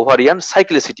করে ওভারিয়ান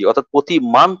সাইক্লিসিটি, অর্থাৎ প্রতি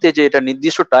মান্থে যে এটা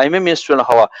নির্দিষ্ট টাইমে মেনস্ট্রুয়াল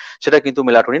হওয়া, সেটা কিন্তু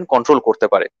মেলাটোনিন কন্ট্রোল করতে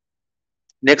পারে।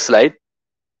 Next slide.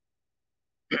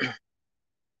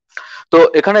 তো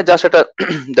এখানে জাস্ট এটা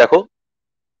দেখো,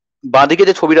 বাঁদিকে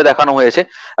যে ছবিটা দেখানো হয়েছে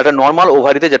একটা নর্মাল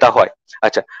ওভারিতে যেটা হয়।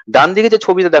 আচ্ছা, ডান দিকে যে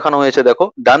ছবিটা দেখানো হয়েছে, দেখো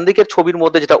ডান দিকের ছবির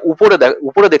মধ্যে যেটা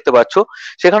উপরে দেখতে পাচ্ছ,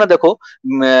 সেখানে দেখো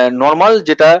নর্মাল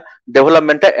যেটা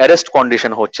ডেভেলপমেন্টটা অ্যারেস্ট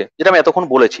কন্ডিশন হচ্ছে, যেটা আমি এতক্ষণ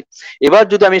বলেছি। এবার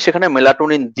যদি আমি সেখানে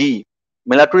মেলাটোনিন দিই,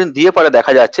 মেলাটোনিন দিয়ে পরে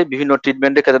দেখা যাচ্ছে বিভিন্ন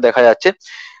ট্রিটমেন্টের ক্ষেত্রে দেখা যাচ্ছে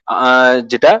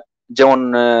যেটা যেমন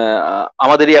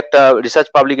আমাদেরই একটা রিসার্চ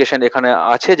পাবলিকেশন এখানে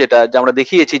আছে, যেটা আমরা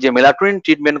দেখিয়েছি যে মেলাটোনিন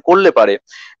ট্রিটমেন্ট করলে পারে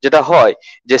যেটা হয়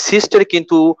যে সিস্টের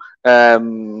কিন্তু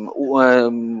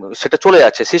সেটা চলে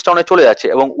যাচ্ছে, সিস্ট অনেক চলে যাচ্ছে,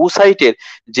 এবং উসাইটের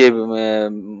যে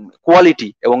কোয়ালিটি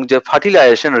এবং যে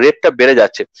ফার্টিলাইজেশন রেটটা বেড়ে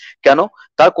যাচ্ছে। কেন?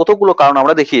 তার কতগুলো কারণ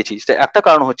আমরা দেখিয়েছি। একটা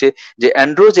কারণ হচ্ছে যে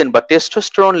অ্যান্ড্রোজেন বা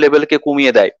টেস্টোস্টেরন লেভেলকে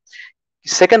কমিয়ে দেয়।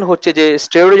 সেকেন্ড হচ্ছে যে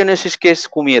স্টেরোজেনেসিসকে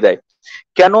কমিয়ে দেয়।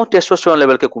 কেন টেস্টোস্টেরন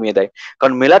লেভেলকে কমিয়ে দেয়?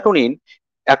 কারণ মেলাটোনিন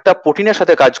একটা প্রোটিনের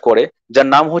সাথে কাজ করে যার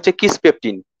নাম হচ্ছে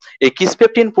কিসপেপটিন। এই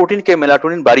কিসপেপটিন প্রোটিনকে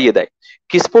মেলাটোনিন বাড়িয়ে দেয়।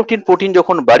 কিসপেপটিন প্রোটিন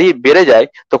যখন বেড়ে যায়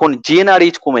তখন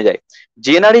জিএনআরএইচ কমে যায়।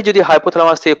 জিএনআরএইচ যদি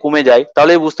হাইপোথ্যালামাস থেকে কমে যায়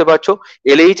তাহলে বুঝতে পারছো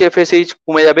এলএইচ এফএসএইচ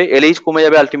কমে যাবে, এলএইচ কমে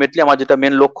যাবে, আলটিমেটলি আমার যেটা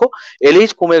মেন লক্ষ্য,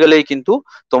 এলএইচ কমে গেলেই কিন্তু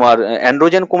তোমার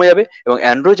অ্যান্ড্রোজেন কমে যাবে, এবং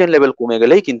অ্যান্ড্রোজেন লেভেল কমে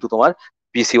গেলেই কিন্তু তোমার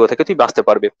পিসিও থেকে তুই বাঁচতে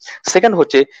পারবে। সেকেন্ড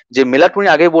হচ্ছে যে মেলাটোনিন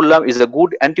আগে বললাম is a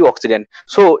good antioxidant,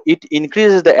 so it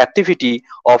increases the activity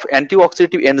of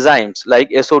antioxidative enzymes like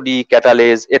SOD,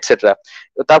 catalase etcetera.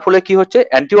 তার ফলে কি হচ্ছে,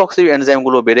 অ্যান্টিঅক্সিডেটিভ এনজাইম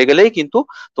গুলো বেড়ে গেলেই কিন্তু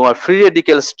তোমার ফ্রি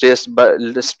রেডিক্যাল স্ট্রেস বা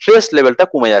স্ট্রেস লেভেলটা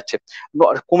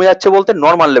কমে যাচ্ছে বলতে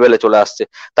নর্মাল লেভেলে চলে আসছে।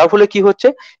 তার ফলে কি হচ্ছে,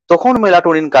 তখন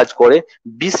মেলাটোনিন কাজ করে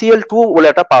BCL2 বলে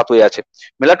একটা পাথওয়ে আছে,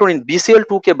 মেলাটোনিন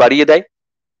BCL2 কে বাড়িয়ে দেয়,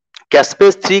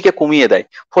 ক্যাসপেজ 3 কে কমিয়ে দেয়,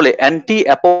 ফলে অ্যান্টি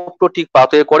অ্যাপোপ্টোটিক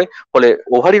পাথওয়ে করে, ফলে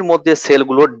ওভারির মধ্যে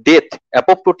সেলগুলোর ডেথ,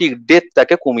 অ্যাপোপ্টোটিক ডেথ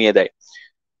তাকে কমিয়ে দেয়।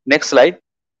 Next slide.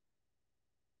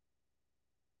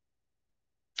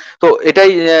 তো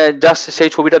এটাই জাস্ট সেই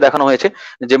ছবিটা দেখানো হয়েছে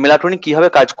যে মেলাটোনিন কিভাবে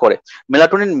কাজ করে।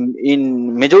 মেলাটোনিন ইন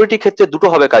মেজরিটি ক্ষেত্রে দুটো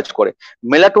ভাবে কাজ করে।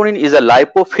 Melatonin is a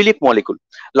lipophilic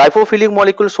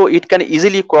molecule, so it can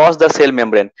easily cross the cell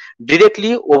membrane,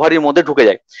 directly ওভারির মধ্যে ঢুকে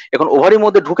যায়। এখন ওভারির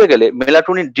মধ্যে ঢুকে গেলে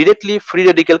মেলাটোনিন ডিরেক্টলি ফ্রি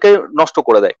রেডিক্যালকে নষ্ট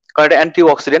করে দেয়, কারণ এটা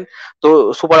অ্যান্টিঅক্সিডেন্ট। তো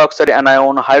super oxide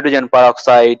anion, hydrogen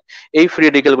peroxide, এই ফ্রি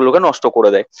রেডিক্যাল গুলোকে নষ্ট করে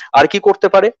দেয়। আর কি করতে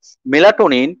পারে,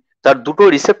 মেলাটোনিন তার দুটো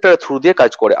রিসেপ্টর থ্রু দিয়ে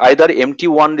কাজ করে, আইদার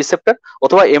MT1 রিসেপ্টর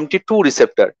অথবা MT2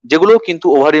 রিসেপ্টর, যেগুলো কিন্তু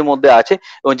ওভারির মধ্যে আছে,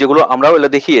 এবং যেগুলো আমরাও এলা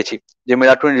দেখিয়েছি যে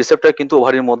মেলাটোনিন রিসেপ্টর কিন্তু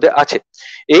ওভারির মধ্যে আছে।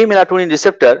 এই মেলাটোনিন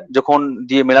রিসেপ্টর যখন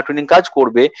দিয়ে মেলাটোনিন কাজ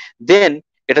করবে, দেন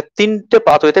এটা তিনটে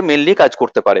পাথওয়েতে মেনলি কাজ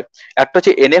করতে পারে। একটা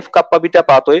হচ্ছে NF কাপ্পা বিটা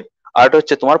পাথওয়ে, আর একটা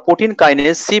হচ্ছে তোমার প্রোটিন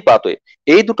কাইনেজ C পাথওয়ে।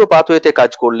 এই দুটো পাথওয়েতে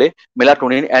কাজ করলে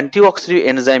মেলাটোনিন অ্যান্টিঅক্সিডেটিভ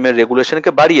এনজাইমের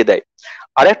রেগুলেশনকে বাড়িয়ে দেয়।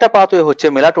 আরেকটা পাথওয়ে হচ্ছে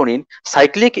মেলাটোনিন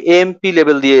সাইক্লিক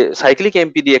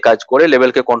এমপি দিয়ে কাজ করে,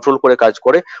 লেভেলকে কন্ট্রোল করে কাজ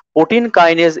করে, প্রোটিন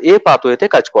কাইনেজ A পাথওয়েতে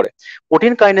কাজ করে।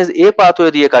 প্রোটিন কাইনেজ A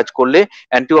পাথওয়ে দিয়ে কাজ করলে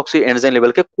অ্যান্টিঅক্সিডেন্ট এনজাইম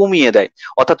লেভেলকে কমিয়ে দেয়।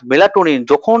 অর্থাৎ মেলাটোনিন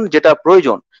যখন যেটা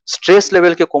প্রয়োজন স্ট্রেস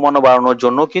লেভেলকে কমানো বাড়ানোর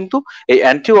জন্য কিন্তু এই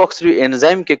অ্যান্টিঅক্সিডেন্ট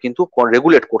এনজাইমকে কিন্তু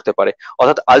রেগুলেট করতে পারে।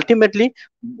 অর্থাৎ আলটিমেটলি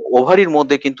ওভারির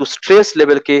মধ্যে কিন্তু স্ট্রেস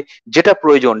লেভেলকে যেটা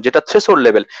প্রয়োজন, যেটা থ্রেশহোল্ড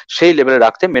লেভেল, সেই লেভেলে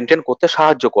রাখতে, মেনটেন করতে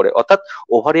সাহায্য করে, অর্থাৎ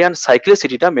ওভারিয়ান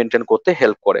সাইক্লিসিটিটা মেনটেন করতে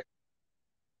হেল্প করে।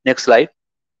 Next slide.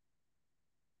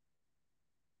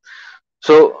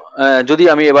 সো যদি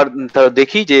আমি এবার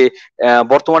দেখি যে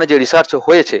বর্তমানে যে রিসার্চ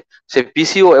হয়েছে সে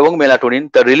পিসিও এবং মেলাটোনিন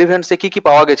তার রিলেভেন্সে কি কি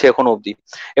পাওয়া গেছে এখন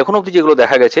অবধি যেগুলো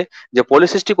দেখা গেছে যে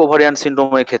পলিসিস্টিক ওভারিয়ান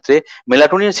সিনড্রোমের ক্ষেত্রে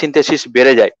মেলাটোনিন সিনথেসিস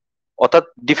বেড়ে যায়, অর্থাৎ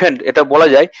ডিফেন্ড, এটা বলা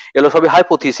যায় এগুলো সবই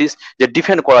হাইপোথিসিস যে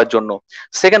ডিফেন্ড করার জন্য।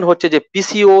 সেকেন্ড হচ্ছে যে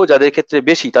পিসিও যাদের ক্ষেত্রে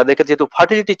বেশি, তাদের ক্ষেত্রে যেহেতু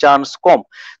ফার্টিলিটি চান্স কম,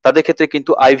 তাদের ক্ষেত্রে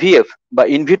কিন্তু আইভিএফ বা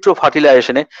ইনভিট্রো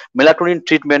ফার্টিলাইজেশনে মেলাটোনিন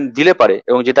ট্রিটমেন্ট দিলে পারে,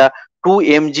 এবং যেটা 2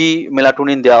 mg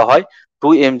মেলাটোনিন দেওয়া হয়,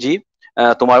 2 mg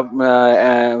তোমার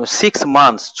 6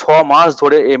 মান্থস, 6 মাস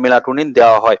ধরে এই মেলাটোনিন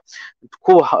দেওয়া হয়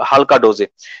খুব হালকা ডোজে,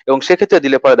 এবং সেক্ষেত্রে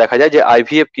দিলে পরে দেখা যায় যে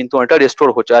আইভিএফ কিন্তু অনেকটা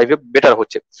রেস্টোর হচ্ছে, আইভিএফ বেটার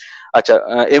হচ্ছে। আচ্ছা,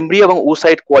 এমব্রি এবং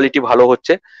উসাইড কোয়ালিটি ভালো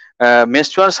হচ্ছে,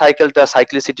 মেনস্ট্রুয়াল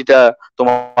সাইক্লিসিটিটা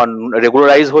তোমার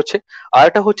রেগুলারাইজ হচ্ছে। আর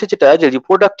একটা হচ্ছে যেটা যে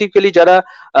রিপ্রোডাক্টিভলি যারা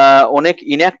অনেক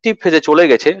ইনঅ্যাক্টিভ ফেজে চলে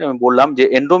গেছে, আমি বললাম যে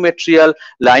এন্ডোমেট্রিয়াল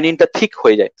লাইনিংটা ঠিক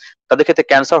হয়ে যায়, তাদের ক্ষেত্রে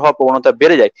ক্যান্সার হওয়ার প্রবণতা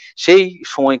বেড়ে যায়, সেই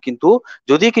সময় কিন্তু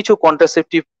যদি কিছু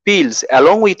contraceptive pills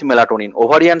along with melatonin,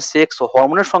 ovarian sex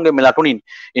হরমোনের সঙ্গে মেলাটোনিন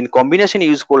ইন কম্বিনেশন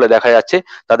ইউজ করলে দেখা যাচ্ছে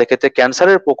তাদের ক্ষেত্রে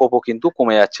ক্যান্সারের প্রকোপও কিন্তু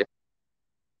কমে যাচ্ছে।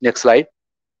 Next slide.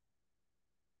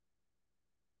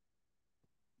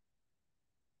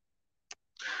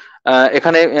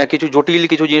 এখানে কিছু জটিল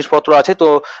কিছু জিনিসপত্র আছে, তো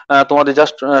তোমাদের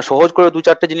জাস্ট সহজ করে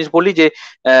 2-4টে জিনিস বলি যে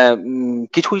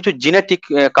কিছু কিছু জেনেটিক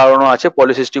কারণও আছে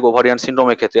পলিসিস্টিক ওভারিয়ান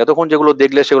সিনড্রোমের ক্ষেত্রে। এতক্ষণ যেগুলো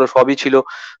দেখলে সেগুলো সবই ছিল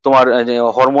তোমার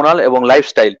হরমোনাল এবং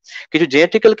লাইফস্টাইল। কিছু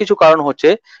জেনেটিক্যাল কিছু কারণ হচ্ছে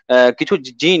কিছু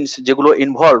জিনস যেগুলো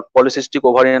ইনভলভ পলিসিস্টিক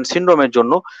ওভারিয়ান সিনড্রোমের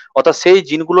জন্য, অর্থাৎ সেই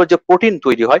জিনগুলোর যে প্রোটিন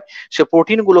তৈরি হয় সে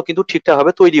প্রোটিনগুলো কিন্তু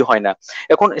ঠিকঠাকভাবে তৈরি হয় না।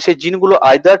 এখন সেই জিনগুলো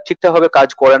আইদার ঠিকঠাকভাবে কাজ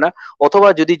করে না, অথবা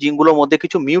যদি জিনগুলোর মধ্যে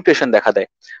কিছু মিউটেশন দেখা দেয়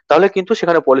তাহলে কিন্তু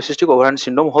সেখানে পলিসিস্টিক ওভারিয়ান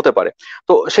সিনড্রোম হতে পারে।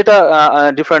 তো সেটা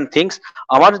ডিফারেন্ট থিংস।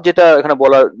 আমার যেটা এখানে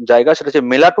বলার জায়গা সেটা হচ্ছে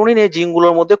মেলাটোনিন এই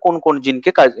জিনগুলোর মধ্যে কোন কোন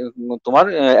জিনকে কাজ তোমার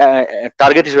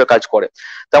টার্গেট হিসেবে কাজ করে।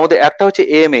 তার মধ্যে একটা হচ্ছে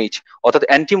এএমএইচ, অর্থাৎ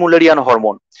অ্যান্টিমুলেরিয়ান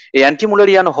হরমোন। এই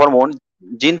অ্যান্টিমুলেরিয়ান হরমোন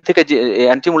জিন থেকে, যে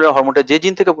অ্যান্টিমুলেরিয়ান হরমোনটা যে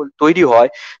জিন থেকে তৈরি হয়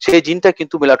সেই জিনটা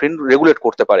কিন্তু মেলাটোনিন রেগুলেট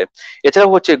করতে পারে।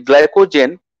 এছাড়াও হচ্ছে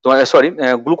গ্লাইকোজেন, সরি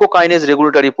গ্লুকোকাইনেজ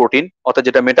রেগুলেটরি প্রোটিন, অর্থাৎ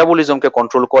যেটা মেটাবলিজমকে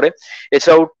কন্ট্রোল করে।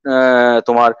 এছাড়াও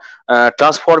তোমার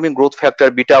ট্রান্সফর্মিং গ্রোথ ফ্যাক্টর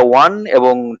বিটা 1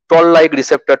 এবং টল লাইক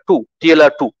রিসেপ্টর 2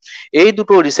 TLR2, এই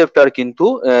দুটো রিসেপ্টর কিন্তু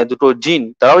দুটো জিন,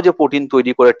 তারাও যে প্রোটিন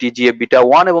তৈরি করে TGF বিটা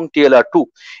 1 এবং TLR2,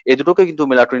 এই দুটোকে কিন্তু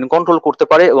মেলাটোনিন কন্ট্রোল করতে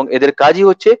পারে, এবং এদের কাজই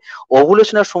হচ্ছে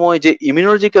ওভুলেশনের সময় যে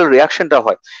ইমিউনোলজিক্যাল রিয়াকশনটা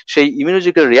হয় সেই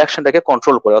ইমিউনোলজিক্যাল রিয়াকশনটাকে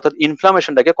কন্ট্রোল করে, অর্থাৎ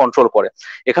ইনফ্লামেশনটাকে কন্ট্রোল করে।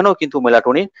 এখানেও কিন্তু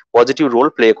মেলাটোনিন পজিটিভ রোল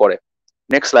প্লে করে।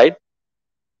 Next slide.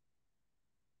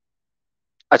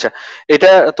 আচ্ছা,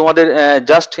 এটা তোমাদের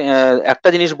জাস্ট একটা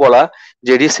জিনিস বলা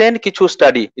যে রিসেন্ট কিছু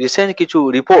স্টাডি, রিসেন্ট কিছু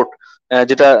রিপোর্ট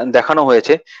যেটা দেখানো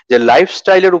হয়েছে যে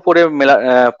লাইফস্টাইলের উপরে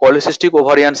পলিসিস্টিক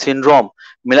ওভারিয়ান সিনড্রোম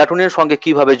মেলাটোনিনের সঙ্গে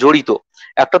কিভাবে জড়িত।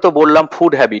 একটা তো বললাম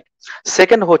ফুড হ্যাবিট,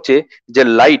 সেকেন্ড হচ্ছে যে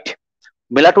light,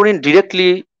 melatonin directly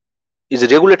is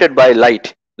regulated by light,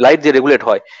 light দিয়ে রেগুলেট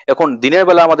হয়। এখন দিনের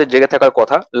বেলা আমাদের জেগে থাকার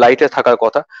কথা, লাইটে থাকার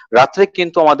কথা, রাত্রে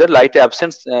কিন্তু আমাদের লাইটে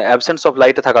অ্যাবসেন্স অফ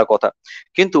লাইটে থাকার কথা।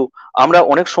 কিন্তু আমরা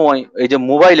অনেক সময় এই যে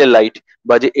মোবাইলের লাইট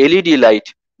বা যে এলইডি লাইট,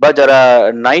 বা যারা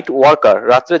নাইট ওয়ার্কার,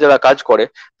 রাত্রে যারা কাজ করে,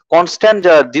 কনস্ট্যান্ট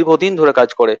যারা দীর্ঘদিন ধরে কাজ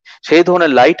করে, সেই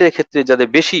ধরনের লাইটের ক্ষেত্রে যাদের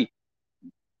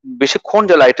বেশিক্ষণ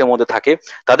যে লাইটের মধ্যে থাকে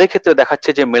তাদের ক্ষেত্রে দেখাচ্ছে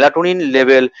যে melatonin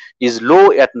level is low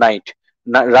at night.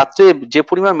 রাত্রে যে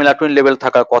পরিমাণ মেলাটোনিন লেভেল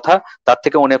থাকার কথা তার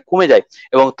থেকে অনেক কমে যায়,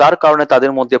 এবং তার কারণে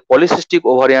তাদের মধ্যে পলিসিস্টিক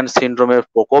ওভারিয়ান সিনড্রোমের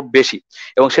প্রকোপ বেশি।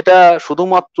 এবং সেটা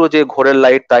শুধুমাত্র যে ঘরের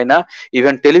লাইট তাই না,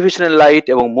 ইভেন টেলিভিশনের লাইট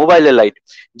এবং মোবাইলের লাইট,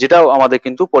 যেটাও আমাদের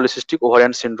কিন্তু পলিসিস্টিক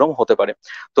ওভারিয়ান সিনড্রোম হতে পারে।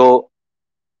 তো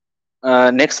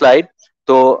নেক্সট স্লাইড।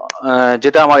 তো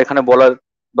যেটা আমার এখানে বলার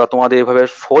বা তোমাদের এভাবে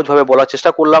সহজভাবে বলার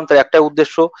চেষ্টা করলাম তার একটা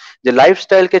উদ্দেশ্য যে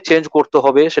লাইফস্টাইলকে চেঞ্জ করতে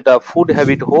হবে, সেটা ফুড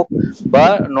হ্যাবিট হোক বা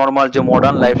নর্মাল যে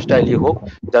মডার্ন লাইফস্টাইলই হোক,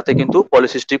 যাতে কিন্তু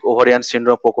পলিসিস্টিক ওভারিয়ান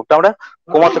সিনড্রোম প্রকোপটা আমরা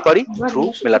কমাতে পারি through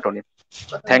melatonin.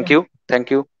 Thank you, thank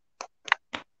you.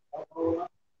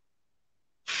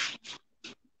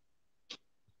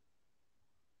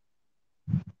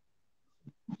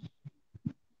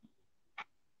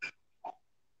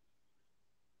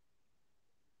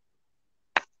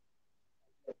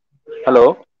 Hello.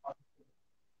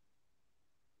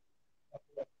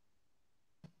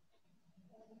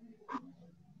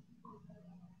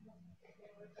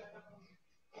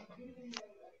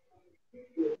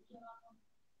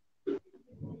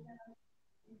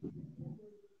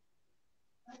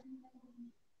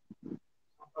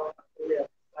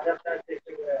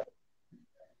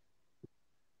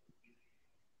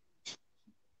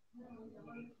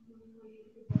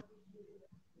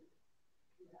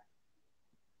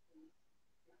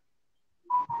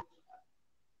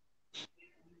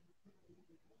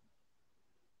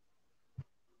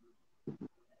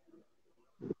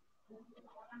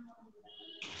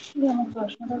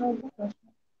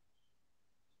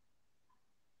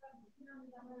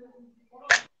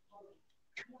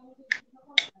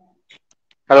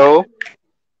 Hello.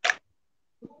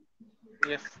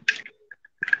 Yes.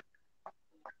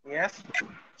 Yes.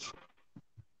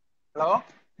 Hello.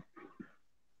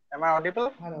 Am I audible?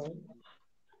 Hello.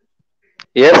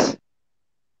 Yes.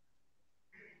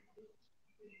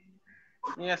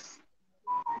 Yes.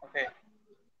 Okay.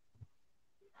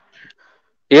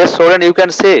 Yes, Souren, you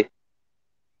can say.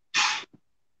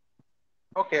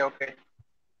 Okay. Okay.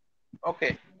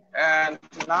 Okay. And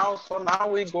now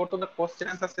we go to the question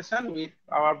answer session with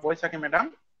our Boishaki madam.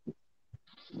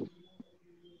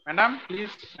 Madam,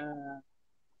 please.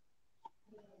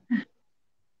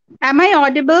 Am I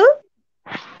audible?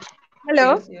 Hello.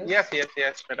 Yes, yes. Yes, yes,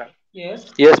 yes, madam. Yes.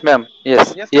 Yes, ma'am.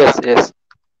 Yes. Yes, Yes. madam. Yes.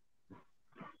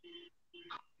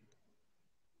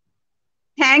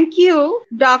 Thank you,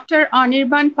 Dr.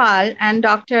 Anirban Paul and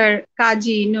Dr.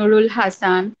 Kazi Nurul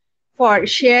Hasan, for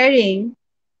sharing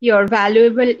your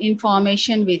valuable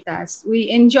information with us. We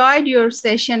enjoyed your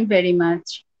session very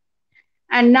much.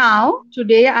 And now,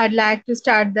 today, I'd like to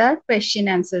start the question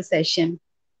answer session.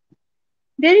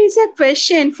 There is a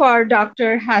question for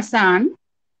Dr. Hasan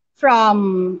from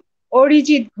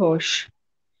Orijit Ghosh.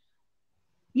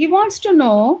 He wants to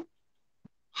know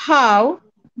how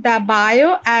the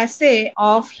bioassay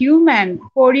of human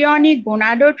chorionic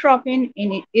gonadotropin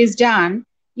is done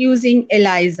using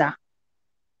ELISA.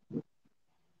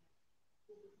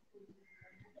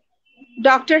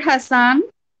 Dr. Hasan,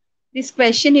 this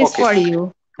question is Okay. for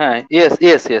you. Yes,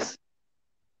 yes, yes.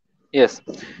 Yes.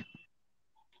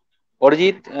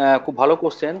 Arijit, খুব ভালো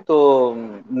question. তো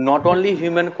not only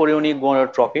human chorionic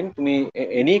gonadotropin, তুমি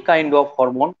any kind of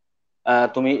hormone,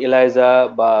 তুমি ELISA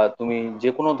বা তুমি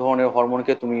যে কোনো ধরনের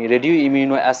হরমোনকে তুমি রেডিও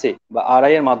ইমিউনো অ্যাসে বা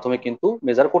আরআই এর মাধ্যমে কিন্তু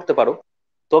মেজার করতে পারো।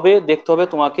 তবে দেখতে হবে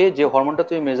তোমাকে যে হরমোনটা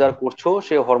তুমি মেজার করছো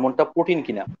সে হরমোনটা প্রোটিন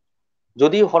কিনা।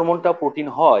 যদি হরমোনটা প্রোটিন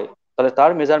হয় তাহলে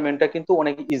তার মেজারমেন্টটা কিন্তু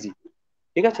অনেক ইজি,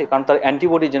 ঠিক আছে, কারণ তার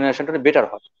অ্যান্টিবডি জেনারেশনটা বেটার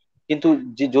হয়। কিন্তু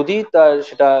যদি তার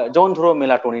সেটা, যেমন ধরো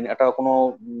মেলাটোনিন, এটা কোনো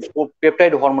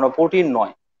পেপটাইড হরমোন, প্রোটিন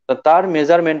নয়, তো তার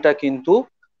মেজারমেন্টটা কিন্তু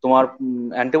তোমার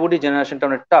অ্যান্টিবডি জেনারেশনটা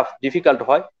অনেক টাফ, ডিফিকাল্ট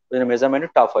হয়, মেজারমেন্ট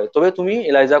টাফ হয়। তবে তুমি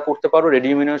এলাইজা করতে পারো,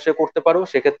 রেডিওমিনেশন করতে পারো।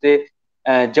 সেক্ষেত্রে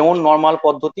যেমন নর্মাল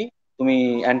পদ্ধতি, তুমি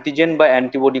অ্যান্টিজেন বা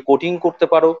অ্যান্টিবডি কোটিং করতে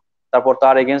পারো, তারপর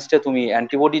তার এগেনস্টে তুমি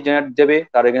অ্যান্টিবডি জেনারেট দেবে,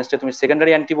 তার এগেনস্টে তুমি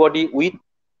সেকেন্ডারি অ্যান্টিবডি উইথ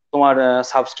তোমার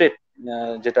সাবস্ট্রেট,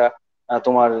 যেটা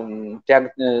তোমার ট্যাগ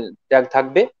ট্যাগ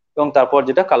থাকবে, এবং তারপর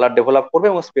যেটা কালার ডেভেলপ করবে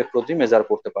এবং স্পেকট্রোলজি মেজার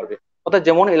করতে পারবে। অর্থাৎ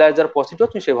যেমন এলাইজার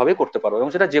প্রসিডিওর তুমি সেভাবেই করতে পারো, এবং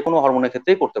সেটা যে কোনো হরমোনের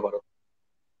ক্ষেত্রেই করতে পারো।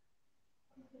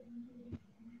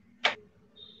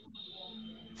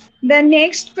 The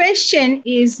next question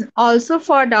is also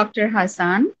for Dr.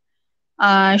 Hasan.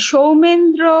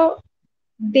 Soumendra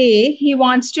De, he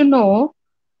wants to know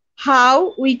how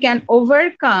we can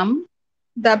overcome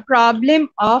the problem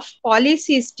of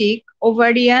polycystic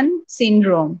ovarian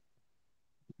syndrome.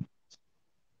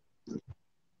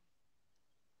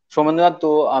 Soumendranath,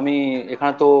 তো আমি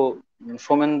এখানে তো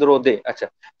সৌমেন্দ্র দে, আচ্ছা,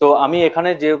 তো আমি এখানে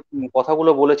যে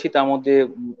কথাগুলো বলেছি তার মধ্যে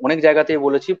অনেক জায়গাতেই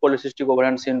বলেছি পলিসিস্টিক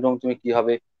ওভারিয়ান সিনড্রোম তুমি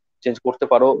কিভাবে চেঞ্জ করতে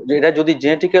পারো। যে এটা যদি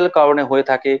জেনেটিক্যাল কারণে হয়ে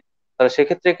থাকে তাহলে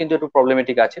সেক্ষেত্রে কিন্তু একটু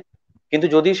প্রবলেমেটিক আছে। কিন্তু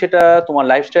যদি সেটা তোমার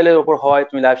লাইফস্টাইলের উপর হয়,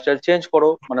 তুমি লাইফস্টাইল চেঞ্জ করো,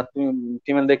 মানে তুমি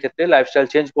ফিমেলদের ক্ষেত্রে লাইফস্টাইল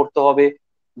চেঞ্জ করতে হবে,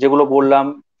 যেগুলো বললাম,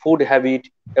 ফুড হ্যাবিট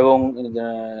এবং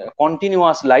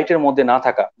কন্টিনিউয়াস লাইটের মধ্যে না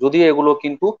থাকা। যদিও এগুলো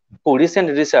কিন্তু খুব রিসেন্ট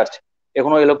রিসার্চ,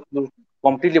 এখনো এগুলো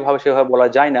কমপ্লিটলি ভাবে সেভাবে বলা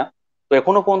যায় না, তো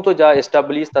এখনো পর্যন্ত যা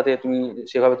এস্টাবলিশ তাতে তুমি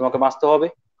সেভাবে তোমাকে বাঁচতে হবে।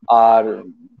 আর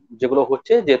যেগুলো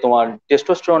হচ্ছে যে তোমার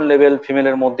টেস্টোস্টেরন লেভেল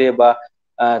ফিমেলের মধ্যে বা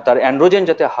তার অ্যান্ড্রোজেন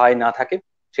যাতে হাই না থাকে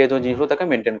সেই ধরনের জিনিসগুলো তাকে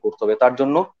মেনটেন করতে হবে। তার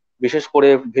জন্য বিশেষ করে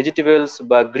ভেজিটেবলস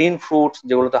বা গ্রিন ফ্রুটস,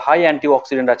 যেগুলোতে হাই অ্যান্টি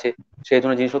অক্সিডেন্ট আছে, সেই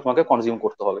ধরনের জিনিসগুলো তোমাকে কনজিউম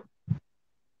করতে হবে।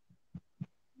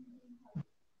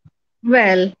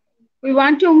 Well, we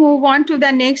want to move on to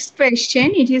the next question.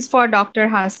 It is for Dr.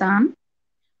 Hasan.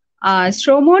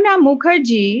 Shromona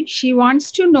Mukherjee, she wants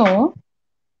to know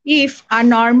if a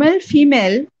normal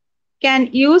female can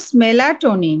use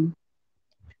melatonin,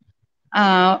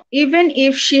 even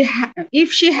if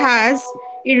she has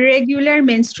irregular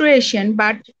menstruation,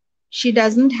 but she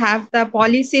doesn't have the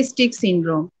polycystic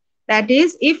syndrome. That is,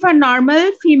 if a normal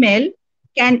female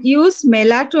can use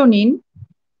melatonin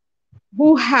who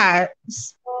has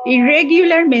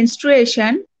irregular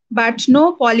menstruation but no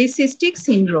polycystic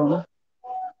syndrome.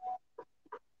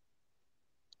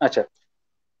 আচ্ছা,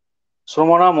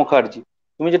 শ্রমণা মুখার্জি,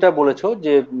 তুমি যেটা বলেছো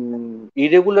যে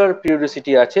irregular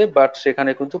periodicity আছে but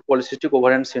সেখানে কিন্তু polycystic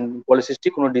ovarian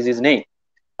polycystic কোনো disease নেই।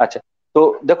 আচ্ছা, তো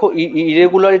দেখো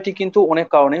ইরেগুলারিটি কিন্তু অনেক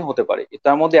কারণে হতে পারে,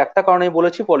 তার মধ্যে একটা কারণে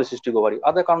বলেছি পলিসিস্টিক ওভারি,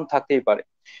 আদার কারণ থাকতেই পারে।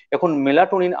 এখন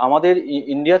মেলাটোনিন আমাদের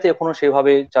ইন্ডিয়াতে এখনো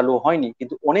সেভাবে চালু হয়নি,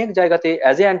 কিন্তু অনেক জায়গাতে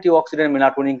as a anti oxidant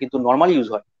melatonin কিন্তু নর্মালি ইউজ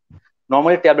হয়,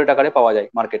 নর্মালি ট্যাবলেট আকারে পাওয়া যায়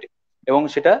মার্কেটে। এবং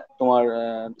সেটা তোমার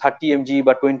 30 mg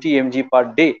বা 20 mg পার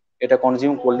ডে এটা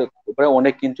কনজিউম করলে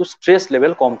অনেক কিন্তু স্ট্রেস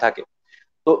লেভেল কম থাকে।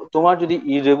 তো তোমার যদি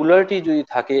ইরেগুলারিটি যদি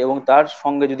থাকে এবং তার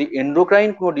সঙ্গে যদি এন্ডোক্রাইন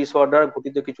কোনো ডিসঅর্ডার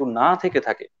ঘটিত কিছু না থেকে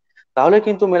থাকে, তাহলে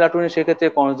কিন্তু মেলাটোনিন সেক্ষেত্রে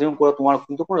কনজিউম করে তোমার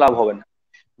কিন্তু কোনো লাভ হবে না।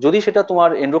 যদি সেটা তোমার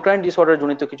এন্ডোক্রাইন ডিসঅর্ডার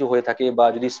জনিত কিছু হয়ে থাকে বা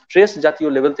যদি স্ট্রেস জাতীয়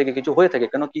লেভেল থেকে কিছু হয়ে থাকে,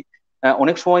 কেন কি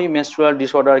অনেক সময় মেনস্ট্রুয়াল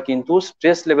ডিসঅর্ডার কিন্তু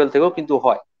স্ট্রেস লেভেল থেকেও কিন্তু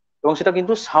হয়, এবং সেটা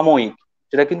কিন্তু সাময়িক,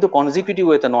 সেটা কিন্তু কনজিকিউটিভ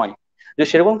ওয়েতে নয়। যে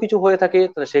সেরকম কিছু হয়ে থাকে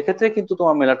তাহলে সেক্ষেত্রে কিন্তু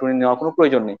তোমার মেলাটোনিন নেওয়ার কোনো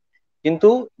প্রয়োজন নেই। কিন্তু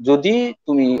যদি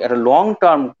তুমি একটা লং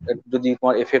টার্ম যদি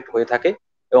তোমার এফেক্ট হয়ে থাকে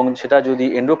এবং সেটা যদি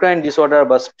এন্ডোক্রাইন ডিসঅর্ডার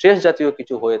বা স্ট্রেস জাতীয়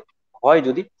কিছু হয়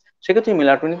যদি, সেক্ষেত্রে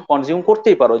মেলাটোনিন কনজিউম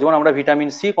করতেই পারো। যেমন আমরা ভিটামিন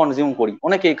সি কনজিউম করি,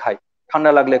 অনেকেই খায়,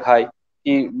 ঠান্ডা লাগলে খায়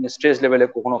কি স্ট্রেস লেভেলে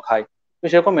কখনো খায়, তো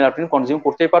সেরকম মেলাটোনিন কনজিউম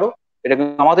করতেই পারো। এটা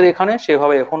কিন্তু আমাদের এখানে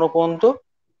সেভাবে এখনো পর্যন্ত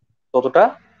ততটা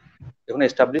এখন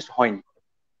এস্টাবলিশ হয়নি।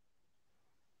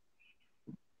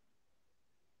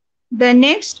 The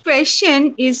next question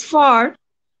is for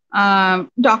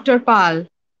Dr. Pal.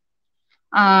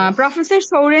 Professor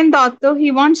Souren Dutta, he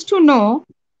wants to know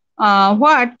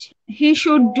what he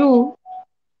should do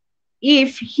if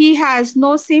he has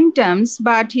no symptoms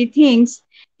but he thinks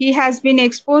he has been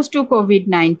exposed to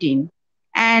COVID-19,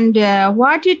 and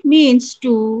what it means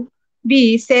to be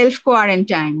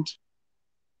self-quarantined.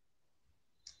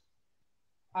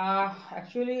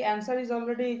 Actually, answer is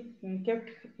already kept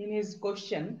in his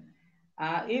question.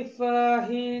 If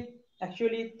he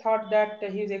actually thought that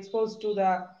he is exposed to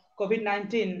the COVID-19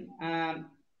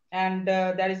 and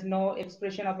there is no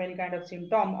expression of any kind of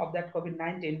symptom of that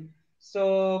COVID-19, so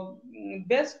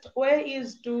best way is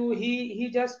to he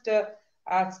just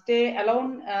stay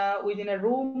alone within a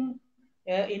room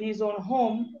in his own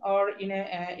home or in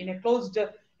a closed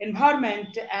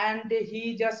environment, and he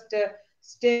just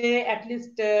stay at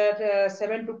least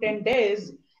 7 to 10 days.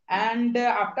 And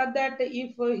after that,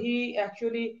 if he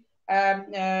actually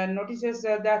notices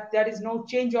that there is no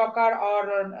change occur or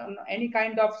any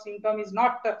kind of symptom is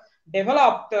not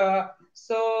developed,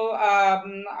 so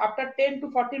after 10 to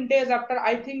 14 days after,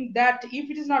 I think that if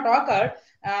it is not occurred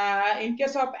in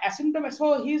case of asymptomatic, so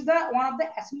he is the one of the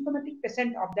asymptomatic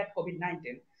patient of that COVID-19.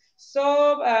 So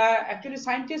actually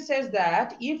scientist says that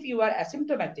if you are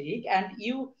asymptomatic and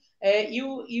you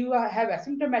have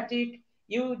asymptomatic,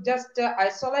 you just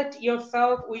isolate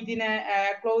yourself within a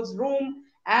closed room,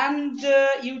 and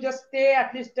you just stay at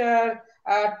least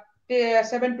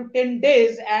 7 to 10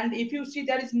 days. And if you see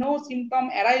there is no symptom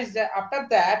arise after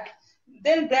that,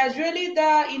 then gradually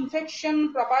the infection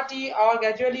property or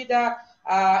gradually the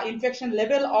infection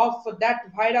level of that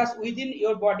virus within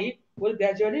your body will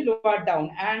gradually lower down.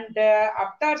 And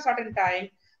after certain time,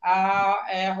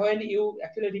 when you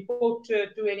actually report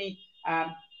to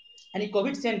any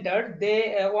COVID center, they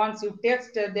once you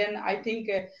test, then I think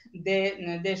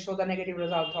they show the negative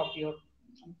result of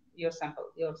your sample,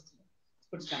 your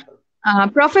food sample.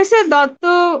 Professor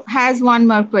Dutta has one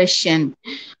more question.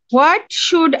 What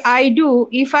should I do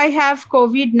if I have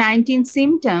COVID-19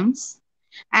 symptoms,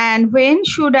 and when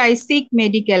should I seek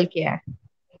medical care?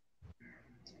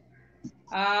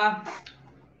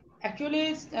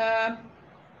 Actually,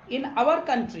 in our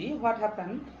country, what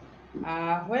happened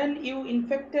when you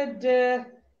infected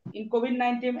in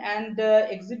COVID-19 and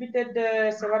exhibited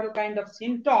several kind of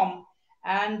symptom,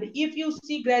 and if you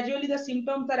see gradually the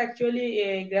symptoms are actually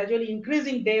gradually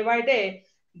increasing day by day,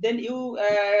 then you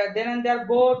then and there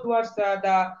go towards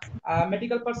the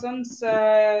medical persons,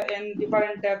 and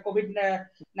different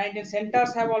COVID-19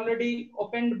 centers have already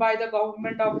opened by the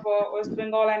government of West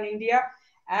Bengal and India,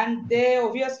 and they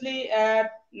obviously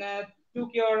took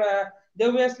your they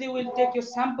obviously will take your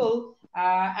sample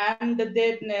and they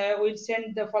will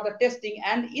send for the testing.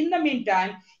 And in the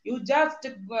meantime, you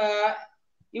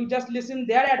just listen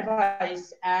their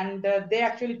advice, and they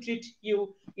actually treat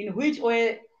you in which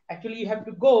way actually you have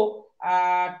to go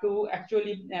to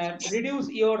actually reduce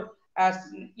your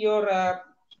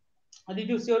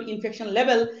infection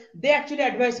level. They actually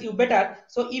advise you better.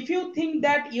 So if you think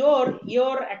that your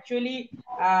actually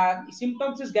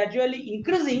symptoms is gradually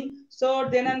increasing, so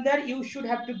then and there you should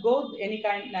have to go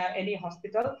any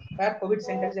hospital where COVID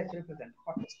center is actually present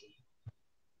for testing.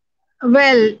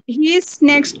 Well, his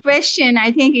next question,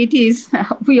 I think it is,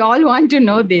 we all want to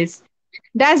know this.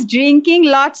 Does drinking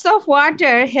lots of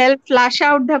water help flush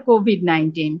out the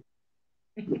COVID-19?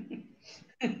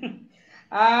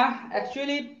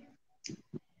 Actually,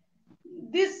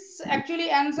 this actually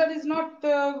answer is not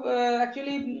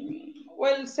actually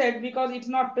well said, because it's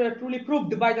not truly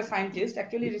proved by the scientists.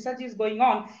 Actually, research is going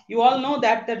on. You all know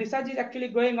that the research is actually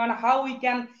going on how we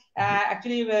can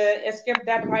actually escape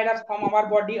that virus from our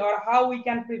body, or how we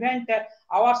can prevent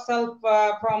ourselves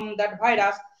from that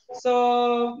virus.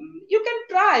 So you can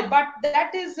try, but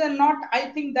that is not, I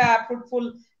think, the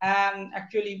fruitful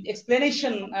actually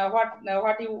explanation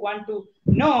what you want to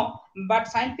know. But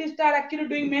scientists are actually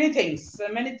doing many things.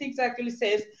 Many things actually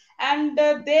says, and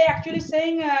they actually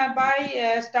saying by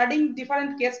studying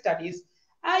different case studies.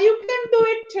 You can do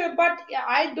it, but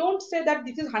I don't say that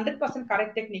this is 100%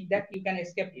 correct technique that you can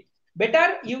escape it.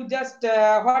 Better you just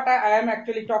what I am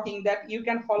actually talking, that you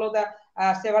can follow the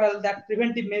several that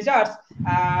preventive measures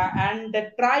and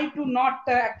try to not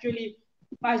actually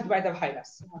smashed by the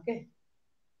virus. Okay.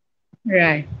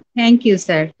 Right. Thank you,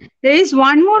 sir. There is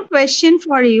one more question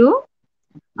for you.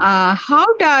 How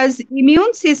does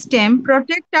immune system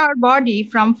protect our body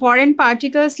from foreign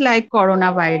particles like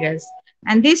coronavirus?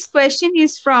 And this question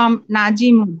is from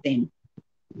Najimuddin.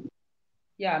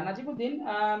 Yeah, Najimuddin,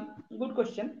 good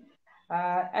question.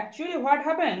 Actually, what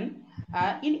happened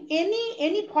in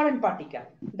any foreign particle,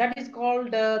 that is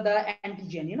called the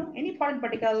antigen. You know, any foreign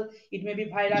particle, it may be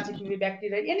virus, it may be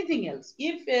bacteria, anything else.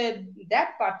 If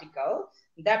that particle,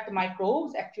 that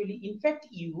microbes actually infect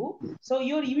you, so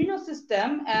your immune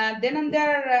system then and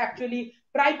there actually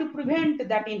try to prevent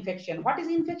that infection. What is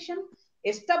infection?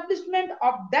 Establishment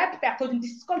of that pathogen.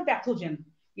 This is called pathogen.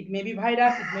 It may be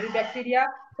virus, it may be bacteria.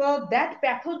 So that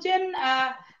pathogen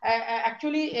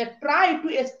actually try to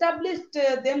establish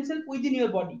themselves within your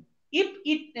body.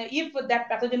 If that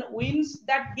pathogen wins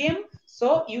that game,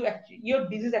 so your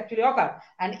disease actually occur.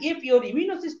 And if your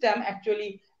immune system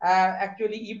actually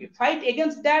you fight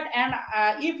against that, and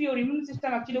if your immune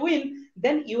system actually win,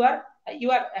 then you are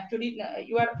actually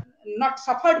you are not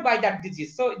suffered by that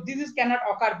disease. So disease cannot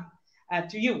occur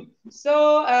to you.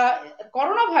 So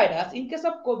coronavirus, in case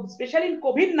of especially in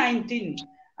COVID-19,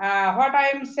 what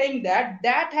I am saying,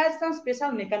 that has some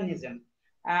special mechanism.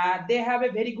 They have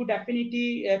a very good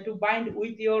affinity to bind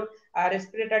with your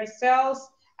respiratory cells.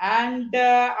 And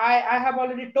I have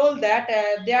already told that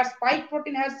their spike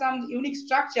protein has some unique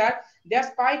structure. Their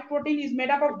spike protein is made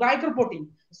up of glycoprotein.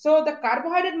 So the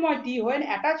carbohydrate moiety, when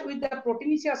attached with the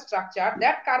proteinaceous structure,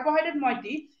 that carbohydrate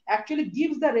moiety actually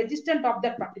gives the resistance of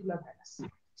that particular virus.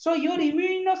 So your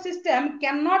immune system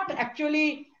cannot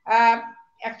actually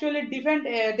defend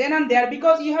then and there,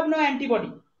 because you have no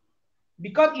antibody.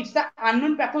 Because it's the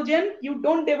unknown pathogen, you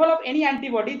don't develop any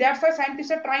antibody. That's why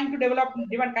scientists are trying to develop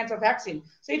different kinds of vaccine.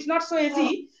 So it's not so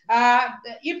easy.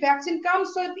 If vaccine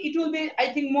comes, so it will be, I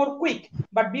think, more quick.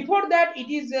 But before that, it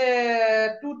is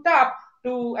too tough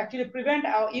to actually prevent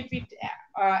if it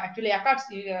actually attacks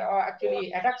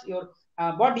your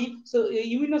body. So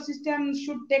immune system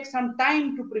should take some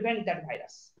time to prevent that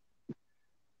virus.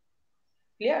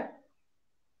 Clear?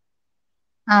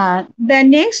 The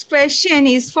next question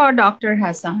is for Dr.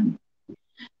 Hasan.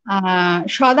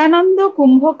 Shadananda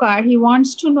Kumbhakar, he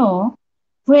wants to know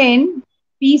when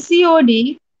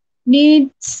PCOD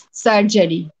needs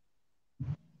surgery.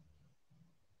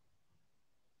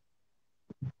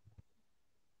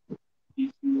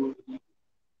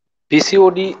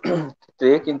 PCOD ক্ষেত্রে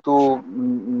কিন্তু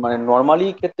মানে normally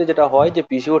ক্ষেত্রে যেটা হয় যে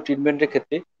PCO ট্রিটমেন্টের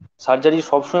ক্ষেত্রে surgery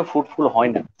সবসময় ফ্রুটফুল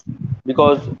হয় না,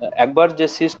 বিকজ একবার যে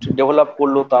সিস্ট ডেভেলপ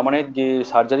করলো তার মানে যে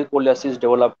সার্জারি করলে আর সিস্ট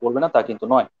ডেভেলপ করবে না তা কিন্তু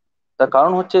নয়। তার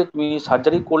কারণ হচ্ছে তুমি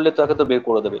সার্জারি করলে তাকে তো বের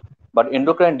করে দেবে, বাট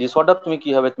এন্ডোক্রাইন ডিসঅর্ডার তুমি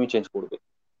কিভাবে তুমি চেঞ্জ করবে।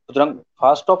 সুতরাং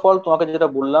ফার্স্ট অফ অল তোমাকে যেটা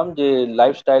বললাম যে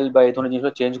লাইফস্টাইল বা এই ধরনের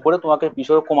জিনিসগুলো চেঞ্জ করে তোমাকে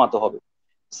পিসিও কমাতে হবে।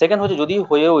 সেকেন্ড হচ্ছে যদি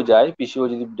হয়েও যায় পিসিও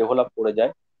যদি ডেভেলপ করে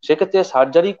যায়, সেক্ষেত্রে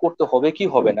সার্জারি করতে হবে কি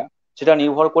হবে না সেটা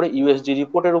নির্ভর করে ইউএসজি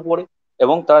রিপোর্টের উপরে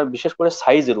এবং তার বিশেষ করে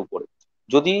সাইজের উপরে।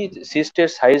 যদি সিস্টের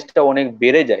সাইজটা অনেক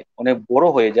বেড়ে যায়, অনেক বড়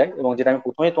হয়ে যায়, এবং যেটা আমি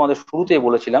প্রথমেই তোমাদের শুরুতেই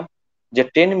বলেছিলাম যে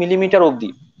 10 মিলিমিটার অবধি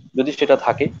যদি সেটা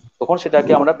থাকে, তখন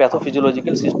সেটাকে আমরা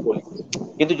প্যাথোফিজিওলজিক্যাল সিস্ট বলি।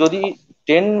 কিন্তু যদি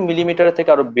 10 মিলিমিটার থেকে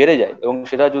আরো বেড়ে যায় এবং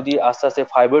সেটা যদি আস্তে আস্তে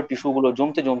ফাইবার টিস্যু গুলো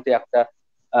জমতে জমতে একটা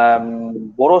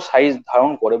বড় সাইজ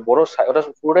ধারণ করে, ওটা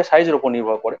পুরোটাই সাইজের উপর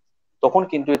নির্ভর করে, তখন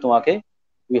কিন্তু তোমাকে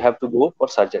we have to go for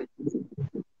surgery.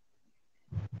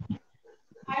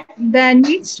 The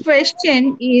next question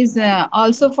is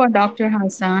also for Dr.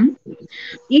 Hasan.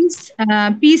 Is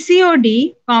PCOD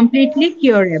completely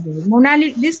curable?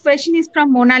 This question is from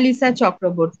Mona Lisa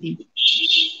Chakraborty.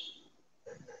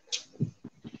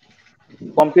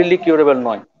 Completely curable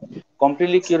নয়,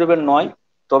 কমপ্লিটলি কিউরেবল নয়।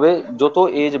 তবে যত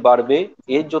এজ বাড়বে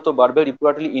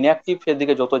রিপ্রোডাক্টিভলি ইনঅ্যাক্টিভ ফেজ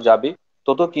দিকে যত যাবে,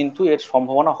 তত কিন্তু এর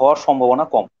হওয়ার সম্ভাবনা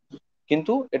কম।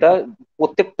 কিন্তু এটা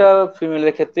প্রত্যেকটা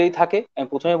ফিমেলের ক্ষেত্রেই থাকে। আমি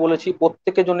প্রথমে বলেছি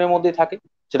প্রত্যেকের জনের মধ্যেই থাকে,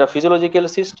 সেটা ফিজিওলজিক্যাল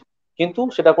সিস্ট, কিন্তু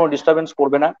সেটা কোনো ডিস্টারবেন্স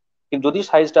করবে না। কিন্তু যদি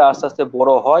সাইজটা আস্তে আস্তে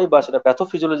বড় হয় বা সেটা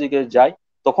প্যাথোফিজিওলজিকে যায়,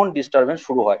 তখন ডিস্টারবেন্স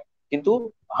শুরু হয়। কিন্তু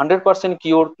 100%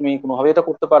 কিওর তুমি কোনোভাবে এটা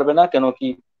করতে পারবে না, কেন কি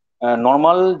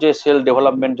নর্মাল যে সেল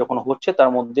ডেভেলপমেন্ট যখন হচ্ছে তার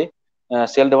মধ্যে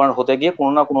সেল ডেভেলপমেন্ট হতে গিয়ে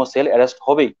কোনো না কোনো সেল অ্যারেস্ট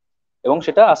হবেই, এবং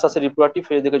সেটা আস্তে আস্তে রিপ্রোডাক্টিভ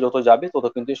ফেজ দিকে যত যাবে তত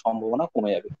কিন্তু সম্ভাবনা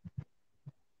কমে যাবে।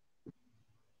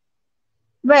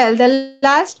 Well, the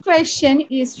last question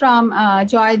is from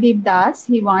Joydeep Das.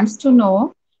 He wants to know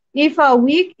if a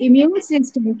weak immune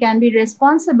system can be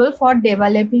responsible for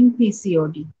developing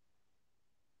PCOD.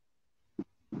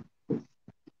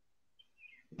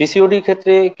 PCOD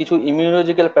ক্ষেত্রে কিছু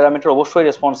ইমিউনোলজিক্যাল প্যারামিটার অবশ্যই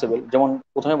রেসপন্সিবল। যেমন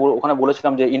প্রথমে ওখানে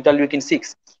বলেছিলাম যে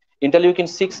ইন্টারলিউকিন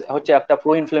 6 হচ্ছে একটা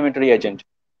প্রো ইনফ্লেমেটরি এজেন্ট,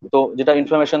 তো যেটা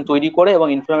ইনফ্লামেশন তৈরি করে, এবং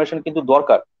ইনফ্লামেশন কিন্তু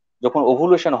দরকার। যখন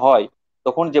ওভুলেশন হয়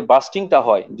তখন যে বাস্টিংটা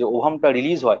হয়, যে ওভামটা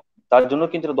রিলিজ হয়, তার জন্য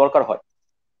কিন্তু এটা দরকার হয়।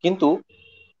 কিন্তু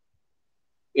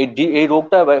এই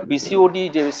রোগটা পিসিওডি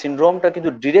যে সিনড্রোমটা কিন্তু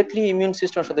ডিরেক্টলি ইমিউন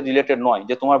সিস্টেমের সাথে রিলেটেড নয়,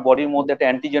 যে তোমার বডির মধ্যে একটা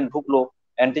অ্যান্টিজেন ঢুকলো,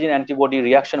 অ্যান্টিজেন অ্যান্টিবডি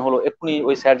রিয়াকশন হলো এক্ষুনি,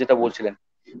 ওই স্যার যেটা বলছিলেন,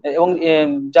 এবং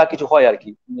যা কিছু হয় আর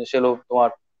কি, সেগুলো তোমার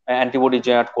অ্যান্টিবডি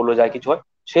জেনারেট করলো, যা কিছু হয়,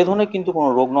 সে ধরনের কিন্তু কোনো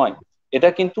রোগ নয়। এটা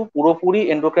কিন্তু পুরোপুরি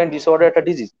এন্ডোক্রাইন ডিসঅর্ডার একটা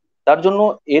ডিজিজ। তার জন্য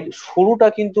এর শুরুটা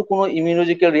কিন্তু কোনো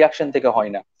ইমিউনোলজিক্যাল রিয়াকশন থেকে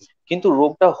হয় না, কিন্তু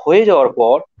রোগটা হয়ে যাওয়ার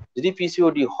পর যদি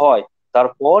পিসিওডি হয়,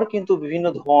 তারপর কিন্তু বিভিন্ন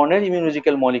ধরনের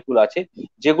ইমিউনোলজিক্যাল মলিকুল আছে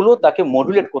যেগুলো তাকে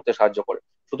মডুলেট করতে সাহায্য করে।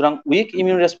 সুতরাং উইক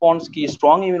ইমিউন রেসপন্স কি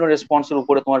স্ট্রং ইমিউন রেসপন্সের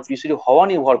উপরে তোমার পিসিওডি হওয়া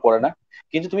নির্ভর করে না,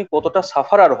 কিন্তু তুমি কতটা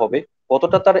সাফারার হবে,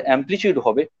 কতটা তার অ্যাম্পলিটিউড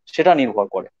হবে, সেটা নির্ভর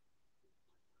করে।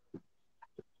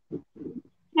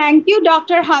 Thank you,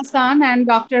 Dr. Hasan and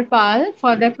Dr. Paul,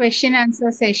 for the question answer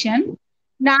session.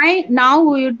 Now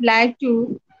we would like to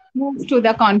move to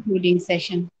the concluding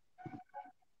session.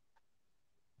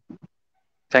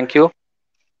 Thank you.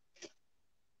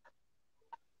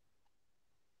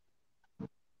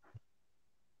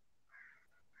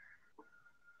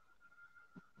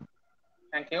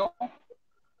 Thank you.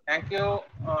 Thank you,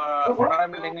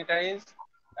 honorable dignitaries,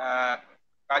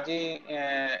 Kazi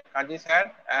sir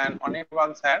and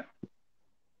Anirban sir,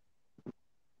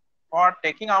 for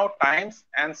taking out times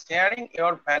and sharing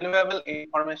your valuable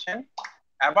information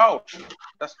about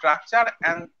the structure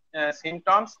and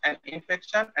symptoms and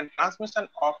infection and transmission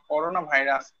of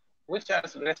coronavirus, which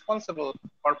is responsible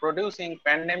for producing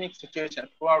pandemic situation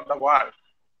throughout the world,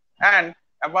 and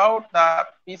about the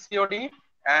PCOD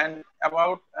and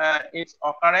about its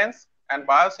occurrence and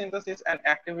biosynthesis and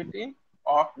activity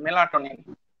of melatonin.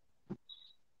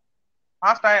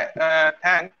 First, I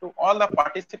thank to all the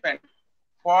participants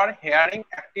for hearing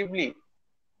actively.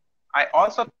 I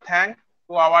also thank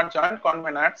to our joint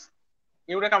conveners,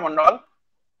 Eureka Mandal,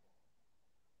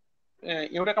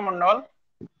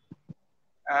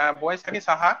 Boisaki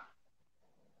Saha,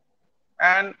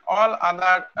 and all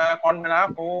other conveners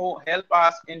who help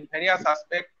us in various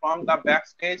aspects from the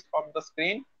backstage of the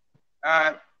screen.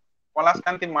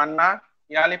 Polaskanti Manna,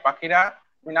 Yali Pakira,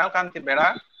 Minalkanti Bera,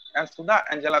 and Sudha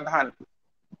Angela Dhan,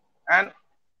 and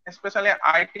especially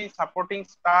IT supporting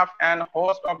staff and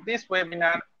host of this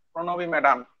webinar, Pronovi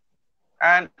Madam,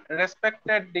 and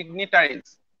respected dignitaries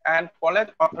and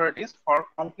college authorities for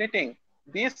completing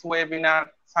this webinar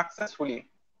successfully.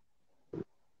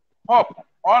 Hope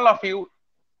all of you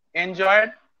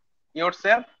enjoyed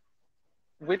yourself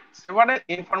with several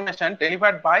information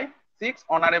delivered by 6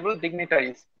 honorable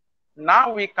dignitaries. Now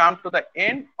we come to the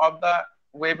end of the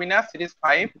webinar series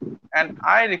 5, and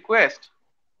I request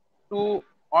to,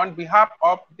 on behalf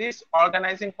of this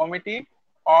organizing committee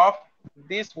of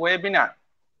this webinar,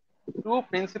 to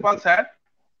Principal Sir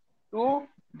to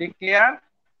declare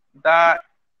the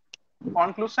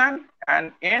conclusion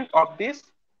and end of this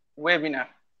webinar.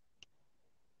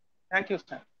 Thank you,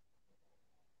 sir.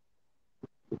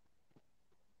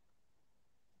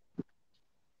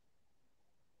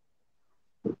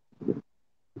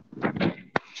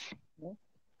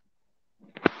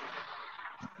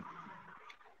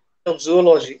 Of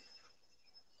Zoology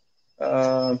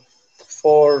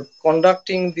for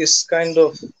conducting this kind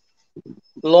of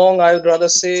long, I would rather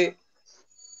say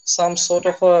some sort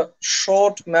of a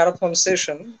short marathon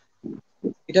session.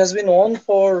 It has been on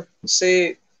for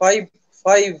say five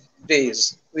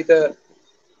days with a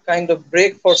kind of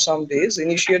break for some days.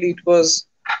 Initially it was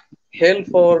held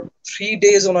for 3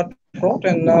 days on a trot,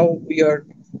 and now we are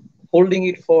holding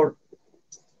it for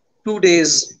 2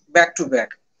 days back to back.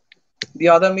 The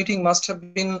other meeting must have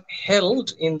been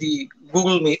held in the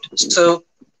Google Meet. So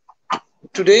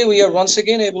today we are once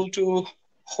again able to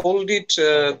hold it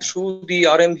through the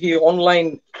RMV online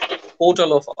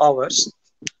portal of ours.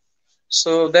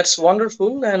 So that's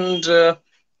wonderful. And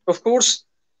of course,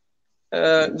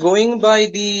 going by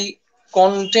the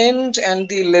content and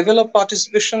the level of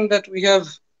participation that we have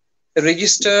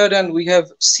registered and we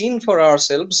have seen for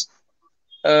ourselves,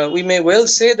 we may well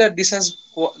say that this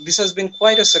has been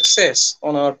quite a success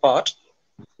on our part.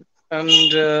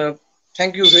 And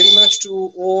thank you very much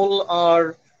to all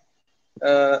our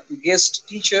guest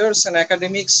teachers and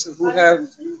academics who have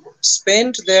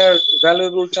spent their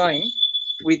valuable time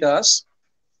with us,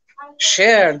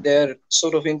 shared their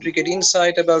sort of intricate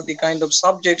insight about the kind of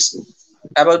subjects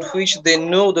about which they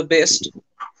know the best.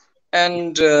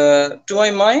 And to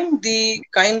my mind, the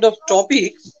kind of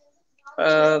topic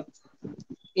uh,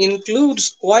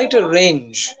 includes quite a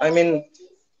range. I mean,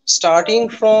 starting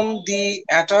from the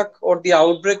attack or the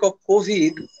outbreak of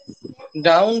COVID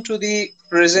down to the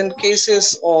present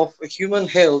cases of human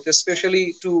health,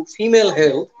 especially to female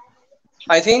health,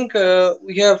 I think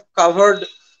we have covered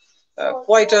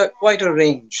quite a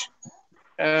range.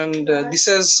 And this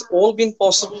has all been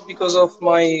possible because of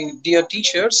my dear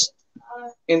teachers,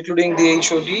 including the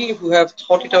HOD, who have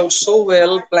thought it out so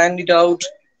well, planned it out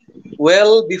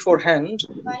well beforehand,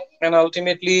 and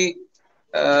ultimately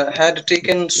had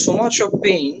taken so much of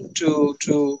pain to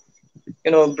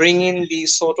bring in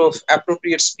these sort of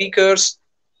appropriate speakers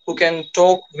who can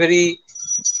talk very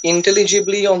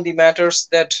intelligibly on the matters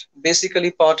that basically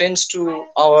pertains to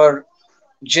our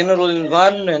general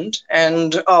environment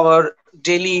and our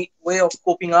daily way of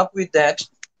coping up with that,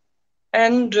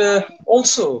 and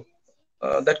also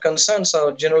that concerns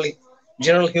our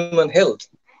general human health.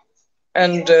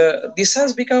 And this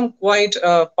has become quite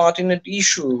a pertinent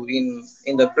issue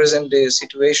in the present day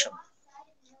situation.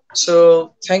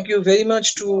 So thank you very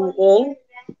much to all.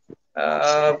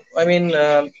 I mean,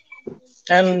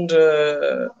 and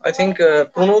I think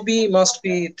Pronobi must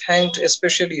be thanked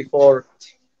especially for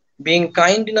being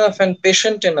kind enough and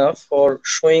patient enough for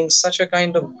showing such a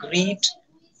kind of grit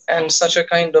and such a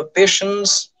kind of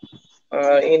patience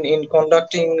in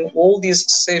conducting all these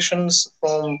sessions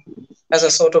from as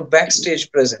a sort of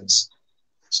backstage presence.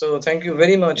 So thank you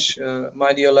very much,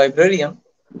 my dear librarian.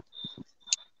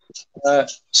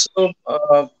 So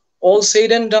all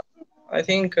said and done, I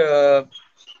think the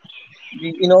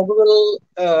inaugural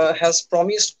has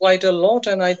promised quite a lot,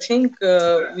 and I think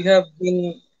we have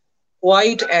been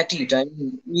quite at it. I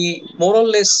mean, we more or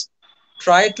less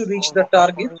try to reach the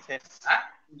target,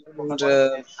 and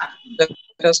that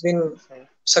has been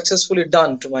successfully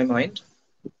done to my mind.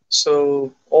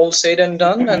 So all said and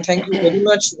done, and thank you very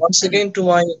much once again to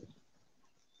my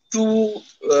two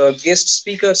guest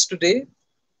speakers today,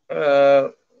 uh,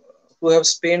 who have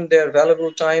spent their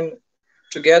valuable time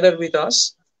together with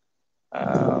us,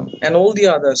 and all the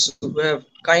others who have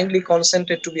kindly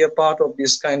consented to be a part of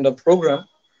this kind of program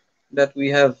that we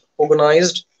have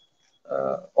organized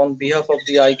on behalf of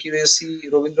the IQAC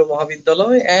Rabindra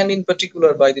Mahavidyalaya and in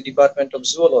particular by the Department of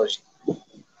Zoology.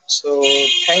 So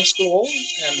thanks to all,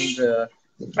 and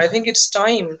I think it's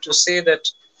time to say that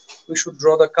we should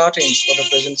draw the curtains for the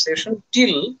presentation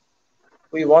till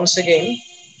we once again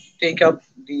take up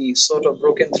the sort of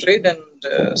broken thread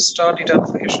and start it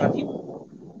afresh.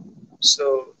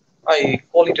 So I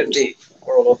call it a day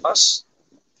for all of us.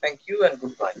 Thank you and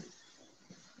goodbye.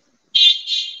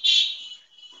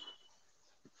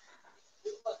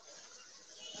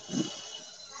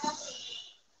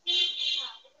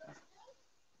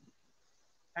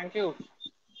 Thank you